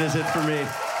 That is it for me.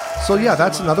 So yeah,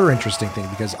 that's another interesting thing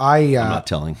because I'm not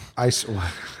telling.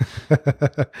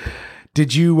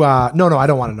 Did you? No, I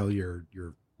don't want to know your.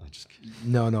 Just kidding.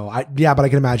 No. But I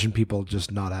can imagine people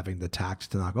just not having the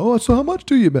tact to not go. Oh, so how much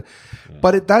do you?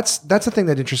 But that's the thing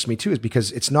that interests me too, is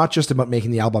because it's not just about making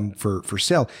the album for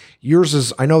sale. Yours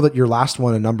is. I know that your last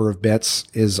one, A Number of Bits,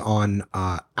 is on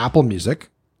Apple Music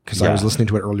because I was listening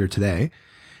to it earlier today,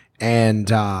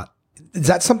 and is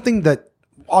that something that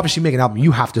obviously make an album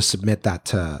you have to submit that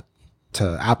to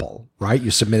to Apple, right?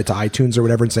 You submit it to iTunes or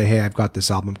whatever and say, hey, I've got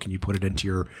this album. Can you put it into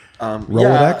your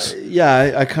Rolodex?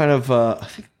 Yeah, I kind of, I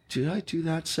think, did I do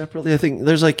that separately? I think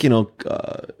there's like,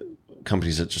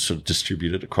 companies that just sort of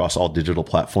distribute it across all digital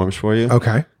platforms for you.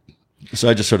 Okay. So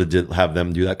I just sort of did have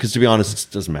them do that because, to be honest,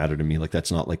 it doesn't matter to me. Like,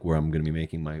 that's not like where I'm going to be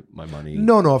making my money.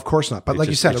 No, of course not. But like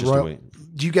you said,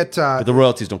 do you get... but the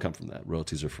royalties don't come from that.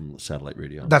 Royalties are from satellite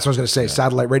radio. That's what I was going to say. Yeah.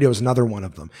 Satellite radio is another one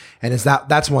of them. And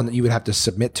that's one that you would have to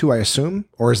submit to, I assume?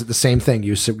 Or is it the same thing?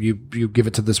 You give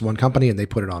it to this one company and they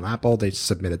put it on Apple, they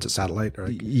submit it to satellite? Or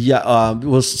like...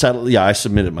 satellite. Yeah, I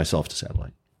submitted myself to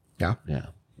satellite. Yeah? Yeah.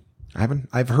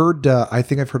 I've heard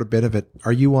a bit of it.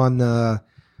 Are you on...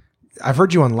 I've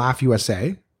heard you on Laugh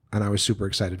USA, and I was super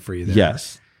excited for you there.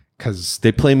 Yes. Because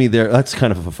they play me there. That's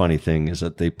kind of a funny thing, is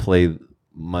that they play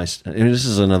this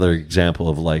is another example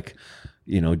of like,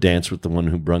 dance with the one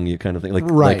who brung you kind of thing. Like,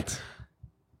 right.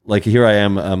 Like here I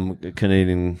am, I'm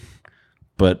Canadian,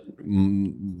 but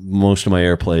most of my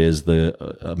airplay is the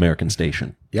American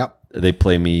station. Yep. They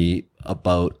play me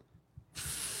about,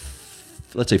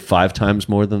 let's say 5 times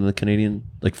more than the Canadian,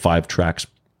 like 5 tracks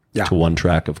to 1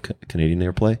 track of Canadian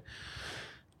airplay.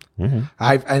 Mm-hmm.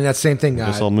 And that same thing. I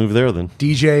guess I'll move there then.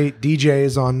 DJ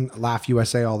is on Laugh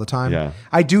USA all the time. Yeah.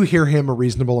 I do hear him a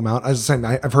reasonable amount. As I was saying,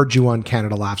 I've heard you on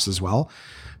Canada Laughs as well,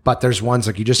 but there's ones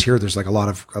like you just hear. There's like a lot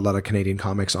of Canadian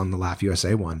comics on the Laugh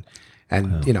USA one,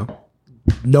 and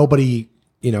nobody,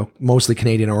 mostly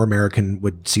Canadian or American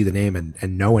would see the name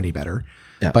and know any better.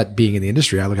 Yeah. But being in the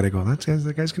industry, I look at it and go,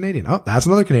 that guy's Canadian. Oh, that's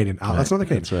another Canadian. Oh, that's another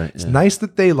Canadian. That's right. It's nice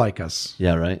that they like us.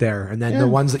 Yeah, right. There. And then the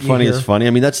ones that you funny hear. Is funny. I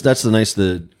mean, that's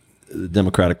the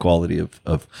democratic quality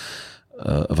of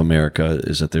America,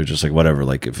 is that they're just like, whatever.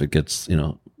 Like if it gets,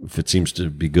 if it seems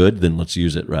to be good, then let's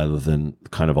use it, rather than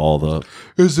kind of all the.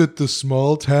 Is it the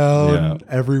small town? Yeah.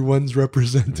 Everyone's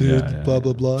represented. Blah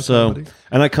blah blah. So, comedy.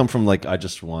 And I come from like, I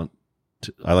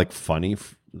like funny,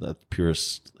 that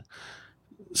purest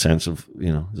sense of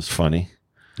just funny.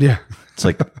 Yeah. It's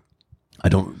like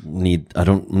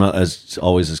I'm not as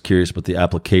always as curious about the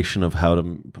application of how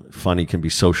funny can be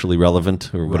socially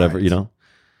relevant or whatever. Right.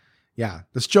 Yeah,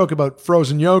 this joke about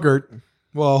frozen yogurt,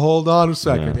 well, hold on a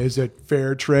second. Is it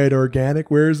fair trade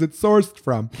organic? Where is it sourced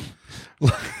from?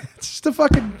 It's just a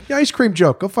fucking ice cream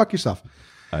joke. Go fuck yourself.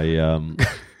 I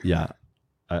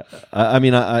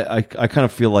mean I kind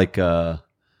of feel like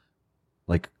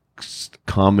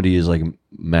comedy is like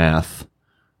math,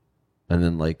 and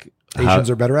then like Asians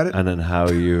are better at it, and then how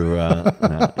you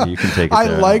you can take it. I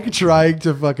like trying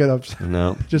to fuck it up.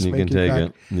 No, just you can take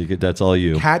it. You can. That's all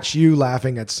you. Catch you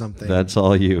laughing at something. That's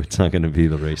all you. It's not going to be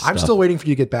the race. I'm stuff. still waiting for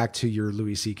you to get back to your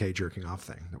Louis C.K. jerking off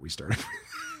thing that we started.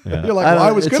 Yeah. You're like,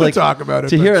 I was going to talk about it.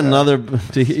 To hear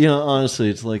honestly,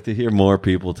 it's like to hear more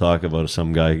people talk about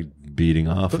some guy beating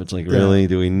off. It's like, really,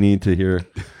 do we need to hear?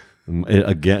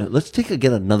 Again, let's take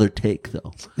another take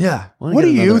though. Yeah. What do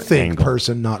you think, angle.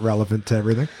 Person not relevant to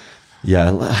everything?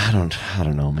 Yeah, I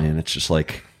don't know, man. It's just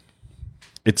like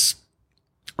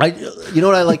you know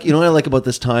what I like about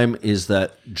this time is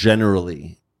that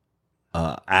generally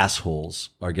assholes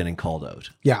are getting called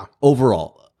out. Yeah.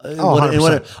 Overall. Oh,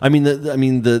 I mean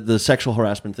the sexual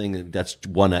harassment thing, that's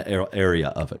one area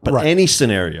of it. But any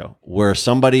scenario where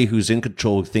somebody who's in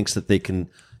control thinks that they can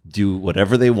do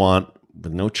whatever they want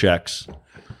with no checks,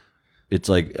 it's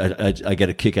like I get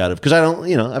a kick out of, because I don't,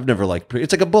 I've never liked,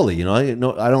 it's like a bully, I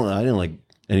didn't like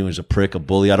anyone who's a prick, a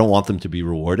bully. I don't want them to be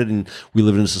rewarded, and we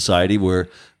live in a society where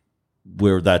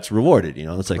that's rewarded.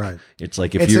 It's like it's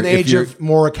like it's an age of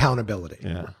more accountability.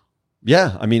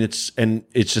 Yeah. I mean, it's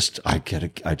just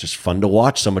just fun to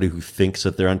watch somebody who thinks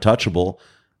that they're untouchable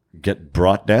get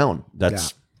brought down.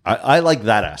 That's. I like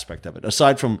that aspect of it.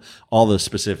 Aside from all the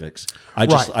specifics, I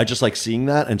just like seeing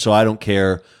that, and so I don't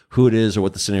care who it is or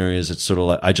what the scenario is. It's sort of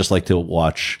like I just like to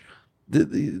watch.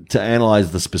 To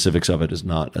analyze the specifics of it is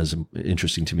not as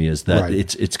interesting to me as that.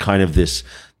 Right. It's kind of this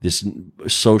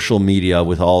social media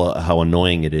with all how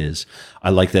annoying it is.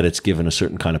 I like that it's given a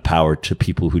certain kind of power to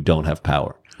people who don't have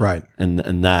power. Right,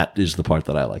 and that is the part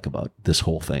that I like about this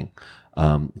whole thing.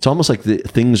 It's almost like the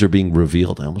things are being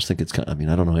revealed. I almost think it's kind of,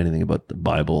 I don't know anything about the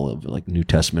Bible, like New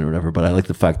Testament or whatever, but I like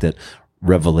the fact that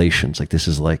revelations, like this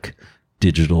is like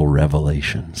digital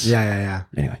revelations. Yeah.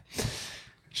 Anyway,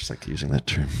 just like using that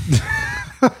term.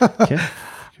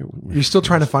 You're still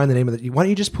trying to find the name of it. Why don't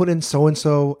you just put in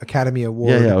so-and-so Academy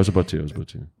Award? Yeah, I was about to.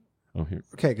 Oh, here.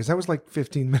 Okay, because that was like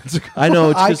 15 minutes ago. I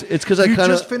know, it's because I kind of...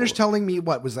 You just finished telling me,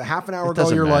 what, was it half an hour ago?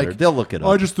 You're matter. Like... They'll look it up.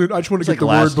 I just want to get the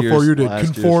word before you did.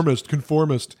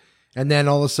 Conformist. And then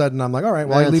all of a sudden I'm like, all right,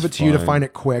 well, I leave it to you to find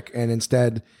it quick, and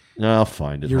instead No, I'll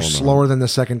find it. You're Hold on. slower than the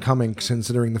second coming,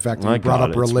 considering the fact that I you brought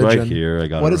got up it. It's religion. right here. I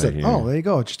got What it is right it? here. Oh, there you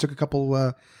go. It just took a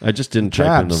couple. I just didn't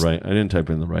type in the jabs. right. I didn't type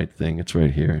in the right thing. It's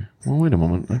right here. Well, wait a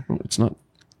moment. It's not.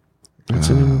 What's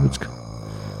it?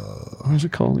 What is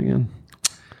it called again?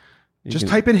 Just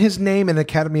type in his name and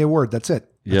Academy Award. That's it.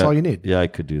 That's all you need. Yeah, I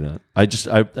could do that. I just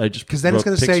Because then it's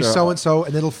going to say so and so,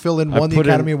 and it'll fill in won the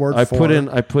Academy Award. I put in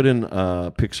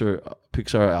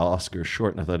Pixar Oscar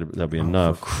short, and I thought that'd be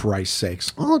enough. For Christ's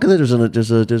sakes! Oh, look at that!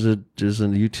 There's a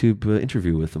YouTube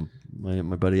interview with him.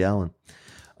 My buddy Alan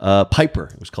Piper.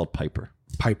 It was called Piper.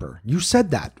 Piper. You said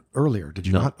that earlier, did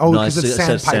you not? No, because it's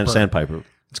Sandpiper. Sandpiper.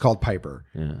 It's called Piper.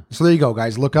 Yeah. So there you go,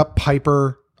 guys. Look up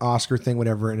Piper Oscar thing,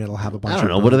 whatever, and it'll have a bunch. I don't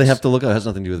know. What do they have to look at? It has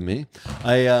nothing to do with me.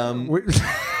 I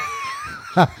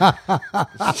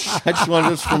just wanted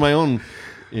this for my own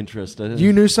interest.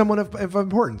 You knew someone of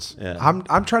importance. Yeah.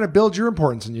 I'm trying to build your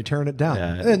importance, and you're tearing it down.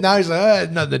 Yeah. And now he's like, it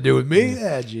had nothing to do with me.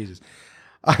 Jesus.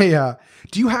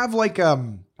 Do you have like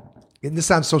and this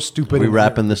sounds so stupid. Are we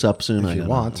wrapping this up soon? you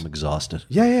want. I'm exhausted.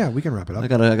 Yeah, we can wrap it up. I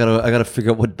gotta figure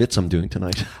out what bits I'm doing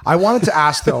tonight. I wanted to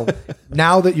ask though,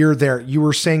 now that you're there, you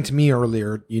were saying to me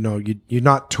earlier, you're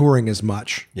not touring as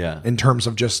much. Yeah. In terms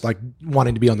of just like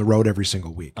wanting to be on the road every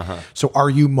single week. So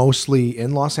are you mostly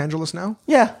in Los Angeles now?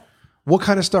 Yeah. What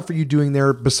kind of stuff are you doing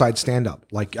there besides stand up?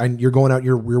 Like you're going out,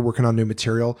 you're working on new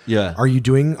material. Yeah. Are you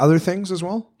doing other things as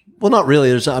well? Well, not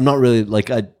really. I'm not really like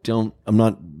I'm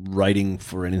not writing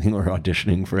for anything or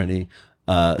auditioning for any.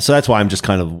 So that's why I'm just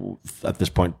kind of at this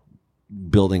point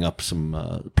building up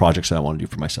some projects that I want to do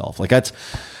for myself. Like it's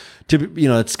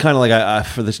kind of like I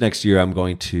for this next year I'm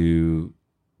going to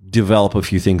develop a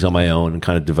few things on my own and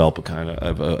kind of develop a kind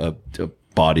of a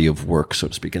body of work, so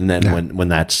to speak. And then when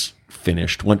that's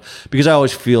finished, because I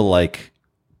always feel like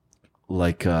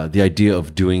the idea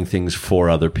of doing things for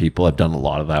other people, I've done a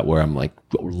lot of that where I'm like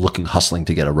hustling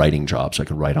to get a writing job so I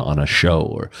can write on a show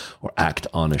or act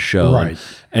on a show. Right.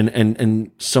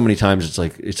 And so many times it's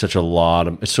like, it's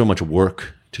so much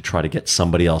work to try to get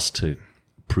somebody else to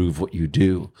prove what you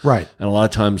do. Right. And a lot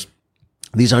of times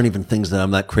these aren't even things that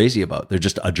I'm that crazy about. They're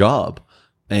just a job.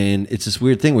 And it's this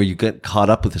weird thing where you get caught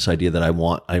up with this idea that I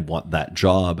want that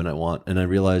job and I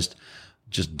realized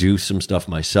just do some stuff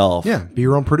myself. Yeah. Be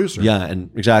your own producer. Yeah, and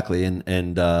exactly. And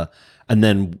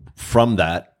then from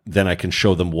that, then I can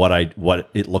show them what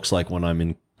it looks like when I'm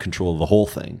in control of the whole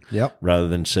thing. Yep. Rather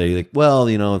than say like, well,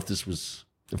 if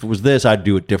it was this, I'd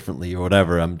do it differently or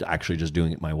whatever. I'm actually just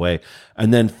doing it my way.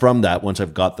 And then from that, once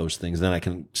I've got those things, then I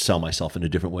can sell myself in a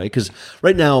different way. Because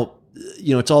right now,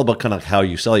 it's all about kind of how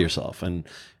you sell yourself. And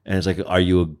it's like, are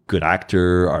you a good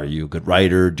actor? Are you a good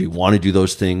writer? Do you want to do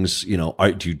those things? Do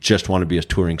you just want to be a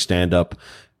touring stand-up?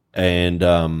 And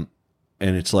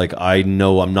it's like, I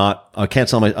know I'm not going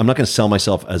to sell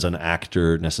myself as an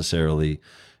actor necessarily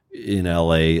in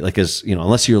LA, like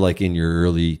unless you're like in your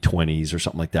early 20s or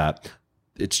something like that.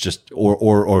 It's just,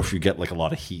 or if you get like a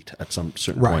lot of heat at some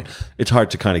certain point, it's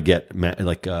hard to kind of get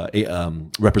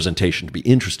representation to be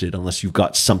interested unless you've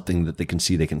got something that they can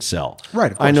see they can sell.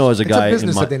 Right. I know as a guy,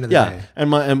 business at the end of the day.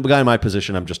 and a guy in my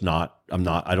position, I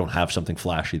don't have something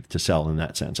flashy to sell in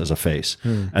that sense as a face.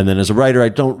 And then as a writer, I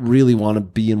don't really want to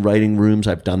be in writing rooms.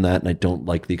 I've done that and I don't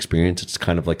like the experience. It's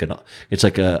kind of like an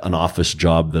office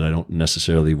job that I don't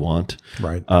necessarily want.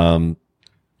 Right.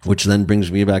 Which then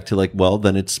brings me back to like, well,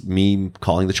 then it's me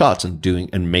calling the shots and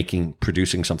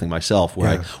producing something myself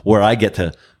where I get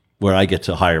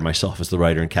to hire myself as the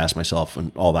writer and cast myself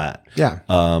and all that. Yeah.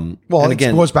 Well, it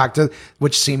goes back to,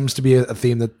 which seems to be a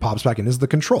theme that pops back in, is the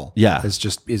control. Yeah.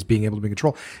 Is being able to be in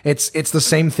control. It's the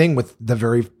same thing with the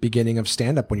very beginning of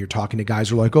stand up when you're talking to guys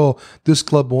who are like, oh, this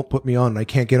club won't put me on and I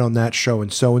can't get on that show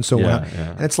and so. Yeah.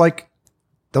 And it's like,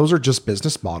 those are just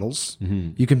business models.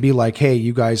 Mm-hmm. You can be like, hey,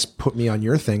 you guys put me on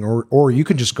your thing, or you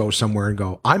can just go somewhere and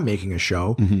go, I'm making a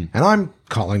show and I'm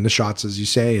calling the shots, as you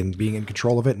say, and being in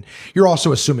control of it. And you're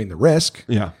also assuming the risk.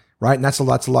 Yeah. Right. And that's a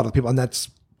lot of people. And that's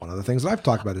one of the things that I've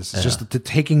talked about is just that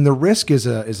taking the risk is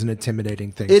an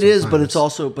intimidating thing. It is, but it's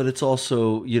also,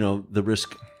 the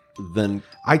risk then.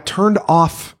 I turned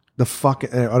off I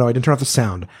didn't turn off the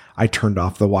sound. I turned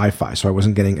off the Wi-Fi, so I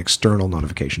wasn't getting external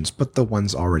notifications, but the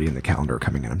ones already in the calendar are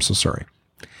coming in. I'm so sorry.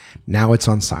 Now it's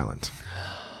on silent.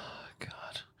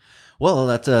 God. Well,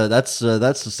 that's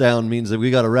the sound means that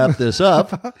we got to wrap this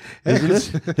up, isn't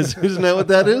it? Isn't that what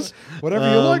that is?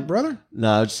 Whatever you like, brother.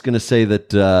 No, I was just going to say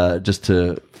that just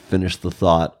to finish the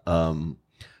thought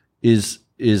is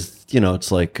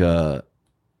it's like.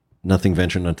 Nothing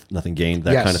ventured, nothing gained,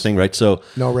 that kind of thing, right? So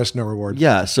no risk, no reward.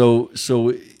 Yeah. So,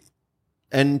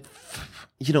 and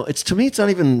it's to me, it's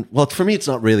not even, well, for me, it's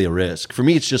not really a risk. For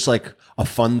me, it's just like a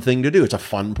fun thing to do. It's a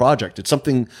fun project. It's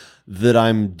something that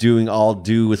I'll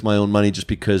do with my own money just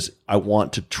because I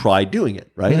want to try doing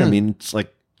it, right? I mean, it's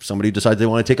like somebody decides they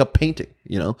want to take up painting,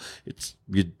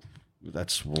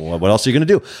 that's what else are you going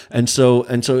to do? And so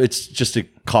it's just,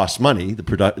 it costs money.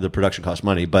 The production costs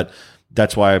money, but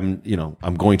that's why I'm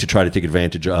going to try to take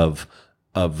advantage of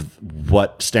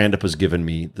what stand-up has given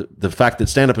me. The fact that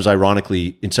stand-up is,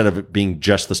 ironically, instead of it being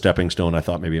just the stepping stone I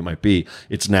thought maybe it might be,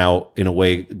 it's now in a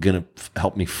way going to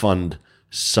help me fund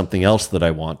something else that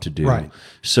I want to do. Right.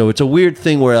 So it's a weird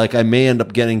thing where like I may end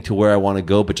up getting to where I want to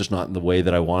go, but just not in the way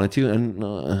that I wanted to, and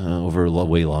over a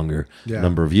way longer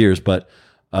number of years. But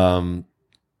it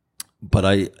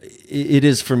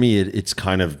is for me. It's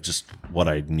kind of just what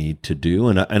I need to do,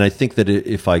 and I think that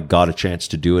if I got a chance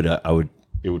to do it,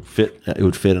 it would fit,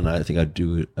 and I think I'd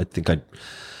do it. I think I'd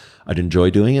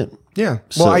enjoy doing it. Yeah.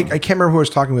 Well, I can't remember who I was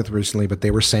talking with recently, but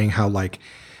they were saying how like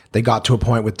they got to a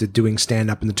point with doing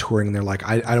stand up and the touring, and they're like,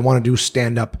 I want to do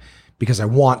stand up because I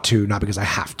want to, not because I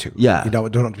have to. Yeah. It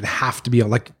don't have to be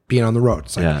like being on the road.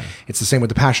 It's like, it's the same with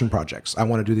the passion projects. I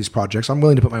want to do these projects. I'm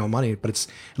willing to put my own money, but it's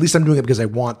at least I'm doing it because I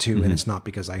want to, and it's not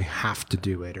because I have to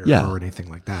do it or anything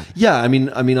like that. Yeah. I mean,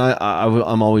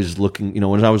 I'm always looking,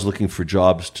 when I was looking for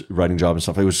jobs, writing jobs and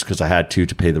stuff, it was because I had to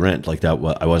pay the rent like that.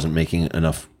 I wasn't making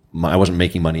enough. I wasn't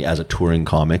making money as a touring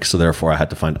comic. So therefore I had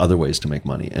to find other ways to make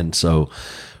money. And so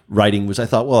writing was, I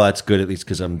thought, well, that's good, at least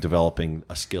because I'm developing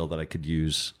a skill that I could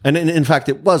use. And in fact,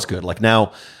 it was good. Like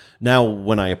now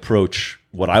when I approach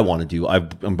what I want to do,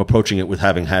 I'm approaching it with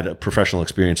having had a professional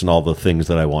experience in all the things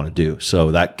that I want to do.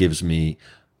 So that gives me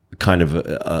kind of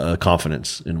a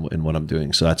confidence in what I'm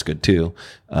doing. So that's good too.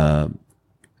 Like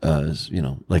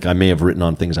I may have written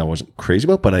on things I wasn't crazy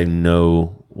about, but I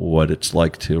know what it's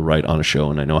like to write on a show,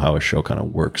 and I know how a show kind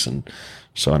of works. And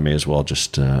so I may as well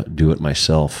just do it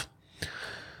myself.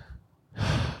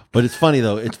 But it's funny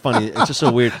though. It's funny. It's just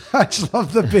so weird. I just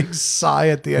love the big sigh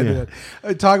at the end of it.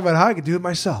 I talk about how I could do it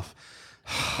myself.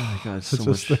 Oh my God, so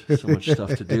much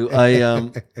stuff to do.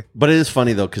 But it is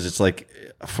funny though, because it's like,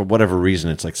 for whatever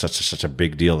reason, it's like such a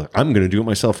big deal that I'm going to do it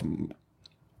myself.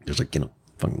 There's like,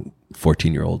 fucking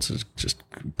 14-year-olds just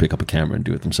pick up a camera and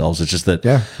do it themselves. It's just that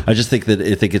I just think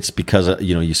it's because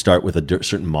you start with a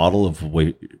certain model of the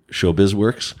way showbiz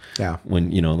works. Yeah.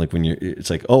 When when you're, it's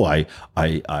like, oh,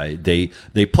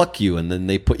 they pluck you and then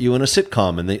they put you in a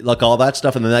sitcom and they like all that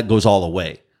stuff, and then that goes all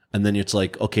away, and then it's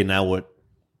like, okay, now what?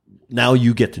 Now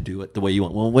you get to do it the way you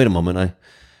want. Well, wait a moment,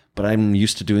 but I'm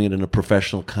used to doing it in a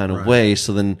professional kind of way.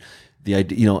 So then the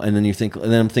idea, and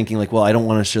then I'm thinking like, well, I don't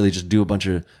want to necessarily just do a bunch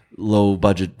of low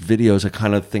budget videos. I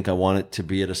kind of think I want it to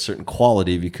be at a certain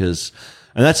quality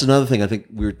and that's another thing. I think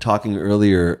we were talking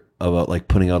earlier about like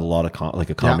putting out a lot of like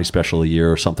a comedy special a year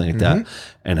or something like that,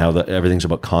 and how everything's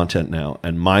about content now.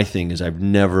 And my thing is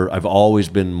I've always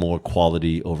been more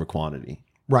quality over quantity.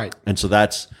 Right. And so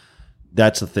that's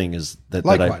the thing is that,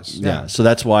 likewise, so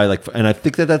that's why and I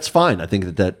think that's fine. I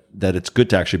think that it's good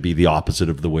to actually be the opposite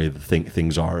of the way the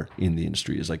things are in the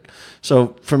industry. Is like,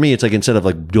 so for me, it's like, instead of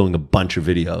like doing a bunch of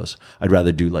videos, I'd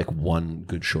rather do like one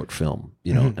good short film,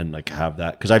 and like have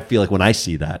that, because I feel like when I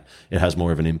see that, it has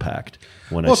more of an impact.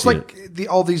 It's like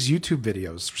all these YouTube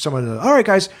videos. Someone, all right,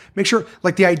 guys, make sure,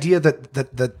 like the idea that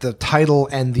the title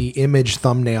and the image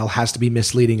thumbnail has to be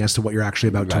misleading as to what you're actually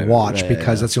about to watch,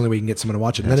 because that's the only way you can get someone to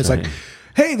watch it. And then it's like,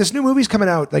 hey, this new movie's coming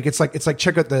out. Like it's like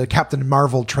check out the Captain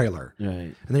Marvel trailer. Right.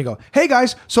 And then you go, hey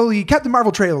guys, so the Captain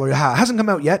Marvel trailer hasn't come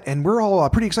out yet, and we're all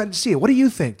pretty excited to see it. What do you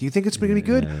think? Do you think it's going to be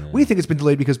good? We think it's been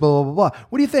delayed because blah blah blah blah.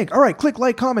 What do you think? All right, click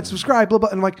like, comment, subscribe, blah blah.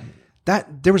 And I'm like,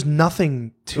 that there was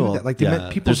nothing to that. Like they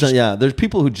meant people. There's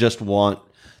people who just want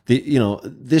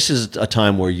this is a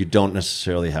time where you don't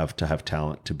necessarily have to have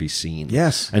talent to be seen.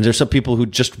 Yes. And there's some people who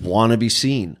just want to be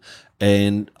seen,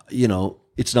 and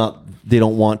it's not, they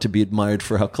don't want to be admired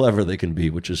for how clever they can be,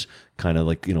 which is kind of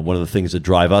like, one of the things that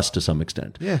drive us to some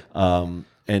extent. Yeah. And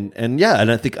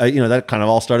I think, that kind of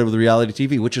all started with reality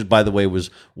TV, which is, by the way,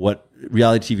 was what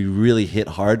reality TV really hit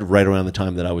hard right around the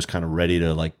time that I was kind of ready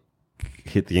to like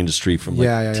hit the industry from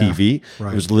TV.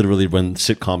 Right. It was literally when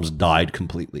sitcoms died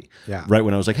completely. Yeah. Right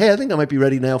when I was like, hey, I think I might be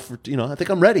ready now for, I think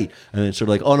I'm ready. And it's sort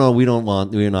of like, oh no, we're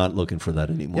not looking for that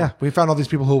anymore. Yeah. We found all these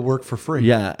people who work for free.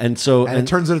 Yeah. And it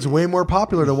turns out it's way more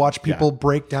popular to watch people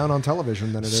break down on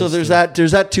television than it is. So there's that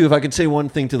too. If I could say one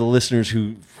thing to the listeners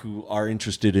who are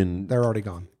interested in, they're already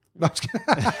gone. That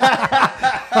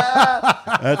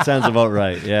sounds about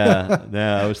right. Yeah.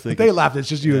 I was thinking they laughed. It's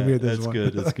just you and me at this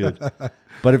one. That's good.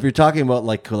 But if you're talking about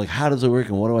like how does it work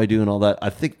and what do I do and all that, I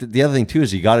think that the other thing too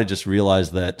is you got to just realize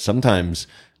that sometimes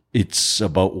it's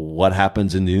about what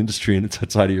happens in the industry, and it's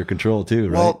outside of your control too,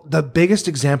 right? Well, the biggest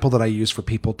example that I use for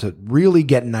people to really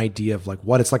get an idea of like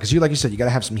what it's like, is like you said, you got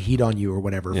to have some heat on you or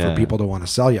whatever for people to want to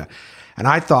sell you. And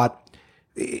I thought,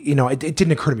 it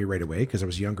didn't occur to me right away because I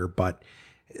was younger, but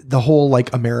the whole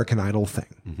like American Idol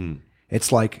thing,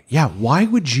 it's like, yeah, why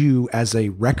would you as a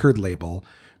record label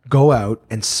go out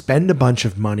and spend a bunch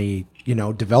of money,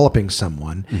 developing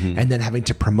someone and then having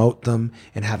to promote them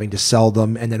and having to sell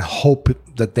them and then hope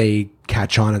that they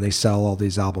catch on and they sell all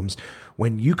these albums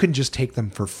when you can just take them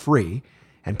for free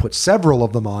and put several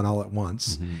of them on all at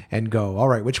once and go, all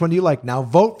right, which one do you like? Now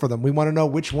vote for them. We want to know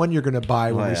which one you're going to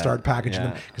buy when we start packaging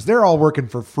them, because they're all working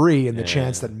for free in the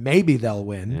chance that maybe they'll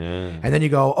win. And then you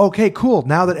go, okay, cool.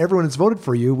 Now that everyone has voted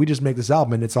for you, we just make this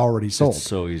album and it's already sold. It's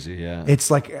so easy, yeah.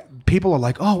 It's like people are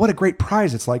like, oh, what a great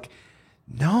prize. It's like,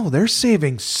 no, they're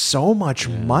saving so much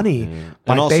money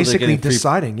by basically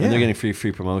deciding. And they're getting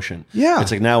free promotion. Yeah.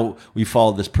 It's like now we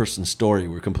follow this person's story.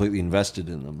 We're completely invested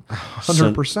in them.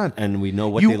 100%. And we know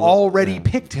what you already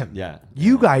picked him. Yeah.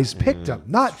 You guys picked him.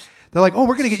 Not, they're like, oh,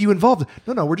 we're going to get you involved.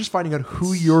 No, we're just finding out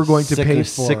who you're going to pay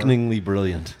for. Sickeningly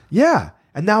brilliant. Yeah.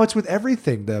 And now it's with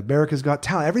everything. The America's Got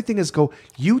Talent. Everything is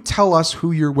you tell us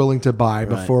who you're willing to buy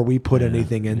before we put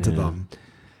anything into them.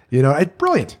 It's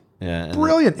brilliant. Yeah,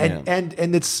 brilliant,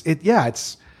 and it's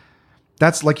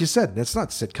that's like you said, it's not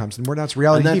sitcoms anymore. Now it's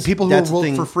reality TV. People who will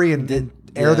work for free and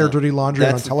air their dirty laundry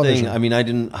on television. I mean,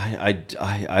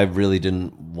 I really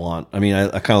didn't want. I mean, I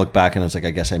kind of look back and it's like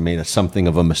I guess I made something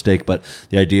of a mistake. But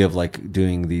the idea of like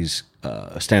doing these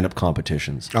stand-up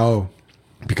competitions. Oh.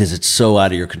 Because it's so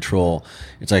out of your control.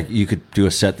 It's like you could do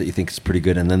a set that you think is pretty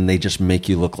good, and then they just make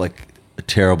you look like a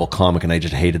terrible comic. And I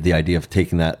just hated the idea of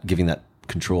giving that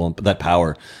control and that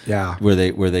power, where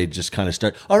they just kind of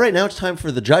start, all right, now it's time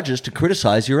for the judges to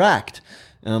criticize your act,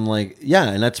 and I'm like, yeah,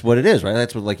 and that's what it is, right?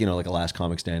 That's what like like a Last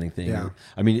Comic Standing thing.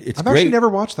 I mean, I've actually never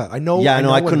watched that. I know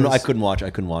I couldn't watch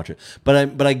it,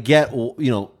 but I get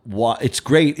why it's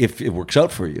great if it works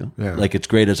out for you. Like it's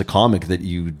great as a comic that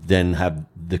you then have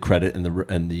the credit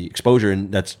and the exposure,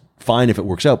 and that's fine if it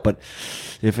works out. But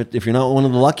if you're not one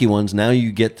of the lucky ones, now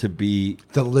you get to be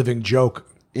the living joke.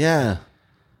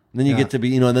 Then you get to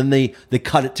be, and then they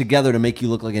cut it together to make you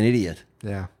look like an idiot.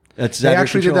 Yeah. They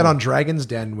actually did that on Dragon's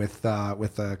Den with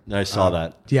I saw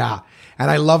that. Yeah. And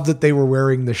I love that they were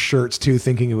wearing the shirts too,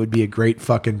 thinking it would be a great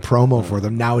fucking promo for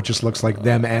them. Now it just looks like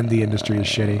them and the industry is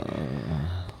shitty.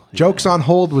 Jokes on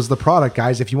Hold was the product,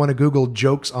 guys. If you want to Google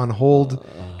Jokes on Hold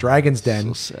Dragon's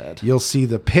Den, so sad. You'll see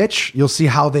the pitch. You'll see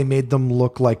how they made them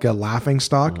look like a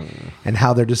laughingstock and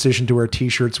how their decision to wear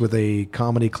T-shirts with a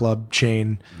comedy club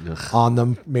chain on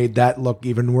them made that look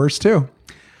even worse too.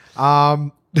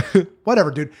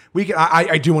 Whatever, dude.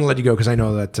 I do want to let you go because I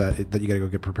know that you got to go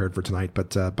get prepared for tonight.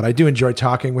 But I do enjoy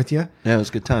talking with you. Yeah, it was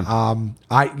a good time.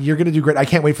 You're gonna do great. I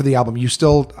can't wait for the album.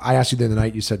 I asked you the other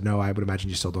night. You said no. I would imagine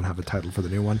you still don't have the title for the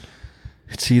new one.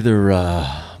 It's either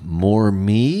more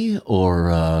me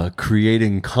or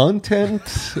creating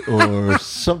content or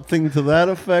something to that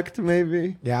effect,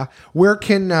 maybe. Yeah. Where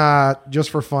can just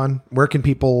for fun? Where can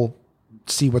people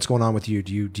see what's going on with you?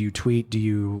 Do you tweet? Do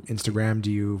you Instagram? Do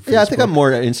you Facebook? Yeah, I think I'm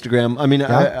more at Instagram. I mean,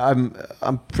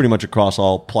 I'm pretty much across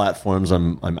all platforms.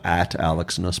 I'm at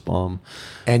Alex Nussbaum.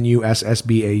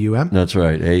 Nussbaum. That's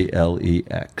right.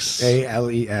 ALEX.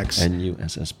 ALEX.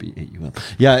 Nussbaum.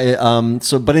 Yeah.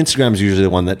 But Instagram is usually the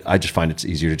one that I just find it's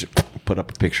easier to just put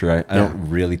up a picture. I don't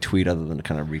really tweet other than to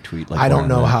kind of retweet. Like I don't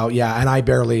know how. Yeah, and I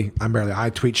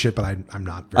tweet shit, but I'm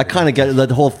not. I kind of get it.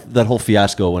 That whole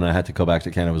fiasco when I had to go back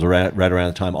to Canada was right around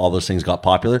the time all those things got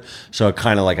popular. So I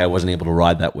kind of like I wasn't able to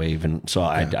ride that wave, and so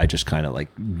I just kind of like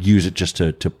use it just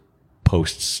to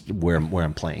posts where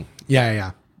I'm playing.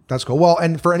 Yeah. That's cool. Well,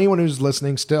 and for anyone who's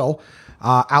listening still,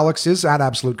 Alex is at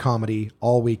Absolute Comedy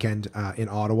all weekend in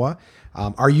Ottawa.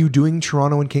 Are you doing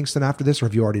Toronto and Kingston after this, or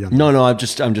have you already done that? No, I'm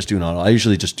just doing Ottawa. I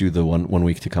usually just do the one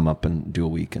week to come up and do a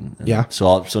week, and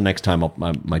So next time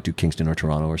I might do Kingston or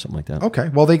Toronto or something like that. Okay.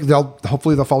 Well, they'll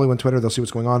hopefully they'll follow you on Twitter. They'll see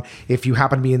what's going on. If you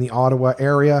happen to be in the Ottawa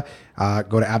area,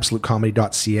 go to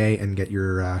absolutecomedy.ca and get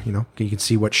your you can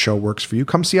see what show works for you.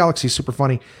 Come see Alex. He's super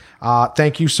funny.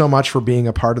 Thank you so much for being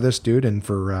a part of this, dude, and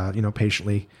for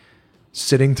patiently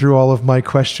sitting through all of my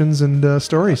questions and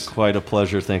stories. Quite a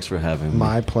pleasure. Thanks for having me.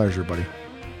 My pleasure, buddy.